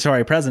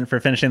congratulatory present for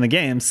finishing the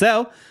game.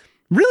 So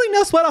really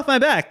no sweat off my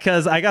back,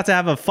 because I got to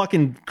have a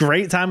fucking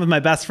great time with my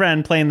best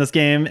friend playing this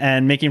game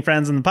and making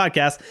friends in the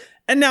podcast.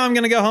 And now I'm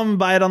going to go home and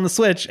buy it on the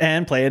Switch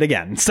and play it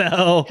again.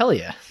 So Hell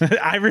yeah.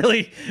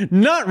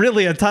 not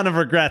really a ton of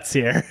regrets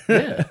here.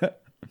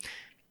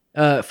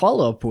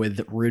 Follow up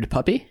with Rude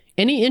Puppy.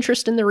 Any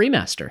interest in the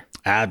remaster?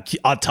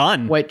 A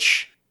ton.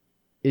 Which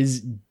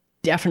is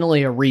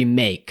definitely a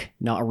remake,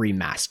 not a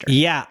remaster.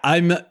 Yeah,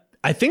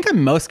 I think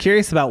I'm most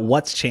curious about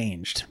what's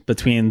changed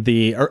between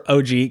the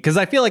OG, because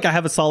I feel like I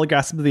have a solid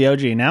grasp of the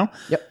OG now.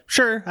 Yep.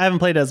 Sure, I haven't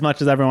played it as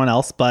much as everyone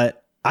else,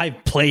 but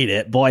I've played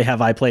it. Boy,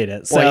 have I played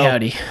it. So Boy,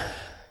 howdy.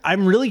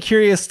 I'm really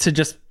curious to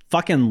just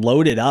fucking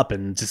load it up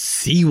and just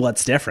see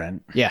what's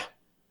different. Yeah.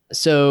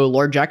 So,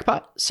 Lord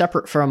Jackpot,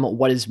 separate from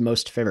what is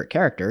most favorite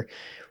character,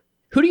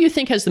 who do you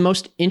think has the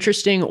most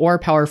interesting or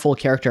powerful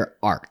character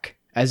arc,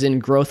 as in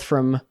growth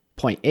from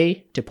point A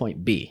to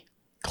point B?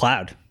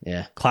 Cloud.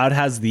 Yeah. Cloud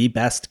has the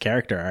best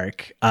character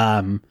arc.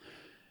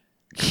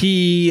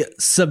 He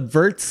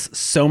subverts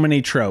so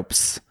many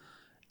tropes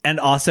and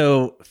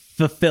also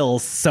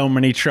fulfills so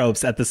many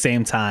tropes at the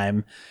same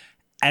time.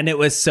 And it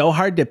was so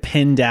hard to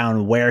pin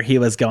down where he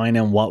was going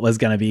and what was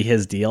going to be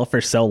his deal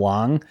for so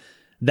long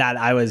that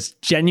I was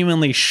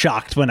genuinely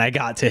shocked when I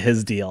got to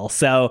his deal.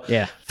 So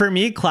Yeah. for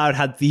me, Cloud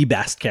had the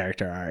best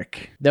character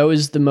arc. That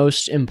was the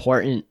most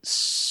important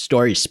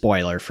story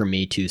spoiler for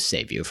me to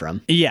save you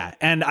from. Yeah.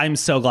 And I'm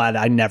so glad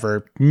I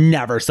never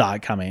saw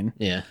it coming.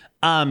 Yeah.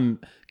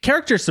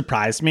 Characters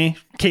surprised me.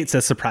 Kate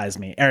says surprised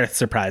me. Aerith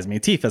surprised me.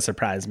 Tifa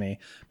surprised me.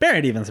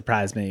 Barrett even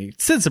surprised me.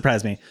 Sid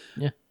surprised me.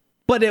 Yeah.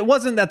 But it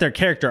wasn't that their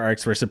character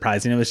arcs were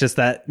surprising. It was just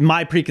that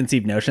my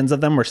preconceived notions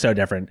of them were so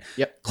different.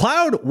 Yep.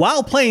 Cloud,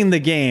 while playing the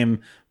game,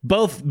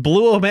 both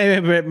blew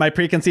away my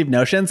preconceived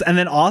notions and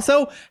then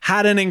also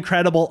had an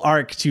incredible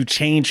arc to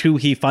change who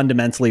he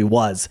fundamentally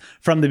was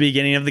from the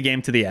beginning of the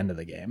game to the end of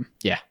the game.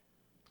 Yeah.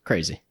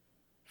 Crazy.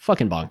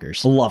 Fucking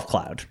bonkers. Love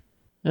Cloud.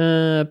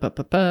 Little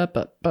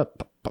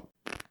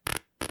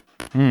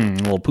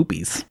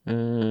poopies.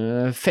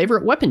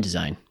 Favorite weapon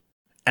design?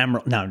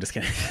 Emerald. No, I'm just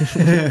kidding.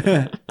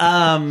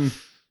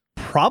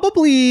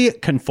 Probably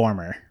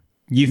Conformer.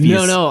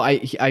 Yuffie's. No.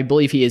 I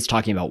believe he is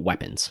talking about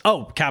weapons.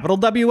 Oh, capital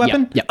W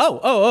weapon? Yeah.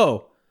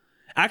 Oh.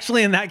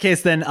 Actually, in that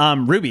case, then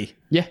Ruby.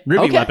 Yeah.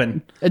 Ruby Okay.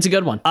 weapon. It's a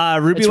good one.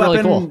 Ruby It's really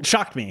weapon cool.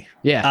 shocked me.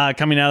 Yeah.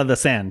 Coming out of the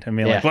sand and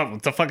being like, Yeah.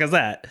 what the fuck is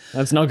that?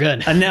 That's no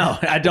good. No,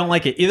 I don't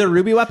like it. Either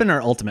Ruby weapon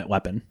or ultimate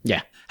weapon.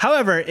 Yeah.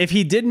 However, if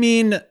he did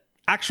mean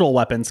actual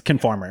weapons,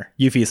 Conformer,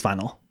 Yuffie's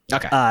final.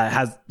 Okay.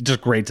 Has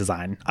just great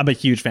design. I'm a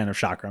huge fan of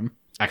Chakram.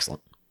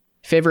 Excellent.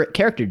 Favorite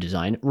character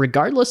design,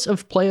 regardless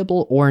of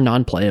playable or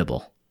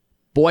non-playable?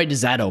 Boy,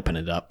 does that open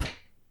it up.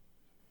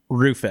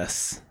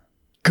 Rufus.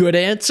 Good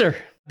answer.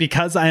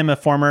 Because I am a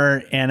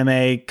former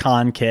anime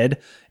con kid,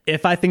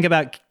 if I think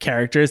about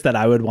characters that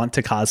I would want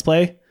to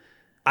cosplay,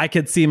 I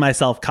could see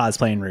myself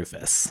cosplaying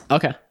Rufus.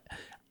 Okay.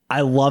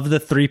 I love the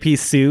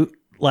 3-piece suit,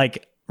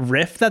 like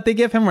riff that they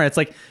give him, where it's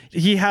like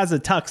he has a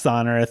tux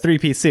on or a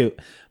 3-piece suit,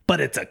 but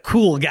it's a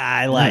cool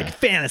guy, like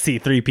fantasy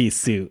 3-piece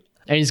suit.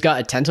 And he's got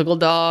a tentacle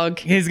dog.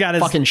 He's got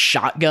his fucking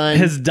shotgun.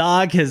 his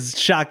dog, his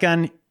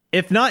shotgun.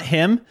 If not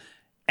him,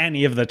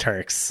 any of the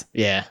Turks.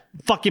 Yeah.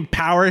 Fucking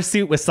power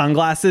suit with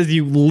sunglasses.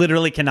 You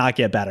literally cannot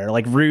get better.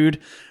 Like Rude,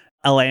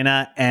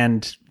 Elena,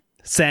 and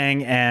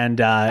Sang, and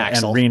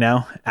Axel.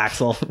 Reno.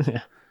 Axel.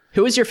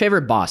 Who is your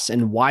favorite boss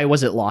and why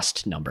was it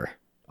lost number?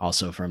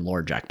 Also from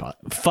Lord Jackpot.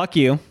 Fuck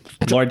you,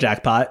 Lord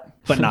Jackpot,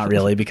 but not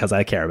really because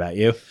I care about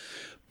you.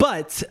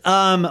 But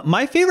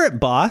my favorite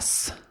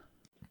boss,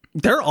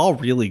 they're all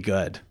really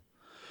good.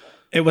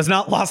 It was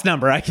not Lost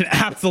Number. I can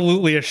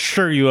absolutely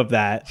assure you of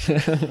that.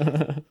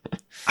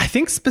 I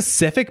think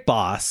specific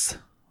boss.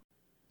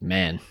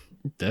 Man,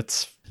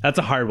 that's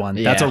a hard one.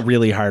 Yeah. That's a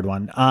really hard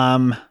one.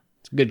 a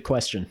good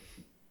question.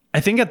 I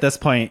think at this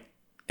point,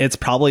 it's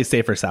probably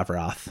Safer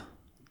Sephiroth.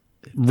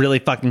 Really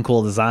fucking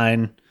cool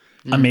design,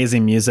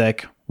 amazing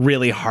music,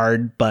 really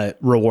hard but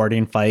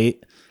rewarding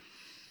fight.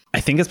 I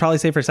think it's probably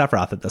Safer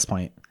Sephiroth at this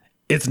point.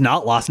 It's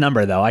not Lost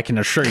Number, though. I can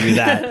assure you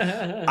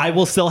that. I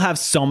will still have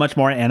so much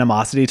more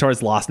animosity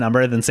towards Lost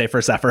Number than Safer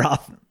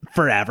Sephiroth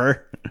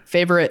forever.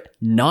 Favorite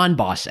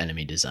non-boss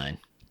enemy design?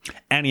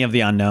 Any of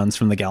the unknowns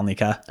from the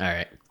Galnica. All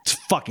right. It's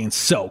fucking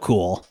so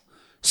cool.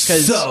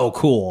 So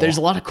cool. There's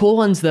a lot of cool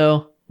ones,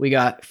 though. We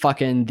got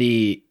fucking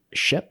the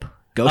ship.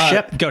 Ghost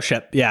ship? Ghost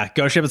Ship. Yeah,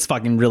 Ghost Ship is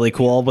fucking really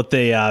cool with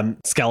the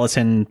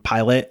skeleton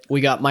pilot. We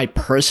got my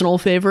personal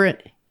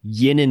favorite,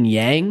 Yin and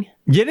Yang.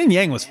 Yin and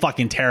Yang was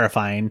fucking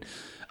terrifying.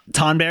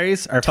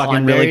 Tonberries are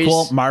fucking really Tonberries.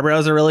 cool.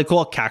 Marlboros are really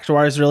cool.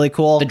 Cactuar is really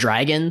cool. The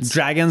dragons.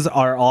 Dragons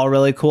are all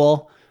really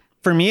cool.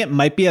 For me, it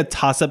might be a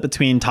toss-up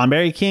between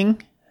Tonberry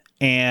King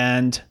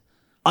and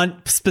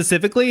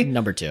specifically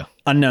Number 2.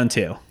 Unknown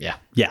 2. Yeah.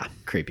 Yeah.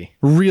 Creepy.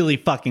 Really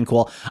fucking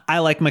cool. I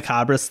like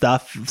macabre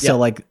stuff. So Yep.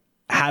 like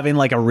having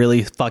like a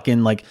really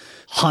fucking like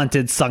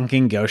haunted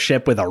sunken ghost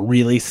ship with a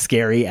really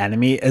scary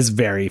enemy is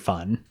very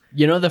fun.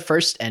 You know, the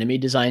first enemy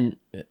design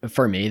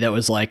for me that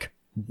was like,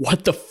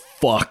 what the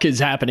fuck is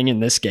happening in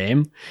this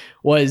game,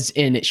 was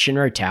in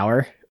Shinra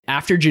Tower.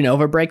 After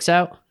Genova breaks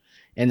out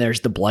and there's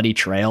the bloody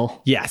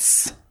trail,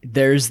 Yes.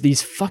 there's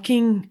these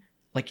fucking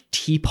like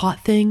teapot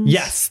things.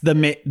 Yes. The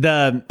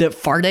That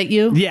fart at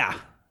you. yeah.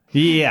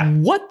 Yeah.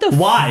 What the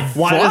Why? fuck?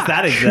 Why does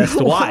that exist?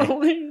 Why?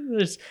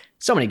 There's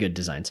so many good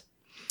designs.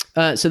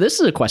 So this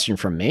is a question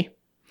from me.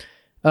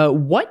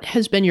 What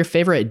has been your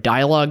favorite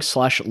dialogue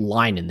 /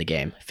 line in the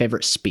game?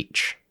 Favorite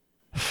speech?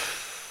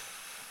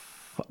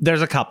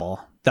 There's a couple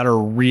that are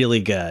really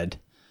good.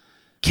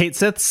 Kate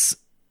Sith's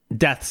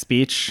death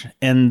speech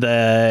in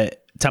the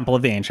Temple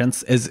of the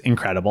Ancients is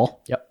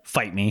incredible. Yep.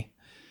 Fight me.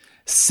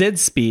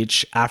 Sid's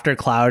speech after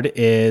Cloud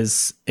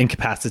is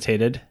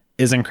incapacitated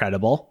is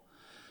incredible.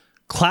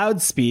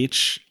 Cloud's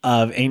speech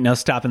of Ain't No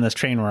Stopping This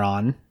Train We're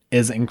On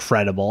is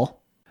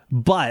incredible.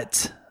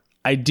 But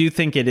I do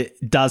think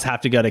it does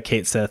have to go to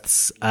Kate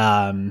Sith's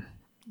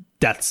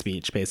death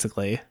speech,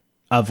 basically,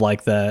 of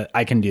like the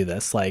I can do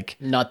this. Like,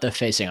 Not the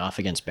facing off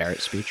against Barrett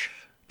speech.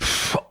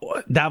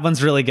 that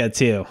one's really good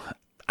too.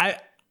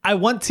 I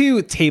want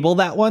to table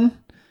that one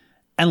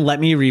and let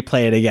me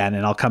replay it again,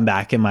 and I'll come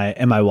back in my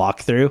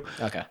walkthrough.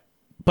 Okay.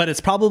 But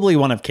it's probably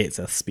one of Kate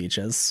Sith's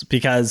speeches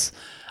because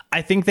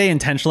I think they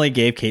intentionally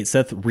gave Kate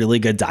Sith really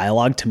good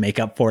dialogue to make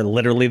up for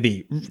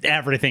literally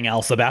everything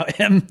else about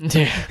him.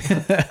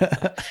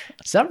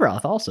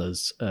 Sephiroth also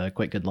has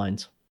quite good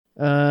lines.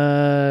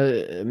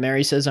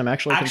 Mary says, I'm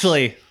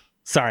actually...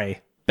 Sorry,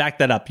 back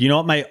that up. You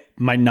know what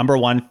my number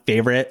one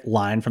favorite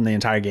line from the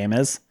entire game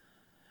is?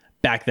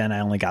 Back then, I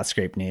only got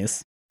scraped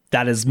knees.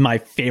 That is my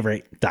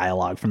favorite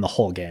dialogue from the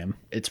whole game.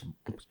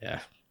 Yeah.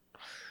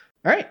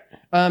 All right.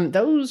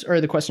 Those are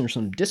the questions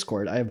from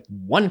Discord. I have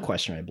one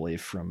question, I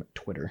believe, from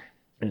Twitter,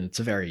 and it's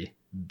a very,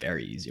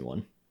 very easy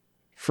one.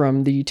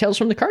 From the Tales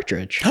from the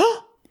Cartridge.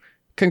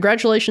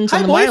 Congratulations on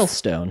Hi, the boys.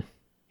 milestone.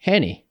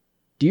 Hanny,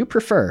 do you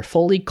prefer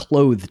fully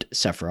clothed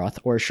Sephiroth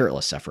or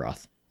shirtless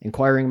Sephiroth?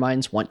 Inquiring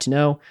minds want to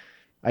know.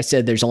 I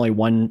said there's only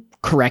one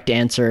correct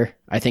answer.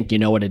 I think you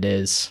know what it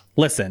is.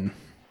 Listen,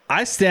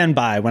 I stand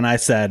by when I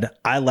said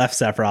I left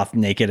Sephiroth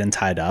naked and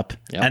tied up,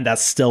 Yep. and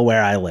that's still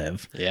where I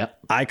live. Yeah.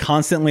 I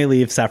constantly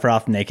leave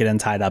Sephiroth naked and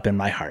tied up in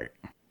my heart.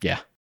 Yeah.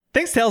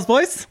 Thanks, Tails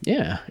boys.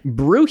 Yeah.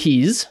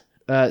 Brewkeys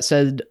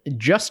said,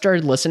 just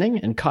started listening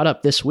and caught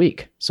up this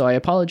week. So I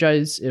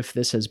apologize if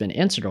this has been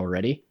answered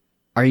already.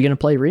 Are you going to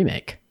play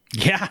Remake?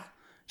 Yeah,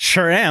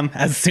 sure am.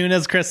 As soon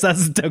as Chris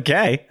says it's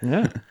okay.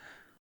 Yeah.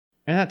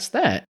 And that's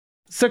that.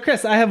 So,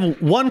 Chris, I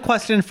have one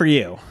question for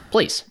you.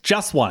 Please.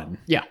 Just one.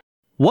 Yeah.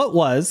 What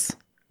was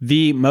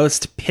the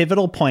most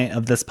pivotal point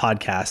of this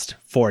podcast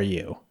for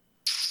you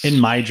in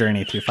my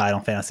journey through Final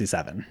Fantasy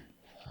VII?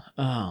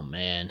 Oh,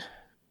 man.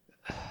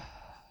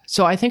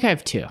 So I think I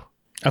have two.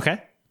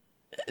 Okay.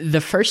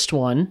 The first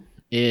one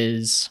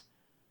is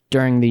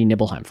during the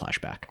Nibelheim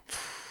flashback.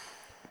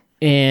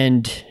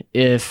 And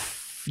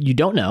if you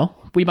don't know,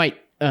 we might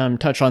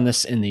touch on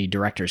this in the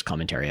director's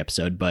commentary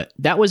episode, but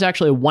that was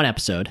actually one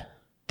episode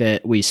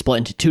that we split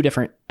into two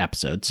different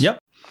episodes. Yep.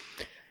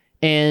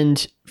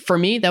 And for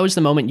me, that was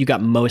the moment you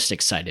got most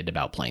excited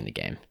about playing the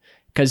game.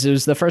 Because it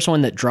was the first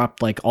one that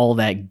dropped like all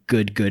that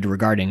good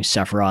regarding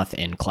Sephiroth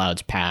and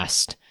Cloud's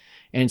past.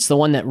 And it's the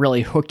one that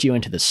really hooked you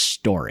into the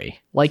story.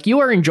 Like, you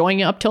were enjoying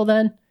it up till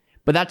then,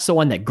 but that's the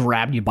one that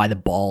grabbed you by the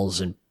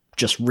balls and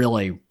just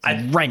really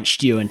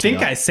wrenched you into I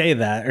think I say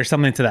that or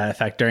something to that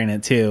effect during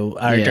it too,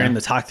 or Yeah. during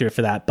the talk through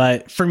for that.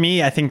 But for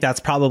me, I think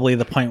that's probably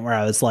the point where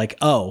I was like,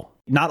 oh,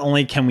 not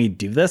only can we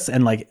do this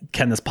and like,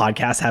 can this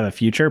podcast have a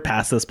future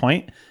past this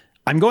point?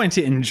 I'm going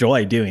to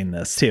enjoy doing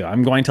this too.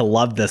 I'm going to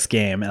love this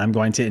game and I'm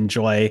going to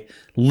enjoy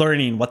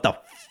learning what the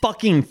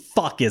fucking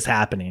fuck is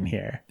happening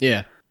here.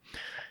 Yeah.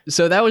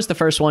 So that was the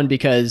first one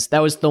because that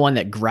was the one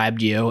that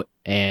grabbed you,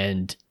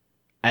 and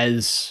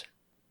as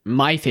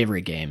my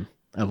favorite game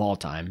of all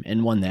time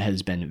and one that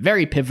has been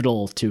very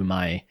pivotal to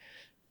my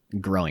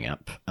growing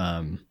up.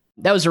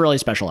 That was a really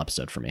special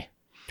episode for me.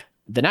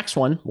 The next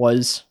one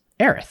was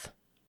Aerith,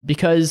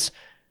 because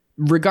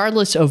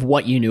regardless of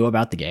what you knew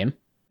about the game,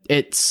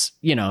 it's,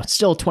 you know,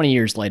 still 20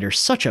 years later,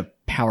 such a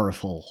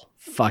powerful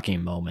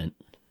fucking moment.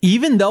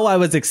 Even though I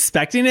was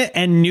expecting it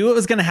and knew it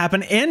was going to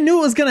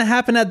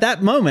happen at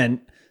that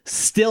moment,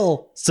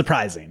 still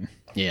surprising.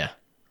 Yeah.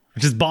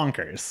 Which is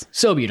bonkers.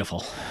 So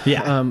beautiful.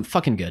 Yeah.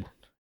 Fucking good.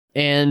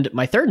 And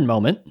my third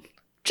moment,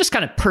 just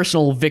kind of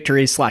personal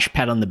victory /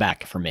 pat on the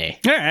back for me.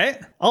 All right.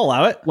 I'll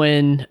allow it.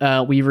 When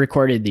we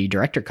recorded the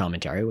director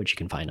commentary, which you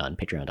can find on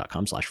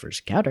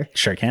patreon.com/firstencounter.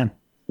 Sure can.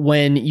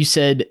 When you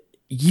said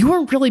you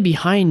weren't really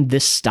behind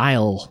this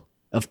style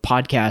of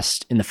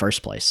podcast in the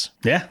first place.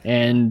 Yeah.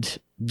 And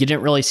you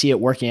didn't really see it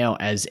working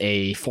out as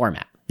a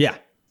format. Yeah.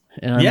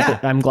 And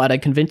I'm glad I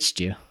convinced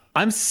you.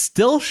 I'm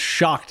still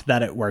shocked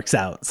that it works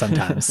out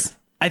sometimes.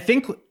 I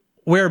think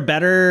we're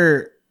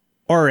better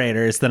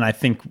orators than I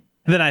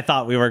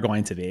thought we were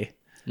going to be.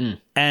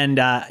 And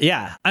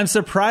I'm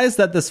surprised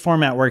that this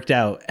format worked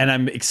out, and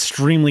I'm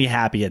extremely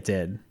happy it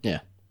did.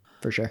 Yeah,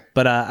 for sure.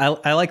 But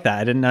I like that.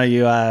 I didn't know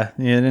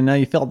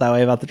you felt that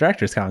way about the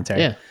director's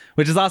commentary. Yeah.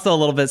 Which is also a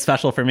little bit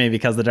special for me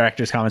because the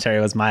director's commentary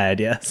was my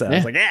idea. So I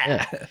was like,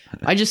 yeah.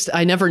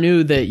 I never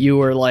knew that you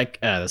were like,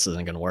 this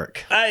isn't going to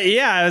work.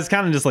 I was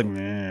kind of just like, I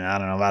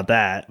don't know about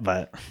that.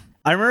 But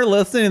I remember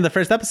listening to the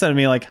first episode and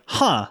being like,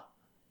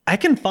 I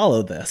can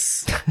follow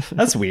this.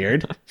 That's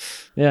weird.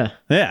 Yeah.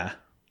 Yeah.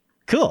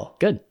 Cool.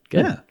 Good.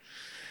 Yeah.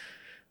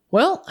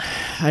 Well,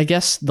 I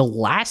guess the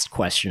last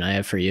question I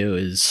have for you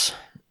is,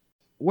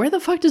 where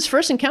the fuck does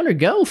First Encounter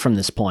go from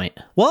this point?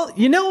 Well,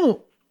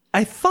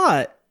 I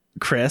thought,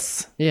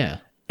 Chris,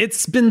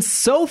 it's been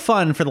so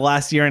fun for the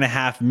last year and a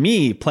half,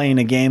 me playing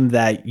a game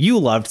that you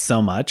loved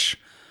so much,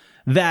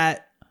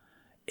 that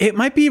it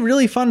might be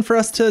really fun for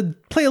us to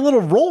play a little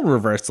role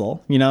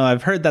reversal.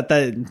 I've heard that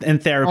in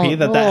therapy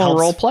that helps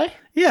role play.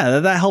 Yeah,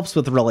 that helps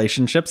with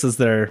relationships as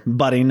they're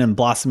budding and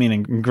blossoming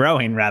and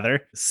growing,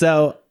 rather.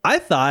 So I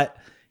thought,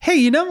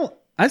 hey,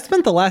 I've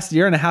spent the last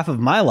year and a half of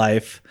my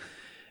life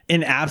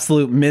in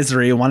absolute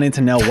misery, wanting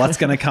to know what's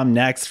going to come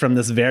next from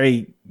this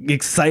very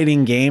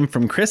exciting game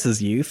from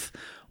Chris's youth.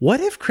 What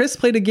if Chris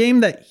played a game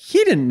that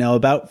he didn't know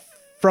about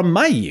from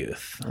my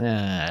youth?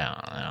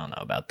 I don't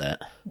know about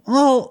that.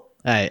 Well,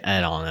 I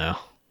don't know.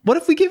 What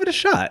if we give it a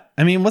shot?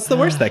 I mean, what's the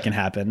worst that can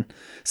happen?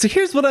 So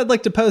here's what I'd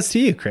like to pose to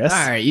you, Chris.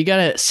 All right, you got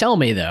to sell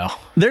me, though.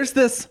 There's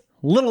this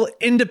little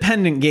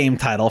independent game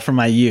title from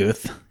my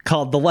youth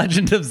called The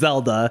Legend of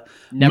Zelda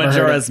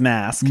Majora's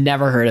Mask.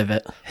 Never heard of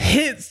it.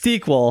 Hit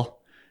sequel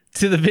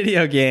to the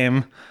video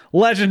game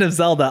Legend of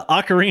Zelda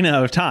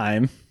Ocarina of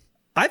Time.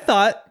 I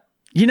thought,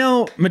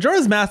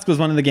 Majora's Mask was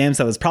one of the games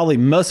that was probably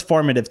most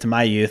formative to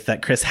my youth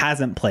that Chris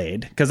hasn't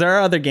played, because there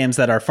are other games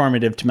that are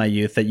formative to my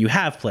youth that you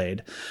have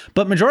played.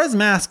 But Majora's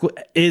Mask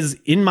is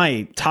in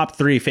my top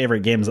 3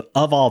 favorite games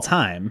of all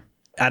time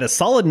at a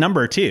solid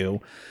number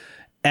 2.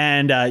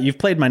 And you've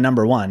played my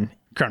number 1,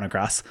 Chrono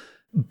Cross,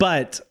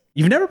 but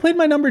you've never played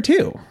my number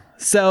 2.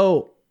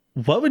 So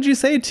what would you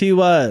say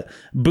to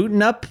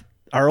booting up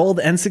our old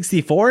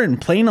N64 and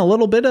playing a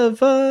little bit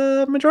of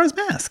Majora's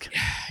Mask?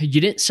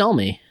 You didn't sell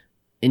me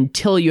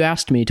until you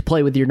asked me to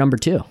play with your number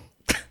 2.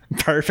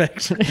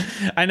 Perfect.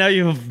 I know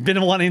you've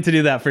been wanting to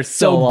do that for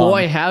so long.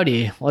 Boy,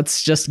 howdy.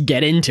 Let's just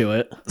get into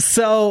it.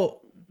 So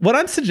what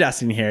I'm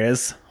suggesting here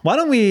is, why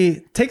don't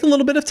we take a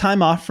little bit of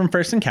time off from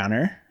First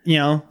Encounter?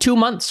 2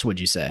 months, would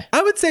you say?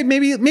 I would say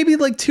maybe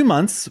like 2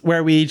 months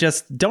where we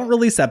just don't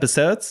release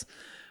episodes.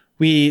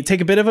 We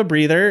take a bit of a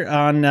breather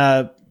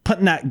on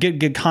putting that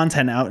good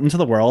content out into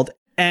the world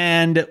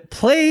and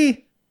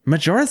play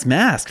Majora's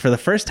Mask for the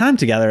first time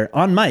together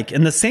on mic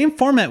in the same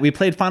format we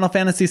played Final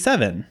Fantasy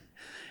VII,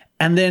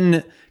 and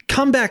then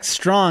come back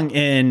strong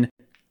in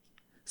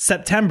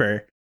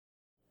September.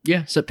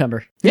 Yeah,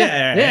 September.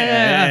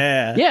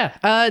 Yeah.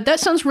 That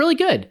sounds really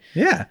good.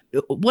 Yeah.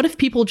 What if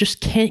people just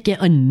can't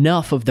get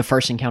enough of the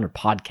First Encounter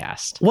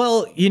podcast?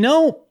 Well,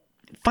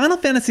 Final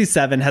Fantasy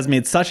VII has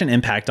made such an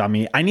impact on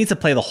me. I need to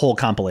play the whole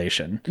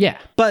compilation. Yeah.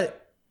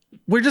 But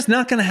we're just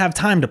not going to have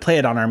time to play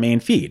it on our main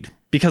feed,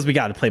 because we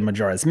got to play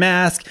Majora's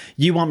Mask.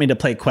 You want me to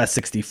play Quest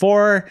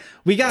 64.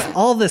 We got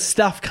all this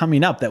stuff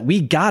coming up that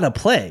we got to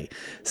play.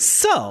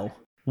 So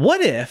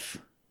what if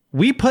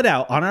we put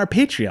out on our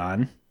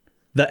Patreon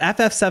the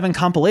FF7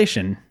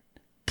 compilation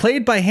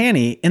played by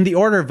Hanny in the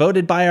order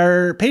voted by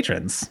our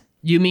patrons?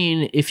 You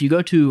mean if you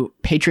go to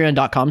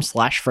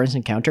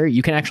patreon.com/firstencounter,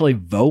 you can actually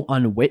vote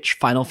on which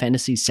Final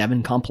Fantasy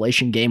VII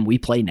compilation game we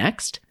play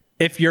next?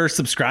 If you're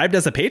subscribed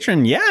as a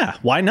patron, yeah,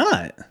 why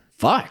not?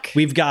 Fuck.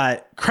 We've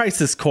got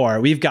Crisis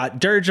Core. We've got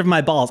Dirge of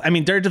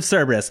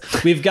Cerberus.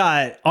 We've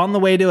got On the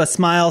Way to a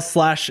Smile /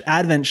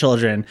 Advent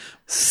Children.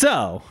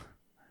 So,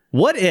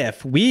 what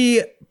if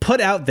we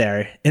put out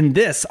there in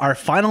this, our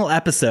final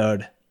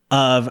episode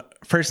of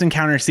First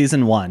Encounter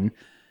Season 1,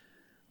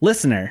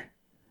 listener,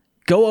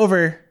 go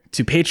over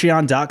to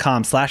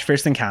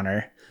patreon.com/First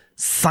Encounter,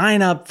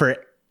 sign up for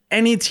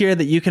any tier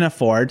that you can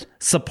afford,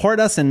 support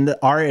us in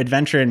our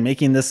adventure in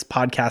making this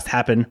podcast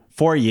happen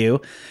for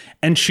you,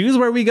 and choose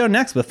where we go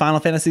next with Final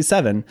Fantasy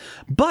VII.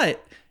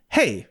 But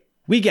hey,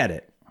 we get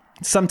it.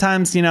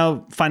 Sometimes,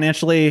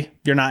 financially,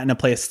 you're not in a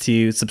place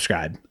to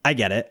subscribe. I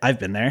get it. I've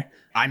been there.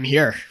 I'm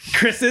here.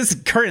 Chris is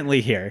currently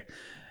here.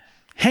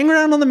 Hang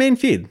around on the main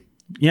feed.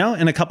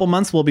 In a couple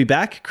months, we'll be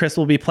back. Chris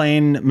will be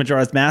playing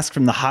Majora's Mask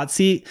from the hot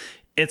seat.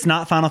 It's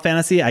not Final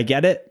Fantasy. I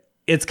get it.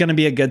 It's going to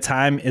be a good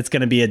time. It's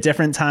going to be a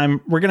different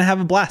time. We're going to have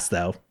a blast,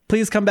 though.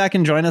 Please come back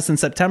and join us in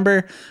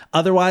September.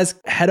 Otherwise,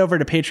 head over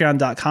to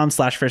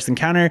patreon.com/First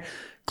Encounter.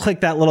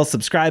 Click that little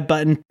subscribe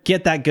button.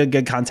 Get that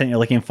good content you're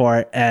looking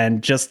for.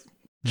 And just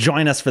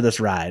join us for this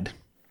ride.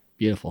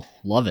 Beautiful.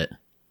 Love it.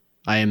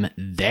 I am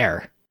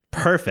there.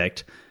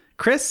 Perfect.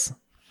 Chris,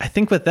 I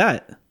think with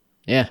that.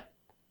 Yeah.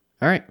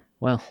 All right.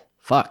 Well,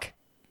 fuck.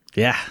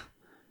 Yeah.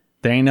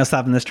 There ain't no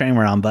stopping this train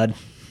we're on, bud.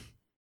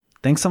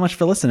 Thanks so much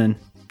for listening.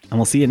 And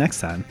we'll see you next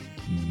time.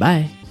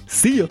 Bye.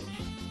 See ya.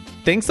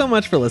 Thanks so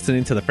much for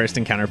listening to the First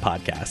Encounter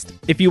podcast.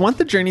 If you want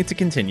the journey to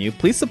continue,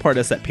 please support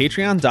us at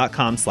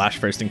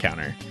patreon.com/First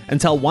Encounter and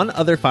tell one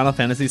other Final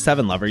Fantasy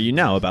VII lover you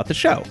know about the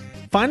show.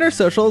 Find our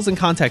socials and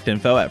contact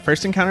info at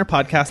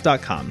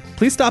firstencounterpodcast.com.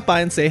 Please stop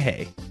by and say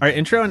hey. Our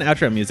intro and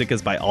outro music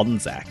is by Alden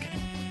Zach.